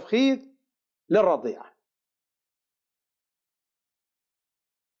والتفخيذ للرضيعة.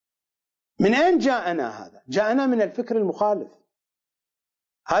 من أين جاءنا هذا؟ جاءنا من الفكر المخالف.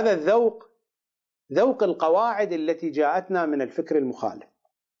 هذا الذوق ذوق القواعد التي جاءتنا من الفكر المخالف.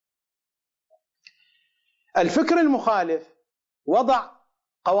 الفكر المخالف وضع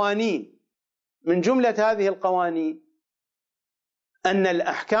قوانين، من جملة هذه القوانين أن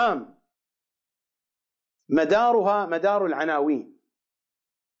الأحكام مدارها مدار العناوين.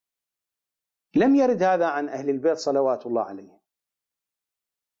 لم يرد هذا عن أهل البيت صلوات الله عليهم.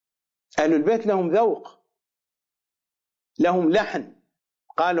 أهل البيت لهم ذوق، لهم لحن،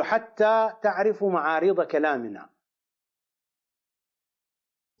 قالوا حتى تعرفوا معارض كلامنا.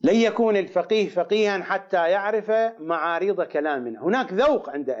 لن يكون الفقيه فقيها حتى يعرف معارض كلامنا. هناك ذوق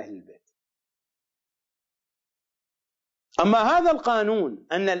عند أهل البيت. أما هذا القانون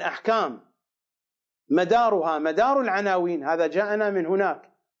أن الأحكام مدارها مدار العناوين، هذا جاءنا من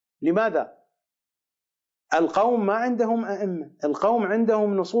هناك. لماذا؟ القوم ما عندهم أئمة، القوم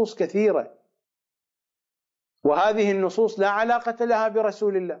عندهم نصوص كثيرة، وهذه النصوص لا علاقة لها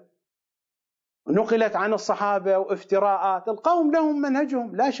برسول الله، نقلت عن الصحابة وافتراءات. القوم لهم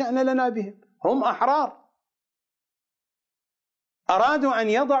منهجهم، لا شأن لنا بهم، هم أحرار، أرادوا أن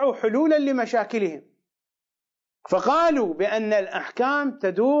يضعوا حلولا لمشاكلهم، فقالوا بأن الأحكام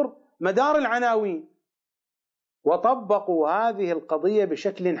تدور مدار العناوين، وطبقوا هذه القضية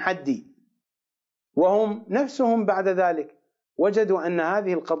بشكل حدي. وهم نفسهم بعد ذلك وجدوا أن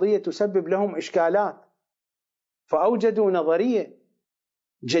هذه القضية تسبب لهم إشكالات، فأوجدوا نظرية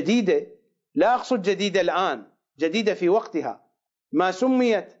جديدة، لا أقصد جديدة الآن، جديدة في وقتها، ما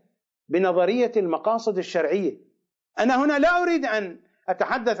سميت بنظرية المقاصد الشرعية. أنا هنا لا أريد أن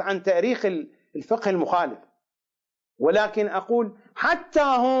أتحدث عن تاريخ الفقه المخالف، ولكن أقول حتى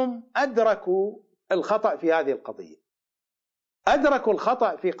هم أدركوا الخطأ في هذه القضية، أدركوا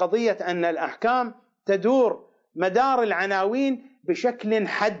الخطأ في قضية أن الأحكام تدور مدار العناوين بشكل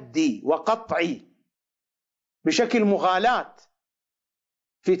حدي وقطعي، بشكل مغالاة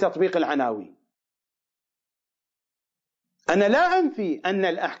في تطبيق العناوين. أنا لا أنفي أن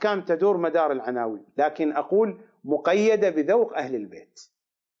الأحكام تدور مدار العناوين، لكن أقول مقيدة بذوق أهل البيت.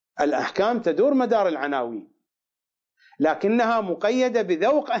 الأحكام تدور مدار العناوين، لكنها مقيدة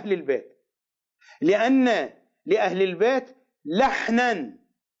بذوق أهل البيت، لأن لأهل البيت لحنا،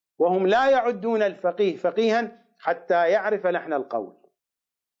 وهم لا يعدون الفقيه فقيها حتى يعرف لحن القول،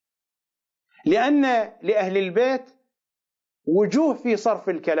 لأن لأهل البيت وجوه في صرف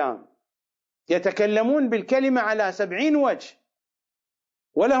الكلام، يتكلمون بالكلمة على 70 وجه،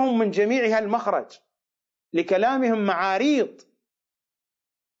 ولهم من جميعها المخرج، لكلامهم معاريض.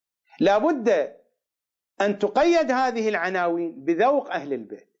 لا بد أن تقيد هذه العناوين بذوق أهل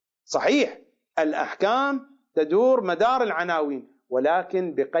البيت. صحيح الأحكام تدور مدار العناوين،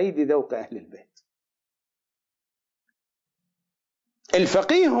 ولكن بقيد ذوق أهل البيت.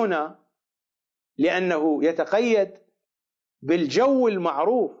 الفقيه هنا لأنه يتقيد بالجو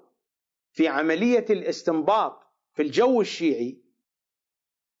المعروف في عملية الاستنباط في الجو الشيعي،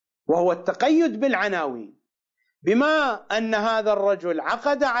 وهو التقيد بالعناوين، بما أن هذا الرجل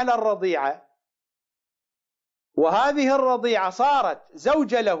عقد على الرضيعة، وهذه الرضيعة صارت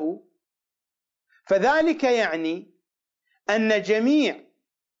زوجة له، فذلك يعني أن جميع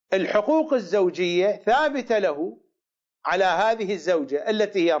الحقوق الزوجية ثابتة له على هذه الزوجة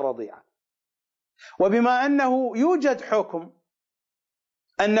التي هي الرضيعة. وبما أنه يوجد حكم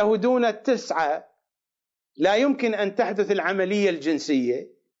أنه دون التسعة لا يمكن أن تحدث العملية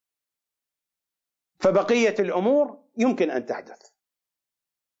الجنسية، فبقية الأمور يمكن أن تحدث،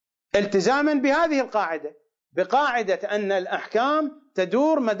 التزاما بهذه القاعدة، بقاعدة أن الأحكام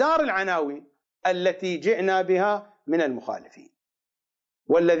تدور مدار العناوين التي جئنا بها من المخالفين،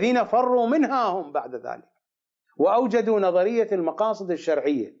 والذين فروا منها هم بعد ذلك وأوجدوا نظرية المقاصد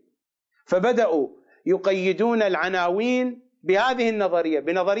الشرعية، فبدأوا يقيدون العناوين بهذه النظرية،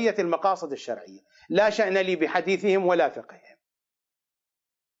 بنظرية المقاصد الشرعية. لا شأن لي بحديثهم ولا فقههم،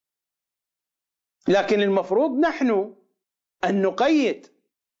 لكن المفروض نحن أن نقيد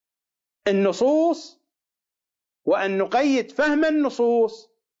النصوص، وأن نقيد فهم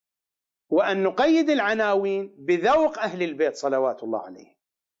النصوص، وأن نقيد العناوين بذوق أهل البيت صلوات الله عليهم.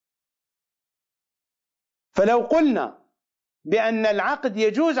 فلو قلنا بأن العقد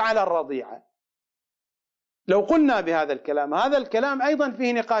يجوز على الرضيعة، لو قلنا بهذا الكلام، هذا الكلام أيضا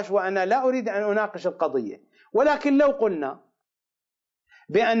فيه نقاش، وأنا لا أريد أن أناقش القضية، ولكن لو قلنا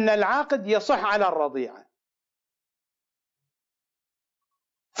بأن العقد يصح على الرضيعة،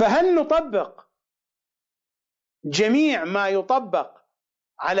 فهل نطبق جميع ما يطبق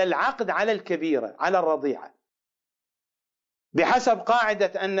على العقد على الكبيرة على الرضيعة بحسب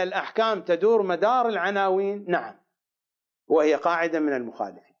قاعدة أن الأحكام تدور مدار العناوين؟ نعم، وهي قاعدة من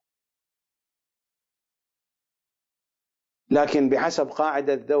المخالفين، لكن بحسب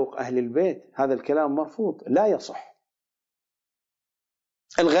قاعدة ذوق أهل البيت هذا الكلام مرفوض، لا يصح.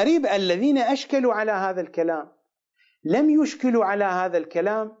 الغريب الذين أشكلوا على هذا الكلام لم يشكلوا على هذا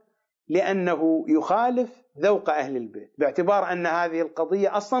الكلام لأنه يخالف ذوق أهل البيت، باعتبار أن هذه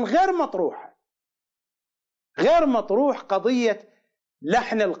القضية أصلا غير مطروحة، غير مطروح قضية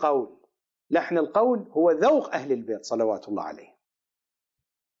لحن القول. لحن القول هو ذوق أهل البيت صلوات الله عليه.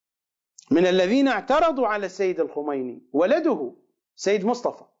 من الذين اعترضوا على السيد الخميني ولده سيد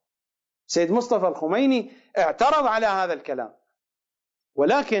مصطفى الخميني اعترض على هذا الكلام،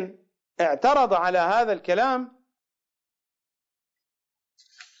 ولكن اعترض على هذا الكلام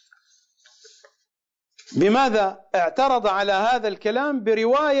بماذا؟ اعترض على هذا الكلام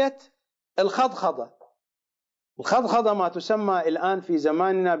برواية الخضخضة. الخضخضة ما تسمى الآن في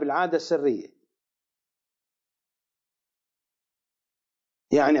زماننا بالعادة السرية،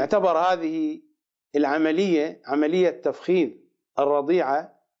 يعني اعتبر هذه العملية عملية تفخيذ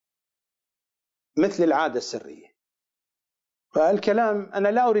الرضيعة مثل العادة السرية. فالكلام أنا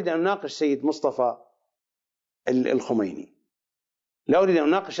لا أريد أن أناقش سيد مصطفى الخميني، لا أريد أن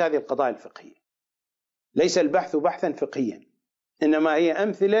أناقش هذه القضايا الفقهية، ليس البحث بحثا فقهيا، إنما هي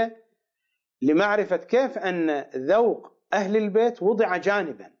أمثلة لمعرفة كيف أن ذوق أهل البيت وضع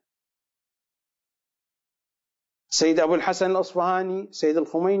جانبا. سيد أبو الحسن الأصفهاني، سيد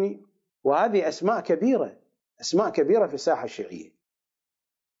الخميني، وهذه أسماء كبيرة في الساحة الشيعية.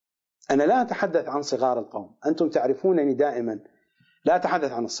 أنا لا أتحدث عن صغار القوم، أنتم تعرفونني دائما لا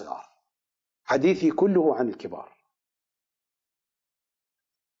أتحدث عن الصغار، حديثي كله عن الكبار.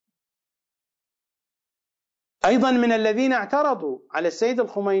 أيضا من الذين اعترضوا على السيد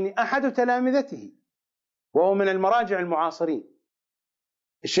الخميني أحد تلامذته، وهو من المراجع المعاصرين،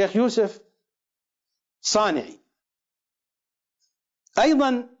 الشيخ يوسف صانعي، أيضا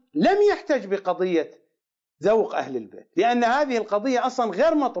لم يحتج بقضية ذوق أهل البيت، لأن هذه القضية أصلا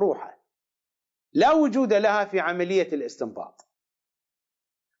غير مطروحة، لا وجود لها في عملية الاستنباط،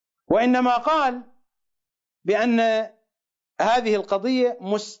 وإنما قال بأن هذه القضية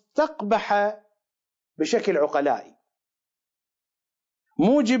مستقبحة بشكل عقلائي،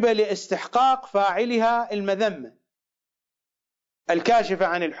 موجبة لاستحقاق فاعلها المذمة الكاشفة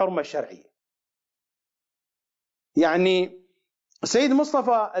عن الحرمة الشرعية. يعني السيد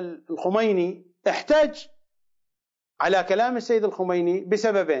مصطفى الخميني احتج على كلام السيد الخميني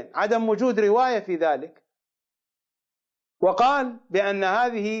بسببين: عدم وجود رواية في ذلك، وقال بأن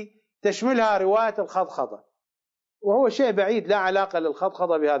هذه تشملها رواية الخضخضة، وهو شيء بعيد، لا علاقة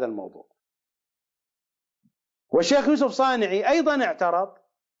للخضخضة بهذا الموضوع. والشيخ يوسف صانعي أيضا اعترض،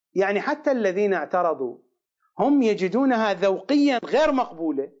 يعني حتى الذين اعترضوا هم يجدونها ذوقيا غير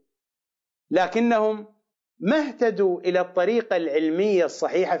مقبولة، لكنهم ما اهتدوا إلى الطريقة العلمية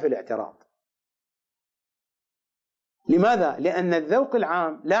الصحيحة في الاعتراض. لماذا؟ لأن الذوق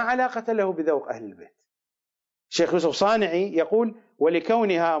العام لا علاقة له بذوق أهل البيت. الشيخ يوسف صانعي يقول: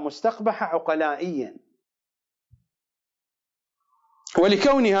 ولكونها مستقبحة عقلائيا،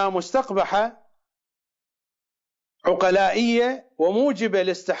 ولكونها مستقبحة عقلائية وموجبة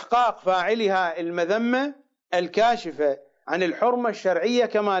لاستحقاق فاعلها المذمة الكاشفة عن الحرمة الشرعية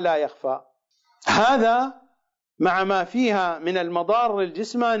كما لا يخفى، هذا مع ما فيها من المضار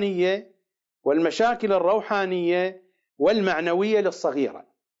الجسمانية والمشاكل الروحانية والمعنوية للصغيرة.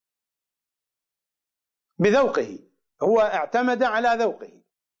 بذوقه، هو اعتمد على ذوقه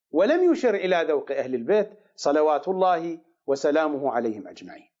ولم يشر إلى ذوق أهل البيت صلوات الله وسلامه عليهم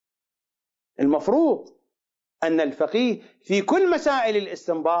أجمعين. المفروض أن الفقيه في كل مسائل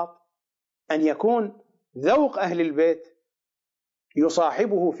الاستنباط أن يكون ذوق أهل البيت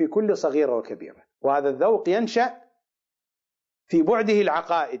يصاحبه في كل صغيرة وكبيرة، وهذا الذوق ينشأ في بعده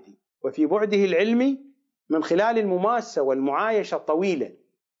العقائدي وفي بعده العلمي من خلال المماسة والمعايشة الطويلة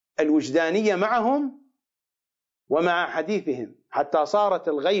الوجدانية معهم ومع حديثهم، حتى صارت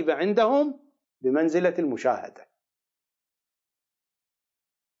الغيبة عندهم بمنزلة المشاهدة.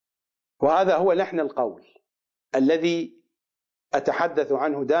 وهذا هو لحن القول الذي أتحدث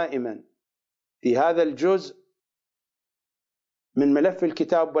عنه دائما في هذا الجزء من ملف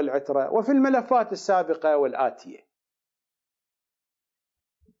الكتاب والعترة وفي الملفات السابقة والآتية.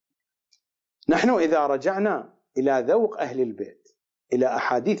 نحن إذا رجعنا إلى ذوق أهل البيت، إلى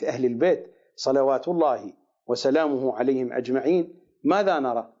أحاديث أهل البيت صلوات الله وسلامه عليهم أجمعين، ماذا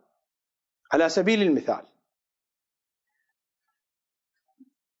نرى؟ على سبيل المثال،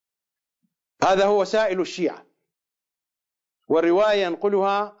 هذا هو سائل الشيعة، والرواية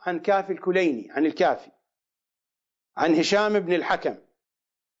ينقلها عن كافي الكليني، عن الكافي، عن هشام بن الحكم،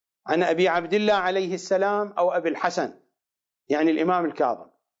 عن أبي عبد الله عليه السلام أو أبي الحسن يعني الإمام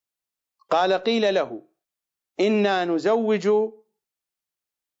الكاظم، قال: قيل له: إنا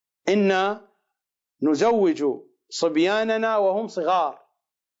نزوج صبياننا وهم صغار،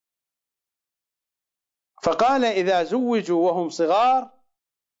 فقال: إذا زوجوا وهم صغار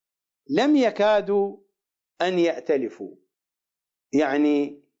لم يكادوا أن يأتلفوا،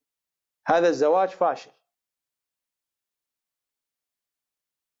 يعني هذا الزواج فاشل،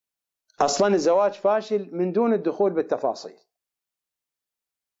 أصلا الزواج فاشل من دون الدخول بالتفاصيل،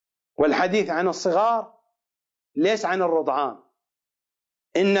 والحديث عن الصغار ليس عن الرضعان،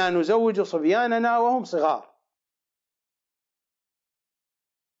 إنا نزوج صبياننا وهم صغار.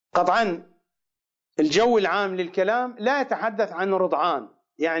 قطعا الجو العام للكلام لا يتحدث عن رضعان،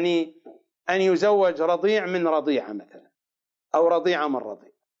 يعني أن يزوج رضيع من رضيعة مثلا أو رضيعة من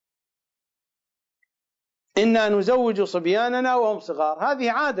رضيع. إنا نزوج صبياننا وهم صغار،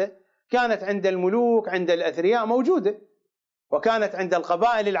 هذه عادة كانت عند الملوك، عند الأثرياء موجودة، وكانت عند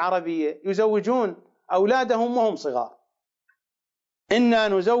القبائل العربية يزوجون أولادهم وهم صغار. إنا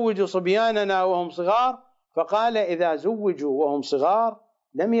نزوج صبياننا وهم صغار، فقال إذا زوجوا وهم صغار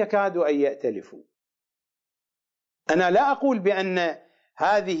لم يكادوا أن يأتلفوا. أنا لا أقول بأن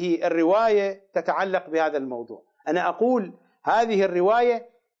هذه الرواية تتعلق بهذا الموضوع، أنا أقول هذه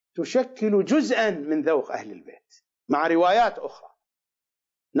الرواية تشكل جزءا من ذوق أهل البيت مع روايات أخرى.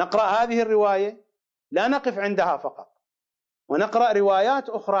 نقرأ هذه الرواية لا نقف عندها فقط، ونقرأ روايات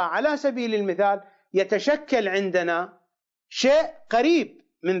أخرى على سبيل المثال يتشكل عندنا شيء قريب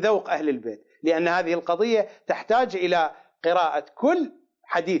من ذوق أهل البيت، لأن هذه القضية تحتاج إلى قراءة كل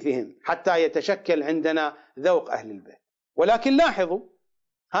حديثهم حتى يتشكل عندنا ذوق أهل البيت. ولكن لاحظوا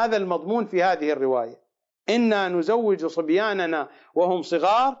هذا المضمون في هذه الرواية: إنا نزوج صبياننا وهم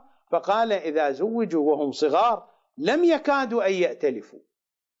صغار، فقال إذا زوجوا وهم صغار لم يكادوا أن يأتلفوا،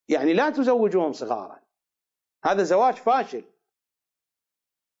 يعني لا تزوجوهم صغارا، هذا زواج فاشل.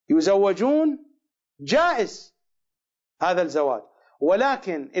 يزوجون جائز هذا الزواج،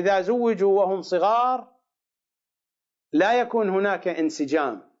 ولكن إذا زوجوا وهم صغار لا يكون هناك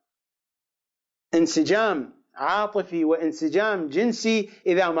انسجام عاطفي وانسجام جنسي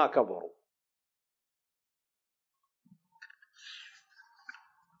إذا ما كبروا.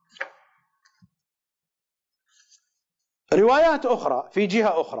 روايات أخرى في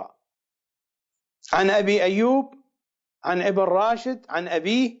جهة أخرى عن أبي أيوب عن ابن راشد عن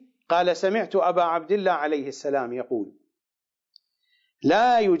أبيه قال: سمعت أبا عبد الله عليه السلام يقول: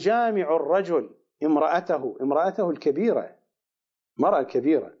 لا يجامع الرجل امرأته الكبيرة، المرأة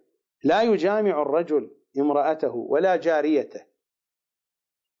الكبيرة، لا يجامع الرجل امرأته ولا جاريته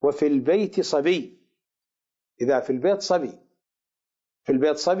وفي البيت صبي. إذا في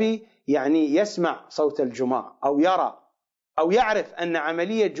البيت صبي يعني يسمع صوت الجماع أو يرى أو يعرف أن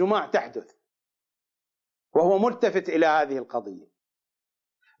عملية جماع تحدث وهو ملتفت إلى هذه القضية.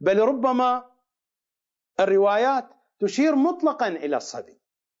 بل ربما الروايات تشير مطلقا إلى الصبي،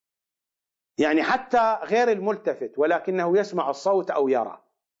 يعني حتى غير الملتفت ولكنه يسمع الصوت أو يرى،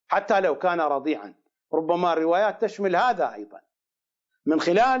 حتى لو كان رضيعا. ربما الروايات تشمل هذا أيضا من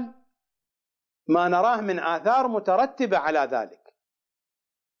خلال ما نراه من آثار مترتبة على ذلك.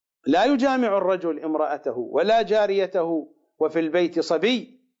 لا يجامع الرجل امرأته ولا جاريته وفي البيت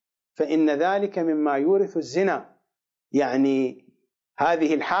صبي فإن ذلك مما يورث الزنا، يعني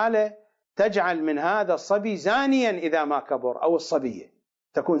هذه الحالة تجعل من هذا الصبي زانيا إذا ما كبر، أو الصبية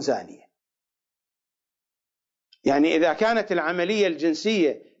تكون زانية. يعني إذا كانت العملية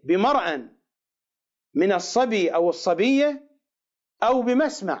الجنسية بمرأ من الصبي أو الصبية أو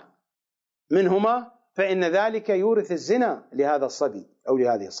بمسمع منهما فإن ذلك يورث الزنا لهذا الصبي أو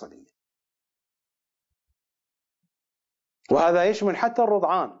لهذه الصبية. وهذا يشمل حتى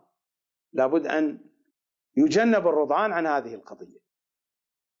الرضعان، لابد أن يجنب الرضعان عن هذه القضية.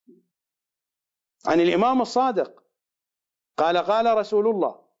 عن الإمام الصادق قال: قال رسول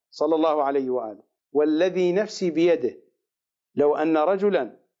الله صلى الله عليه وآله: والذي نفسي بيده لو أن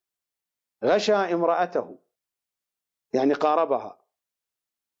رجلا غشى امرأته، يعني قاربها،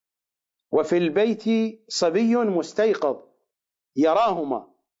 وفي البيت صبي مستيقظ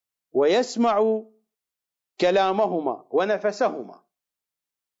يراهما ويسمع كلامهما ونفسهما،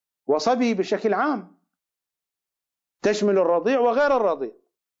 وصبي بشكل عام تشمل الرضيع وغير الرضيع،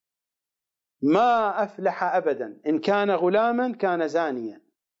 ما أفلح أبدا، إن كان غلاما كان زانيا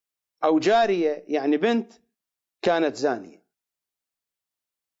أو جارية يعني بنت كانت زانية.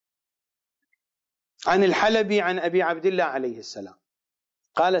 عن الحلبي عن أبي عبد الله عليه السلام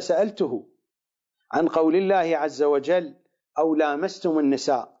قال: سألته عن قول الله عز وجل: أو لامستم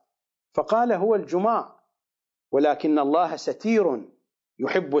النساء، فقال: هو الجماع، ولكن الله ستير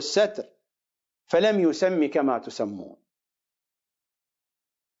يحب الستر، فلم يسم كما تسمون.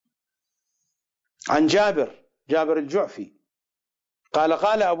 عن جابر الجعفي قال: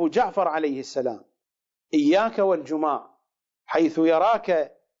 قال أبو جعفر عليه السلام: إياك والجماع، حيث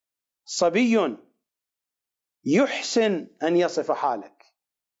يراك صبي يحسن أن يصف حالك.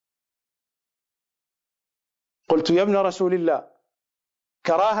 قلت: يا ابن رسول الله،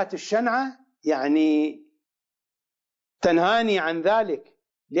 كراهة الشنعة يعني تنهاني عن ذلك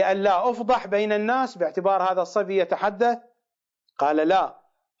لئلا أفضح بين الناس باعتبار هذا الصبي يتحدث؟ قال: لا،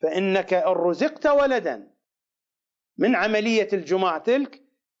 فإنك إن رزقت ولدا من عملية الجماع تلك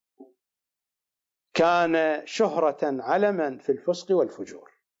كان شهرة علما في الفسق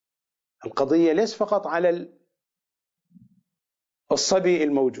والفجور. القضية ليس فقط على الصبي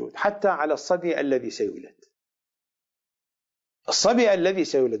الموجود، حتى على الصبي الذي سيولد. الصبي الذي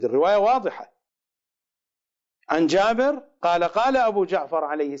سيولد، الرواية واضحة عن جابر قال: قال أبو جعفر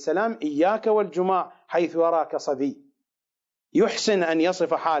عليه السلام: إياك والجماع حيث يراك صبي يحسن أن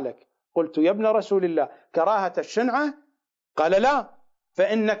يصف حالك. قلت: يا ابن رسول الله، كراهة الشنعة؟ قال: لا،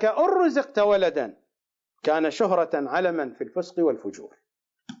 فإنك إن رزقت ولدا كان شهرة علما في الفسق والفجور.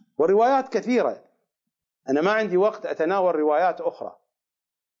 وروايات كثيرة، أنا ما عندي وقت أتناول روايات أخرى.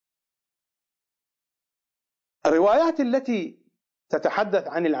 الروايات التي تتحدث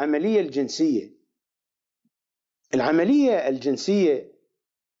عن العملية الجنسية، العملية الجنسية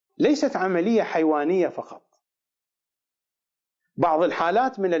ليست عملية حيوانية فقط. بعض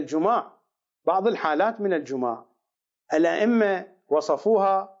الحالات من الجماع الأئمة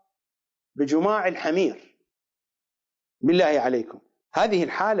وصفوها بجماع الحمير. بالله عليكم، هذه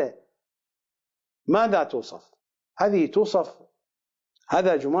الحالة ماذا توصف؟ هذه توصف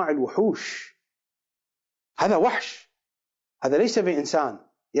هذا جماع الوحوش، هذا وحش، هذا ليس بإنسان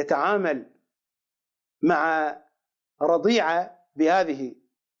يتعامل مع رضيعة بهذه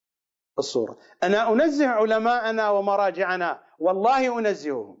الصورة. أنا أنزه علماءنا ومراجعنا، والله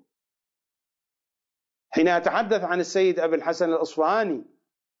أنزههم. حين أتحدث عن السيد أبي الحسن الأصفهاني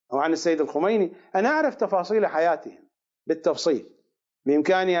أو عن السيد الخميني، أنا أعرف تفاصيل حياتهم بالتفصيل،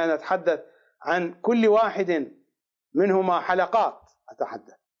 بإمكاني أن أتحدث عن كل واحد منهما حلقات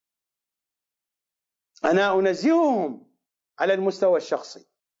أتحدث. أنا أنزههم على المستوى الشخصي،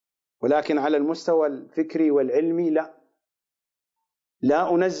 ولكن على المستوى الفكري والعلمي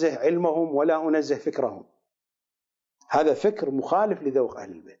لا أنزه علمهم ولا أنزه فكرهم. هذا فكر مخالف لذوق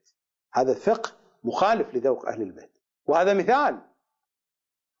أهل البيت، هذا فقه مخالف لذوق أهل البيت. وهذا مثال.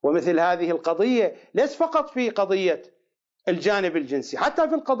 ومثل هذه القضية ليس فقط في قضية الجانب الجنسي، حتى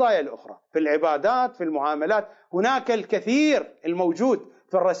في القضايا الأخرى، في العبادات، في المعاملات، هناك الكثير الموجود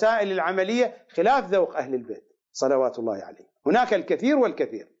في الرسائل العملية خلاف ذوق أهل البيت صلوات الله عليه. هناك الكثير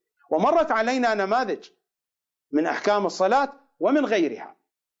والكثير، ومرت علينا نماذج من أحكام الصلاة ومن غيرها.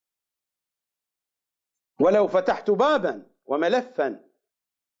 ولو فتحت بابا وملفا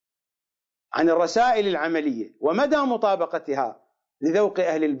عن الرسائل العملية ومدى مطابقتها لذوق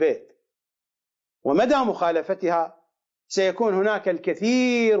أهل البيت ومدى مخالفتها، سيكون هناك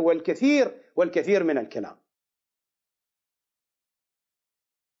الكثير والكثير والكثير من الكلام.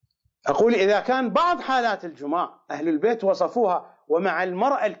 أقول إذا كان بعض حالات الجماع أهل البيت وصفوها، ومع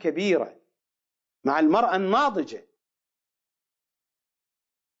المرأة الكبيرة، مع المرأة الناضجة،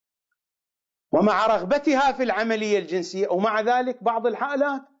 ومع رغبتها في العملية الجنسية، ومع ذلك بعض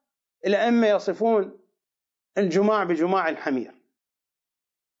الحالات الأئمة يصفون الجماع بجماع الحمير.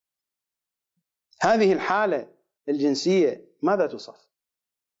 هذه الحالة الجنسية ماذا تصف؟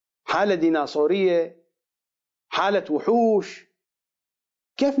 حالة ديناصورية، حالة وحوش.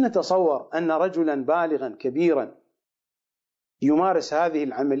 كيف نتصور أن رجلا بالغا كبيرا يمارس هذه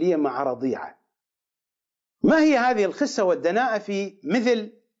العملية مع رضيعة؟ ما هي هذه الخسة والدناءة في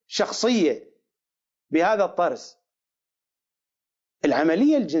مثل شخصية بهذا الطرز؟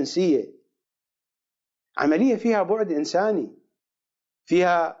 العملية الجنسية عملية فيها بعد إنساني،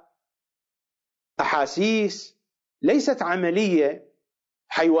 فيها أحاسيس، ليست عملية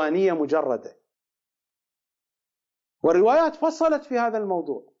حيوانية مجردة. والروايات فصلت في هذا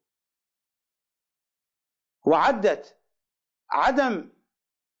الموضوع وعدت عدم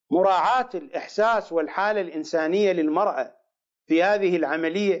مراعاة الإحساس والحالة الإنسانية للمرأة في هذه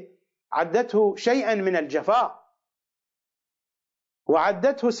العملية، عدته شيئا من الجفاء،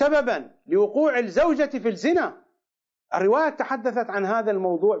 وعدته سببا لوقوع الزوجة في الزنا. الروايات تحدثت عن هذا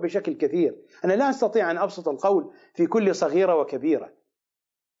الموضوع بشكل كثير، أنا لا أستطيع أن أبسط القول في كل صغيرة وكبيرة.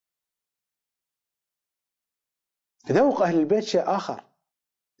 ذوق أهل البيت شيء آخر.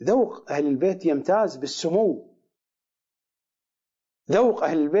 ذوق أهل البيت يمتاز بالسمو، ذوق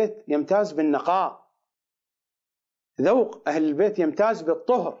أهل البيت يمتاز بالنقاء، ذوق أهل البيت يمتاز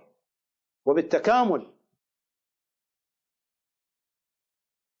بالطهر وبالتكامل.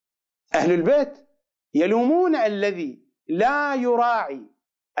 أهل البيت يلومون الذي لا يراعي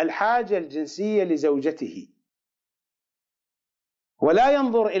الحاجة الجنسية لزوجته ولا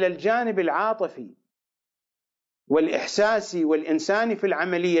ينظر إلى الجانب العاطفي والإحساسي والإنساني في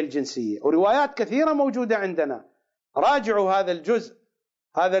العملية الجنسية. وروايات كثيرة موجودة عندنا، راجعوا هذا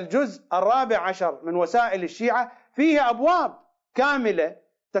الجزء 14 من وسائل الشيعة، فيه أبواب كاملة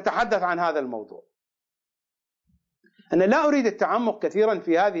تتحدث عن هذا الموضوع. أنا لا أريد التعمق كثيرا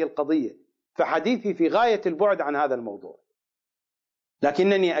في هذه القضية، فحديثي في غاية البعد عن هذا الموضوع،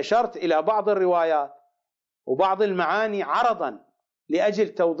 لكنني أشرت إلى بعض الروايات وبعض المعاني عرضا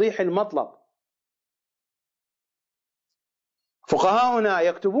لأجل توضيح المطلب. فقهاؤنا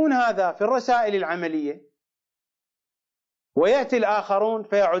يكتبون هذا في الرسائل العملية، ويأتي الآخرون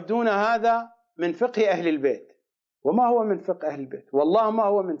فيعدون هذا من فقه أهل البيت. وما هو من فقه أهل البيت؟ والله ما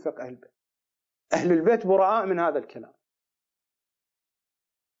هو من فقه أهل البيت. أهل البيت براء من هذا الكلام.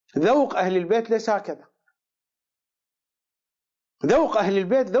 ذوق أهل البيت ليس هكذا. ذوق أهل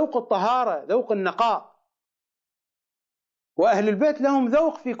البيت ذوق الطهارة، ذوق النقاء. وأهل البيت لهم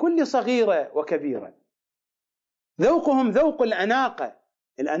ذوق في كل صغيرة وكبيرة. ذوقهم ذوق الأناقة،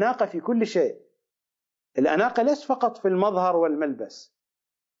 الأناقة في كل شيء. الأناقة ليس فقط في المظهر والملبس،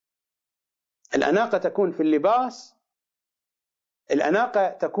 الأناقة تكون في اللباس، الأناقة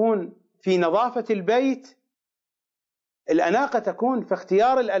تكون في نظافة البيت، الأناقة تكون في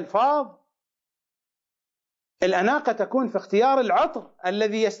اختيار الألفاظ، الأناقة تكون في اختيار العطر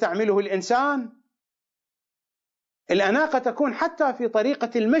الذي يستعمله الإنسان، الأناقة تكون حتى في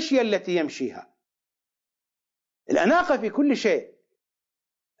طريقة المشي التي يمشيها. الأناقة في كل شيء.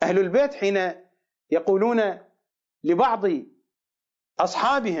 أهل البيت حين يقولون لبعض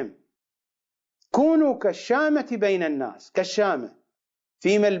أصحابهم كونوا كالشامة بين الناس، كالشامة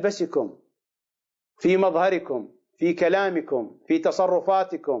في ملبسكم، في مظهركم، في كلامكم، في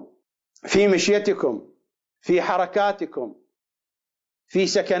تصرفاتكم، في مشيتكم، في حركاتكم، في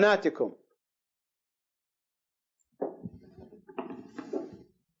سكناتكم.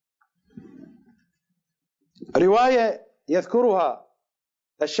 رواية يذكرها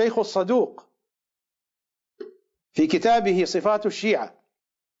الشيخ الصدوق في كتابه صفات الشيعة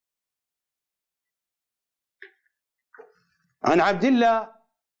عن عبد الله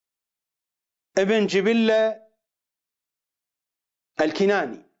ابن جبلة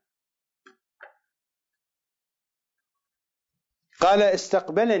الكناني قال: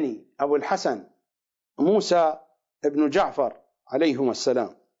 استقبلني أبو الحسن موسى ابن جعفر عليهما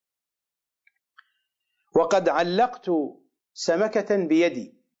السلام، وقد علقت سمكة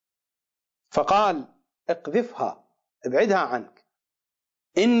بيدي، فقال: اقذفها، ابعدها عنك،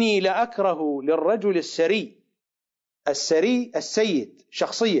 إني لأكره للرجل السري. السري السيد،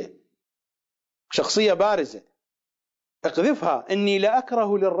 شخصية بارزة. اقذفها، إني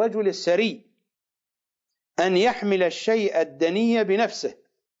لأكره للرجل السري أن يحمل الشيء الدني بنفسه.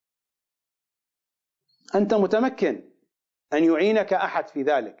 أنت متمكن أن يعينك أحد في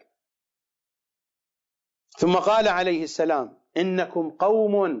ذلك. ثم قال عليه السلام: إنكم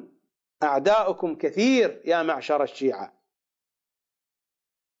قوم أعداؤكم كثير يا معشر الشيعة،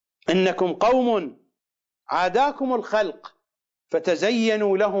 إنكم قوم عاداكم الخلق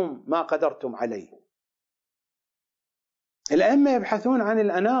فتزينوا لهم ما قدرتم عليه. الأئمة يبحثون عن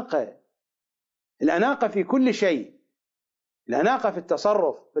الأناقة، الأناقة في كل شيء، الأناقة في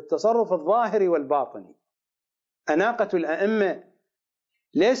التصرف الظاهري والباطني. أناقة الأئمة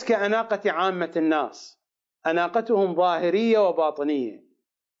ليس كأناقة عامة الناس، أناقتهم ظاهرية وباطنية،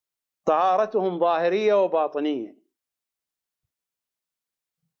 طهارتهم ظاهرية وباطنية.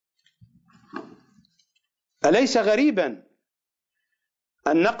 أليس غريبا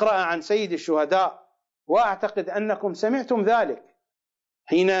أن نقرأ عن سيد الشهداء، وأعتقد أنكم سمعتم ذلك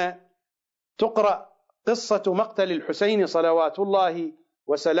حين تقرأ قصة مقتل الحسين صلوات الله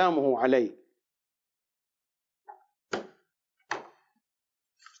وسلامه عليه،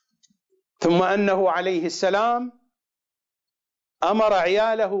 ثم أنه عليه السلام أمر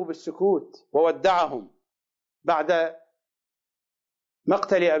عياله بالسكوت وودعهم بعد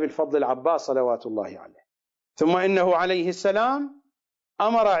مقتل أبي الفضل العباس صلوات الله عليه، ثم إنه عليه السلام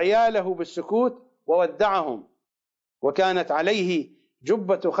أمر عياله بالسكوت وودعهم، وكانت عليه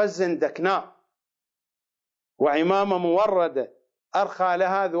جبة خز دكناء وعمامة موردة أرخى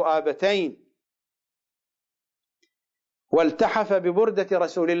لها ذؤابتين، والتحف ببردة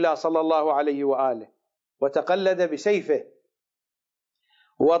رسول الله صلى الله عليه وآله، وتقلد بسيفه،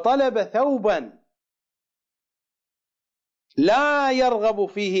 وطلب ثوبا لا يرغب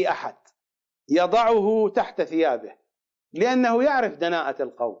فيه أحد يضعه تحت ثيابه، لأنه يعرف دناءة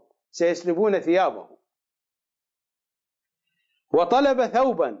القوم سيسلبون ثيابه. وطلب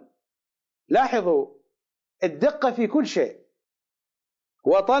ثوبا، لاحظوا الدقة في كل شيء،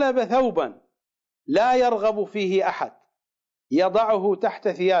 وطلب ثوبا لا يرغب فيه أحد يضعه تحت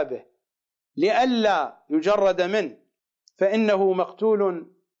ثيابه لئلا يجرد منه فإنه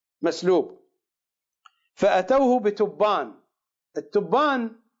مقتول مسلوب. فأتوه بتبان.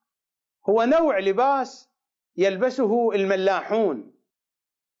 التبان هو نوع لباس يلبسه الملاحون،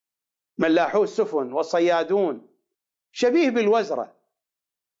 ملاحو السفن والصيادون، شبيه بالوزرة.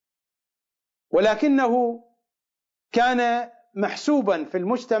 ولكنه كان محسوبا في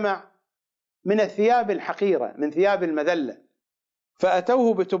المجتمع من الثياب الحقيرة، من ثياب المذلة،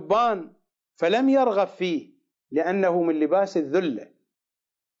 فأتوه بتبان فلم يرغب فيه لأنه من لباس الذلة.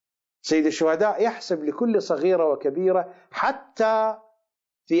 سيد الشهداء يحسب لكل صغيرة وكبيرة حتى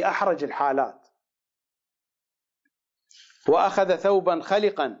في أحرج الحالات. وأخذ ثوبا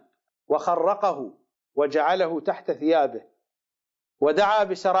خلقا وخرقه وجعله تحت ثيابه، ودعا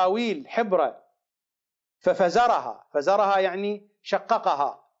بسراويل حبرة ففزرها يعني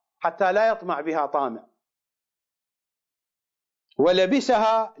شققها حتى لا يطمع بها طامع،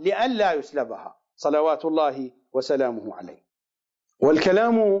 ولبسها لئلا يسلبها صلوات الله وسلامه عليه.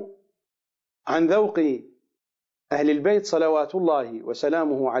 والكلام عن ذوق أهل البيت صلوات الله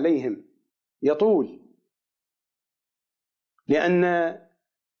وسلامه عليهم يطول، لأن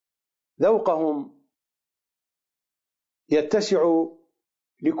ذوقهم يتسع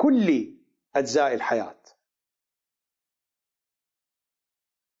لكل أجزاء الحياة.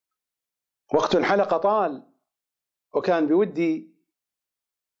 وقت الحلقة طال، وكان بودي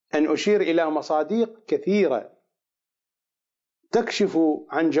أن أشير إلى مصادق كثيرة تكشف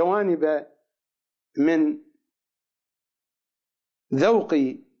عن جوانب من ذوق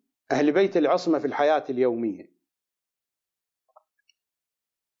أهل بيت العصمة في الحياة اليومية.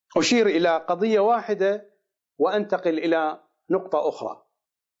 أشير إلى قضية واحدة وأنتقل إلى نقطة أخرى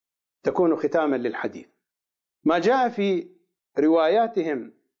تكون ختاما للحديث. ما جاء في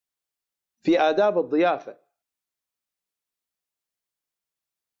رواياتهم في آداب الضيافة.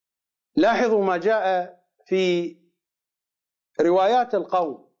 لاحظوا ما جاء في روايات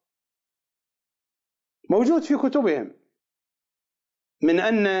القوم موجود في كتبهم من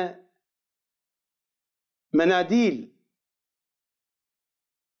أن مناديل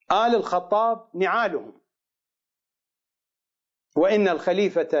آل الخطاب نعالهم، وإن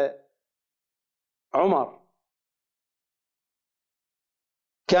الخليفة عمر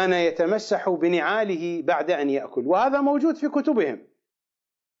كان يتمسح بنعاله بعد أن يأكل، وهذا موجود في كتبهم.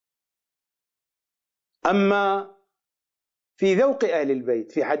 أما في ذوق أهل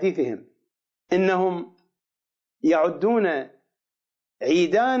البيت في حديثهم إنهم يعدون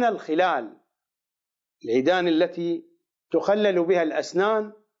عيدان الخلال، العيدان التي تخلل بها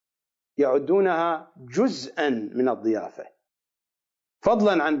الأسنان، يعدونها جزءا من الضيافة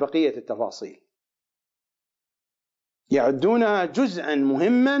فضلا عن بقية التفاصيل، يعدونها جزءا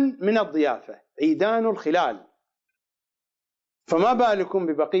مهما من الضيافة، عيدان الخلال، فما بالكم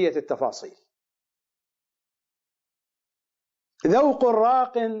ببقية التفاصيل. ذوق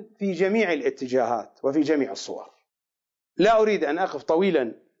راق في جميع الاتجاهات وفي جميع الصور. لا أريد أن أقف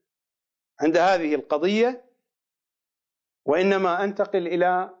طويلا عند هذه القضية، وإنما أنتقل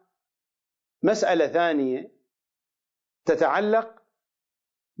إلى مسألة ثانية تتعلق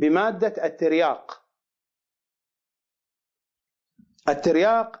بمادة الترياق.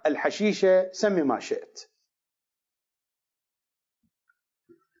 الترياق، الحشيشة، سمي ما شئت.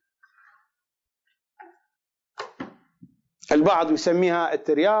 البعض يسميها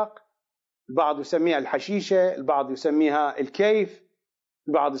الترياق، البعض يسميها الحشيشة، البعض يسميها الكيف،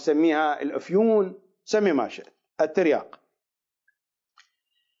 البعض يسميها الأفيون، سمي ما شئت. الترياق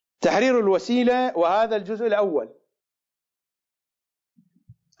تحرير الوسيلة، وهذا الجزء الأول،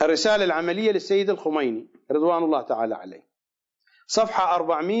 الرسالة العملية للسيد الخميني رضوان الله تعالى عليه، صفحة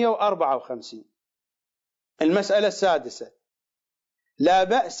 454. المسألة السادسة: لا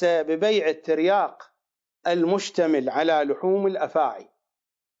بأس ببيع الترياق المشتمل على لحوم الأفاعي،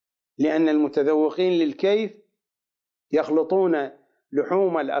 لأن المتذوقين للكيف يخلطون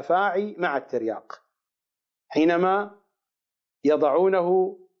لحوم الأفاعي مع الترياق حينما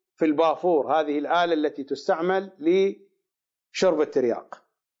يضعونه في البافور، هذه الآلة التي تستعمل لشرب الترياق.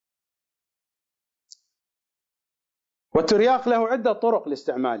 والترياق له عدة طرق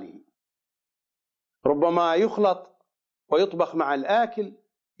لاستعماله، ربما يخلط ويطبخ مع الآكل،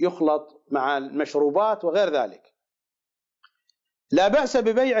 يخلط مع المشروبات وغير ذلك. لا بأس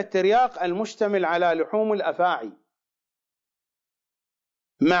ببيع الترياق المشتمل على لحوم الأفاعي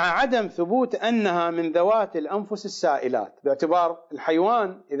مع عدم ثبوت أنها من ذوات الأنفس السائلات، باعتبار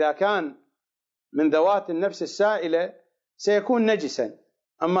الحيوان إذا كان من ذوات النفس السائلة سيكون نجسا،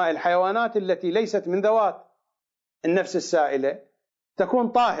 أما الحيوانات التي ليست من ذوات النفس السائلة تكون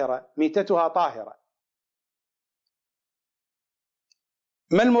طاهرة، ميتتها طاهرة.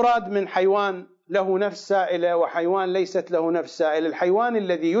 ما المراد من حيوان له نفس سائلة وحيوان ليست له نفس سائلة؟ الحيوان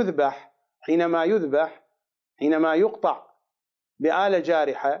الذي يذبح، حينما يقطع بآلة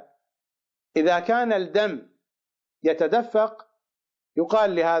جارحة، إذا كان الدم يتدفق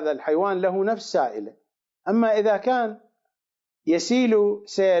يقال لهذا الحيوان له نفس سائلة. أما إذا كان يسيل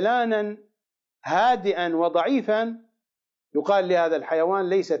سيلانا هادئا وضعيفا يقال لهذا الحيوان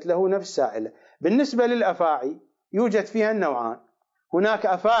ليست له نفس سائلة. بالنسبة للأفاعي يوجد فيها النوعان، هناك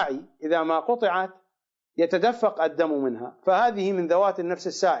أفاعي إذا ما قطعت يتدفق الدم منها، فهذه من ذوات النفس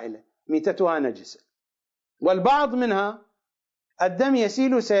السائلة ميتتها نجسة، والبعض منها الدم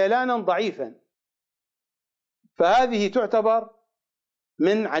يسيل سيلانا ضعيفا، فهذه تعتبر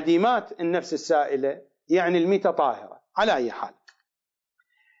من عديمات النفس السائلة، يعني الميتة طاهرة. على أي حال،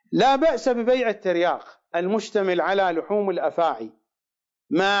 لا بأس ببيع الترياق المشتمل على لحوم الأفاعي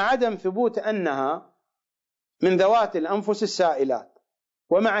مع عدم ثبوت أنها من ذوات الأنفس السائلات،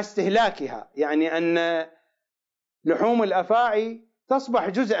 ومع استهلاكها، يعني أن لحوم الأفاعي تصبح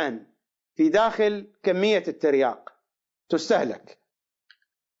جزءا في داخل كمية الترياق تستهلك،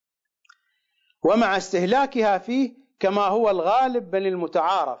 ومع استهلاكها فيه كما هو الغالب بل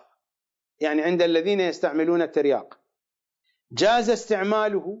المتعارف، يعني عند الذين يستعملون الترياق جاز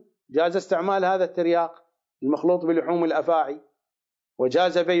استعمال هذا الترياق المخلوط بلحوم الأفاعي،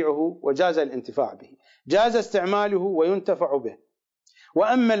 وجاز بيعه وجاز الانتفاع به، جاز استعماله وينتفع به.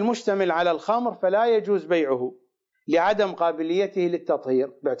 وأما المشتمل على الخمر فلا يجوز بيعه لعدم قابليته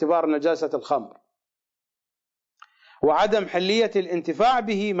للتطهير باعتبار نجاسة الخمر، وعدم حلية الانتفاع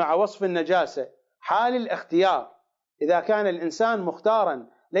به مع وصف النجاسة حال الاختيار، إذا كان الإنسان مختارا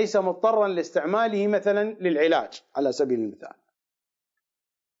ليس مضطرا لاستعماله مثلا للعلاج على سبيل المثال،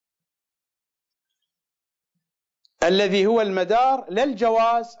 الذي هو المدار لا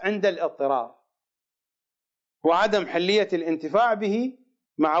الجواز عند الاضطرار، وعدم حلية الانتفاع به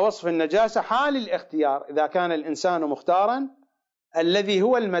مع وصف النجاسة حال الاختيار، إذا كان الإنسان مختارا الذي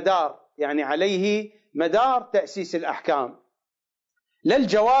هو المدار، يعني عليه مدار تأسيس الأحكام، لا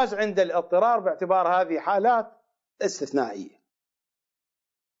الجواز عند الاضطرار باعتبار هذه حالات استثنائية.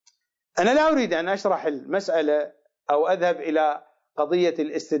 أنا لا أريد أن أشرح المسألة أو أذهب إلى قضية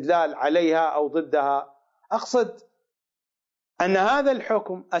الاستدلال عليها أو ضدها، أقصد أن هذا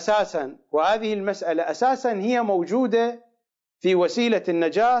الحكم أساسا وهذه المسألة أساسا هي موجودة في وسيلة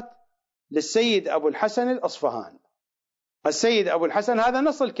النجاة للسيد أبو الحسن الأصفهاني. السيد أبو الحسن، هذا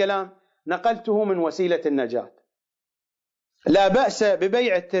نص الكلام نقلته من وسيلة النجاة: لا بأس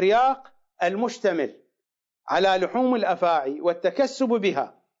ببيع الترياق المشتمل على لحوم الأفاعي والتكسب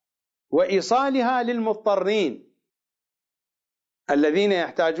بها وإيصالها للمضطرين الذين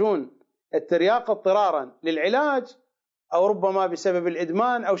يحتاجون الترياق اضطرارا للعلاج أو ربما بسبب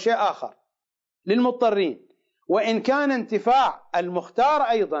الإدمان أو شيء آخر، للمضطرين، وإن كان انتفاع المختار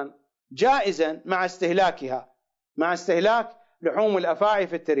أيضا جائزا مع استهلاك لحوم الأفاعي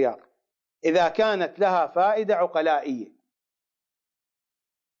في الترياق إذا كانت لها فائدة عقلائية.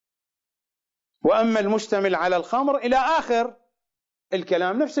 وأما المشتمل على الخمر إلى آخر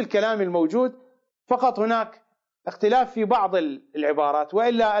الكلام، نفس الكلام الموجود، فقط هناك اختلاف في بعض العبارات،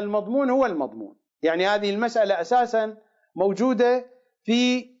 وإلا المضمون هو المضمون. يعني هذه المسألة أساسا موجودة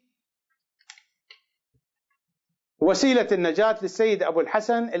في وسيلة النجاة للسيد أبو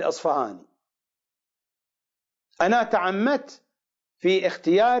الحسن الأصفهاني. أنا تعمدت في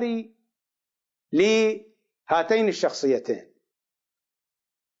اختياري لهاتين الشخصيتين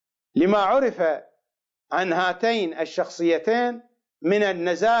لما عرف عن هاتين الشخصيتين من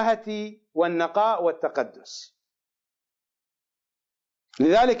النزاهة والنقاء والتقدس،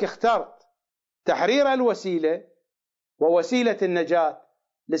 لذلك اخترت تحرير الوسيلة ووسيلة النجاة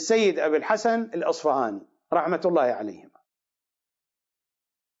للسيد أبي الحسن الأصفهاني رحمة الله عليهما.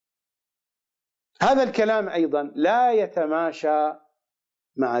 هذا الكلام أيضا لا يتماشى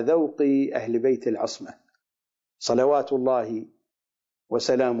مع ذوق أهل بيت العصمة صلوات الله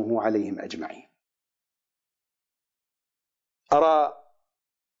وسلامه عليهم أجمعين. أرى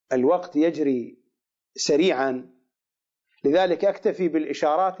الوقت يجري سريعا، لذلك أكتفي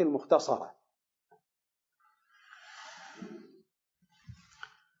بالإشارات المختصرة.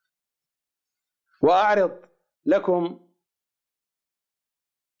 وأعرض لكم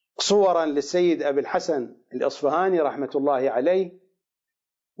صورا للسيد أبي الحسن الأصفهاني رحمة الله عليه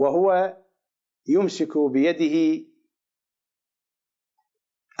وهو يمسك بيده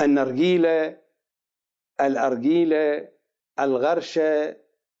النرجيلة، الأرجيلة، الغرشة،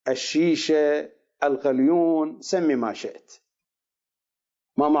 الشيشة، القليون، سمي ما شئت،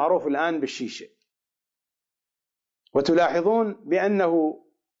 ما معروف الآن بالشيشة. وتلاحظون بأنه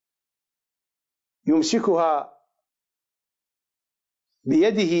يمسكها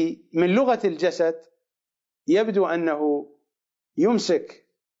بيده من لغة الجسد يبدو أنه يمسك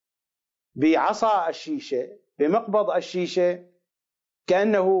بعصا الشيشة، بمقبض الشيشة،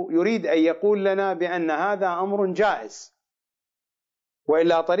 كأنه يريد أن يقول لنا بأن هذا أمر جائز،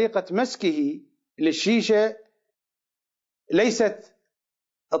 وإلا طريقة مسكه للشيشة ليست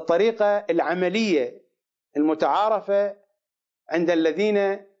الطريقة العملية المتعارفة عند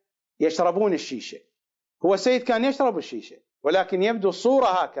الذين يشربون الشيشة. هو السيد كان يشرب الشيشة، ولكن يبدو الصورة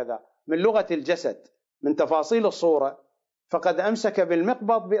هكذا من لغة الجسد، من تفاصيل الصورة، فقد أمسك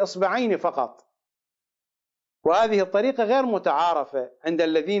بالمقبض بإصبعين فقط، وهذه الطريقة غير متعارفة عند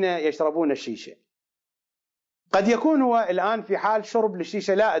الذين يشربون الشيشة. قد يكون هو الآن في حال شرب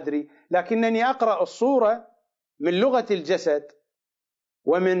للشيشة، لا أدري، لكنني أقرأ الصورة من لغة الجسد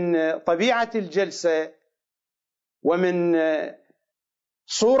ومن طبيعة الجلسة ومن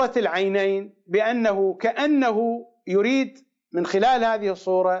صورة العينين بأنه كأنه يريد من خلال هذه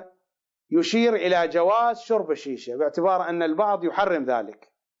الصورة يشير إلى جواز شرب الشيشة، باعتبار أن البعض يحرم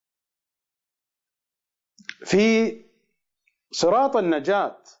ذلك. في صراط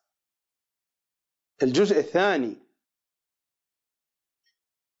النجاة الجزء الثاني،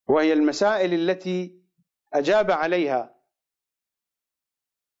 وهي المسائل التي أجاب عليها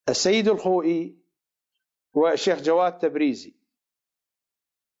السيد الخوئي والشيخ جواد تبريزي،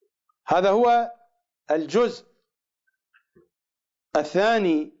 هذا هو الجزء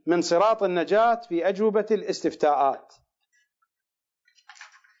الثاني من صراط النجاة في أجوبة الاستفتاءات،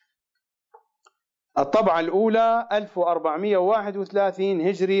 الطبعة الأولى 1431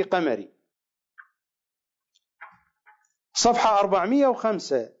 هجري قمري، صفحة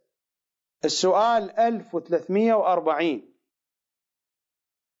 405، السؤال 1340،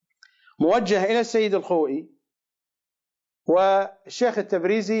 موجه إلى السيد الخوئي، والشيخ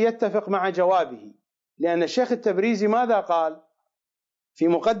التبريزي يتفق مع جوابه، لأن الشيخ التبريزي ماذا قال في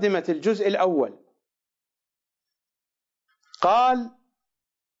مقدمة الجزء الأول؟ قال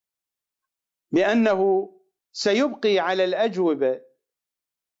بأنه سيبقي على الأجوبة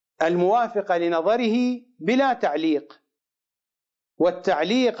الموافقة لنظره بلا تعليق،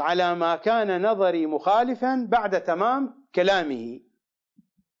 والتعليق على ما كان نظري مخالفا بعد تمام كلامه.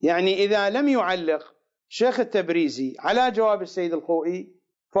 يعني إذا لم يعلق شيخ التبريزي على جواب السيد الخوئي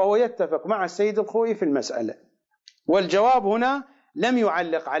فهو يتفق مع السيد الخوئي في المسألة، والجواب هنا لم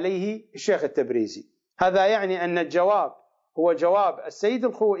يعلق عليه الشيخ التبريزي، هذا يعني أن الجواب هو جواب السيد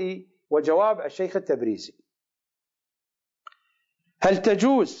الخوئي وجواب الشيخ التبريزي. هل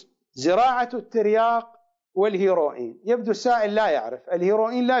تجوز زراعة الترياق والهيروين؟ يبدو السائل لا يعرف،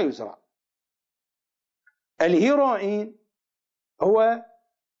 الهيروين لا يزرع. الهيروين هو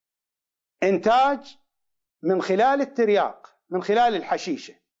إنتاج من خلال الترياق، من خلال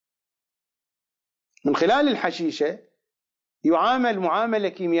الحشيشة. من خلال الحشيشة يعامل معاملة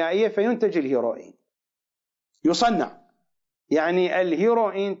كيميائية فينتج الهيروين، يصنع، يعني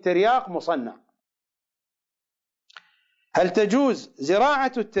الهيروين ترياق مصنع. هل تجوز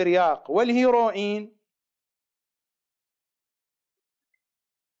زراعة الترياق والهيروين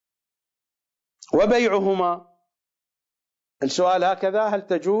وبيعهما؟ السؤال هكذا: هل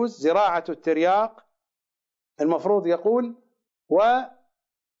تجوز زراعة الترياق؟ المفروض يقول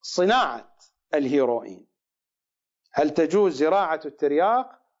وصناعة الهيروين. هل تجوز زراعة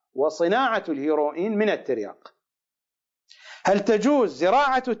الترياق وصناعة الهيروين من الترياق؟ هل تجوز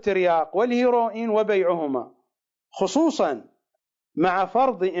زراعة الترياق والهيروين وبيعهما، خصوصا مع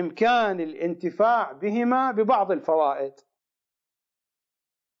فرض إمكان الانتفاع بهما ببعض الفوائد؟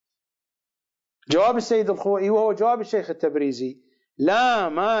 جواب السيد الخوئي وهو جواب الشيخ التبريزي: لا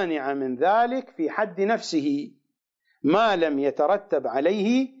مانع من ذلك في حد نفسه ما لم يترتب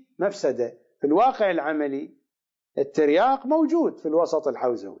عليه مفسدة. في الواقع العملي الترياق موجود في الوسط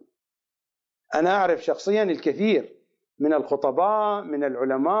الحوزوي. أنا أعرف شخصيا الكثير من الخطباء، من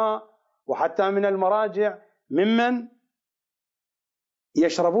العلماء، وحتى من المراجع ممن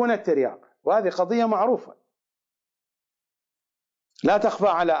يشربون الترياق، وهذه قضية معروفة لا تخفى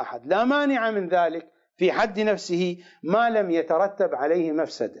على أحد. لا مانع من ذلك في حد نفسه ما لم يترتب عليه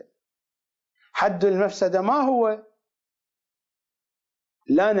مفسدة. حد المفسدة ما هو؟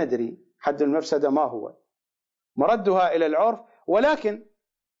 لا ندري حد المفسدة ما هو، مردها إلى العرف. ولكن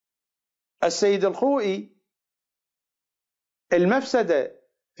السيد الخوئي المفسدة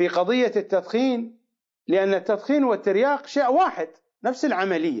في قضية التدخين، لأن التدخين والترياق شيء واحد، نفس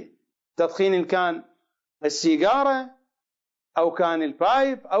العملية. التدخين إن كان السيجارة أو كان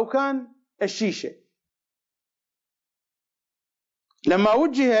البايب أو كان الشيشة. لما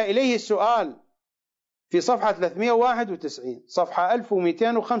وجه إليه السؤال في صفحة 391 صفحة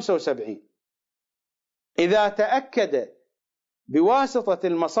 1275: إذا تأكد بواسطة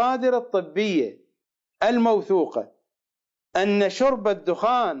المصادر الطبية الموثوقة أن شرب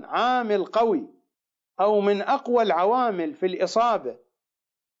الدخان عامل قوي أو من أقوى العوامل في الإصابة،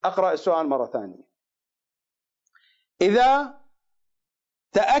 أقرأ السؤال مرة ثانية: إذا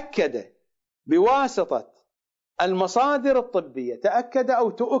تأكد بواسطة المصادر الطبية تأكد أو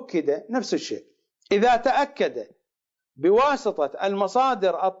تؤكد نفس الشيء. إذا تأكد بواسطة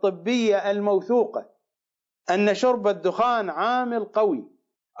المصادر الطبية الموثوقة أن شرب الدخان عامل قوي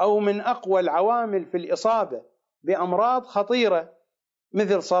أو من أقوى العوامل في الإصابة بأمراض خطيرة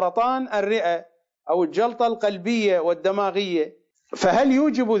مثل سرطان الرئة أو الجلطة القلبية والدماغية، فهل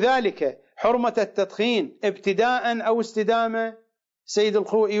يوجب ذلك حرمة التدخين ابتداء أو استدامة؟ سيد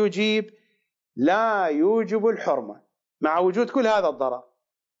الخوئي يجيب: لا يوجب الحرمة مع وجود كل هذا الضرر.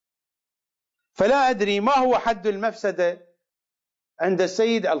 فلا أدري ما هو حد المفسدة عند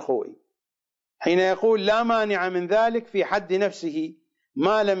السيد الخوئي حين يقول لا مانع من ذلك في حد نفسه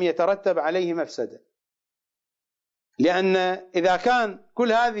ما لم يترتب عليه مفسدة، لأن إذا كان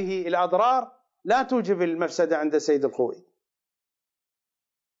كل هذه الأضرار لا توجب المفسدة عند السيد الخوئي.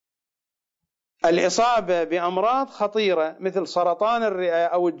 الإصابة بأمراض خطيرة مثل سرطان الرئة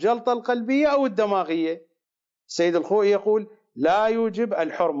أو الجلطة القلبية أو الدماغية، السيد الخوئي يقول لا يوجب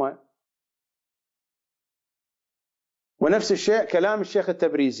الحرمة. ونفس الشيء كلام الشيخ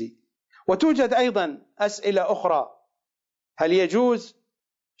التبريزي. وتوجد أيضا أسئلة أخرى: هل يجوز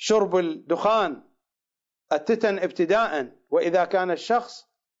شرب الدخان التتن ابتداء؟ وإذا كان الشخص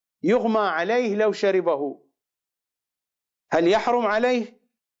يغمى عليه لو شربه هل يحرم عليه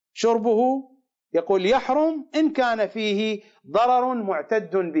شربه؟ يقول يحرم إن كان فيه ضرر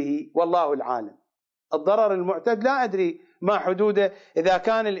معتد به، والله العالم. الضرر المعتد لا أدري ما حدوده. إذا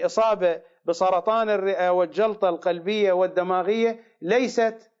كان الإصابة بسرطان الرئة والجلطة القلبية والدماغية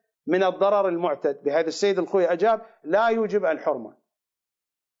ليست من الضرر المعتد، بهذا السيد الخوئي أجاب لا يوجب الحرمة.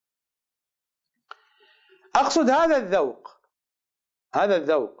 أقصد هذا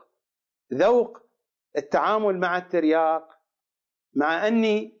الذوق، ذوق التعامل مع الترياق، مع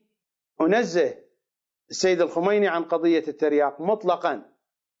أني أنزه السيد الخميني عن قضية الترياق مطلقا.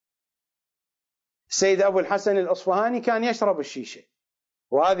 السيد أبو الحسن الأصفهاني كان يشرب الشيشة،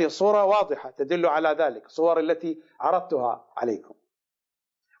 وهذه الصورة واضحة تدل على ذلك، الصور التي عرضتها عليكم.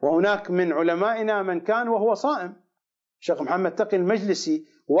 وهناك من علمائنا من كان وهو صائم، الشيخ محمد تقي المجلسي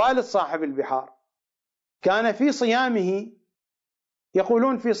والد صاحب البحار، كان في صيامه،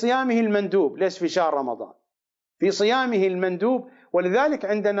 يقولون في صيامه المندوب، ليس في شهر رمضان، في صيامه المندوب. ولذلك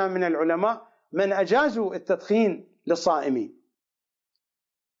عندنا من العلماء من أجازوا التدخين للصائمين.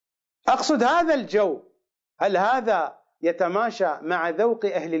 أقصد هذا الجو، هل هذا يتماشى مع ذوق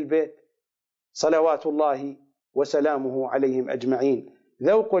أهل البيت صلوات الله وسلامه عليهم أجمعين؟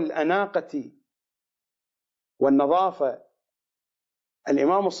 ذوق الأناقة والنظافة.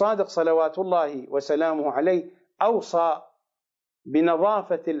 الإمام الصادق صلوات الله وسلامه عليه أوصى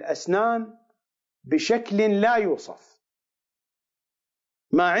بنظافة الأسنان بشكل لا يوصف.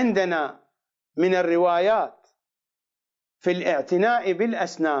 ما عندنا من الروايات في الاعتناء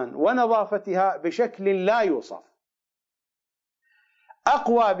بالأسنان ونظافتها بشكل لا يوصف،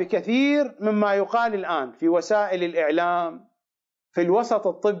 أقوى بكثير مما يقال الآن في وسائل الإعلام، في الوسط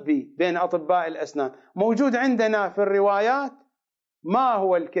الطبي بين أطباء الأسنان. موجود عندنا في الروايات ما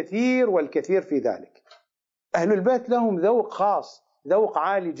هو الكثير والكثير في ذلك. أهل البيت لهم ذوق خاص، ذوق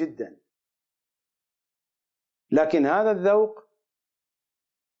عالي جدا، لكن هذا الذوق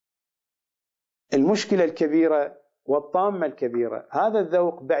المشكلة الكبيرة والطامة الكبيرة، هذا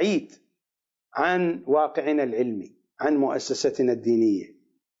الذوق بعيد عن واقعنا العلمي، عن مؤسستنا الدينية،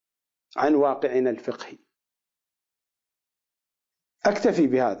 عن واقعنا الفقهي. أكتفي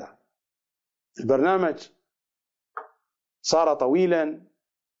بهذا. البرنامج صار طويلا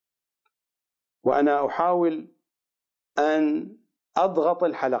وأنا أحاول أن أضغط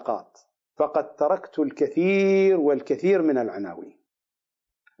الحلقات، فقد تركت الكثير والكثير من العناوين،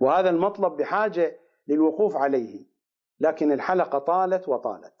 وهذا المطلب بحاجة للوقوف عليه، لكن الحلقة طالت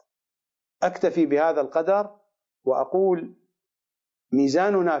وطالت. أكتفي بهذا القدر وأقول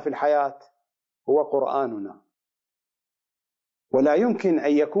ميزاننا في الحياة هو قرآننا، ولا يمكن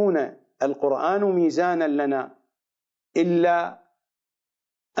أن يكون القرآن ميزانا لنا إلا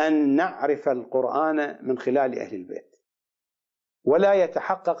أن نعرف القرآن من خلال أهل البيت، ولا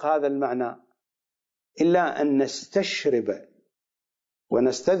يتحقق هذا المعنى إلا أن نستشرب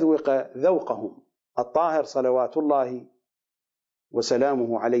ونستذوق ذوقهم الطاهر صلوات الله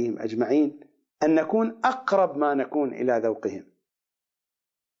وسلامه عليهم أجمعين، أن نكون أقرب ما نكون إلى ذوقهم.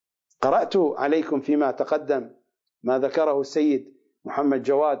 قرأت عليكم فيما تقدم ما ذكره السيد محمد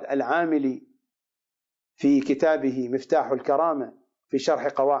جواد العاملي في كتابه مفتاح الكرامة في شرح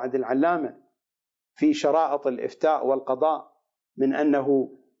قواعد العلامة في شرائط الإفتاء والقضاء، من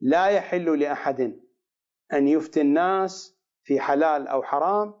أنه لا يحل لأحد أن يفتي الناس في حلال أو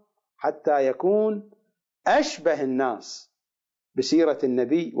حرام حتى يكون أشبه الناس بسيرة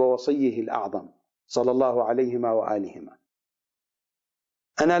النبي ووصيه الأعظم صلى الله عليهما وآلهما.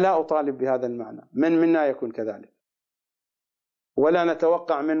 أنا لا أطالب بهذا المعنى، من منا يكون كذلك، ولا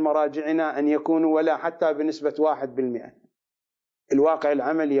نتوقع من مراجعنا أن يكونوا ولا حتى بنسبة 1%. الواقع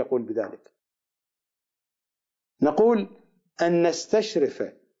العملي يقول بذلك. نقول أن نستشرف،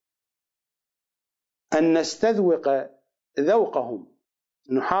 أن نستذوق ذوقهم،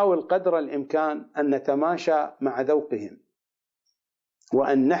 نحاول قدر الإمكان أن نتماشى مع ذوقهم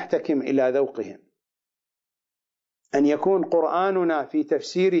وأن نحتكم إلى ذوقهم، أن يكون قرآننا في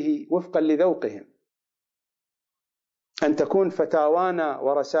تفسيره وفقا لذوقهم، أن تكون فتاوانا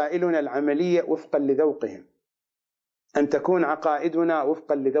ورسائلنا العملية وفقا لذوقهم، أن تكون عقائدنا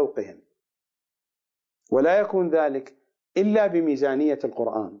وفقا لذوقهم، ولا يكون ذلك إلا بميزانية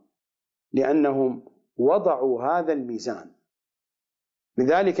القرآن، لأنهم وضعوا هذا الميزان.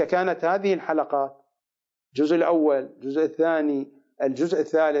 لذلك كانت هذه الحلقات، الجزء الأول، الجزء الثاني، الجزء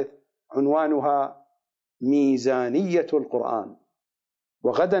الثالث، عنوانها ميزانية القرآن.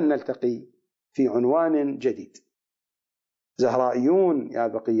 وغدا نلتقي في عنوان جديد. زهرائيون يا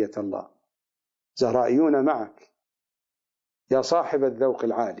بقية الله، زهرائيون معك يا صاحب الذوق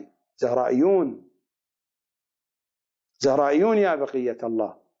العالي، زهرائيون، زهرائيون يا بقية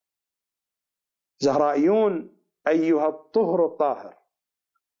الله، زهرائيون أيها الطهر الطاهر،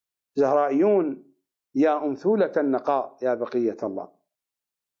 زهرائيون يا أمثولة النقاء يا بقية الله،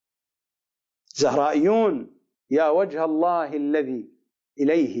 زهرائيون يا وجه الله الذي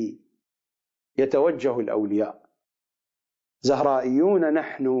إليه يتوجه الأولياء. زهرائيون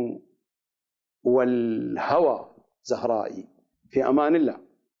نحن والهوى زهرائي. في أمان الله.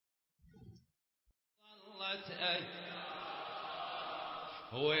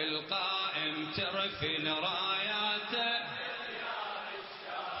 والقائم ترفن راياته،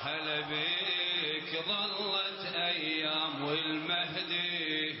 هلا بيك ظلت أيام،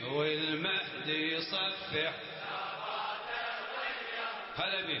 والمهدي يصفح،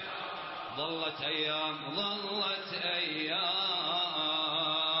 هلا بيك ظلت أيام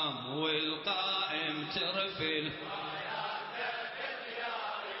والقائم ترفن،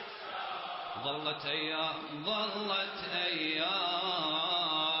 ظلت أيام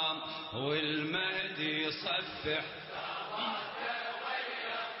والمهدي يصفح،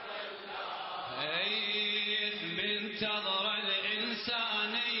 منتظر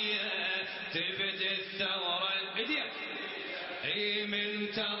الإنسانية تبدي الثورة،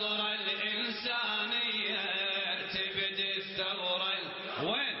 منتظر الإنسانية تبدي الثورة،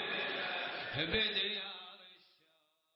 وين بدي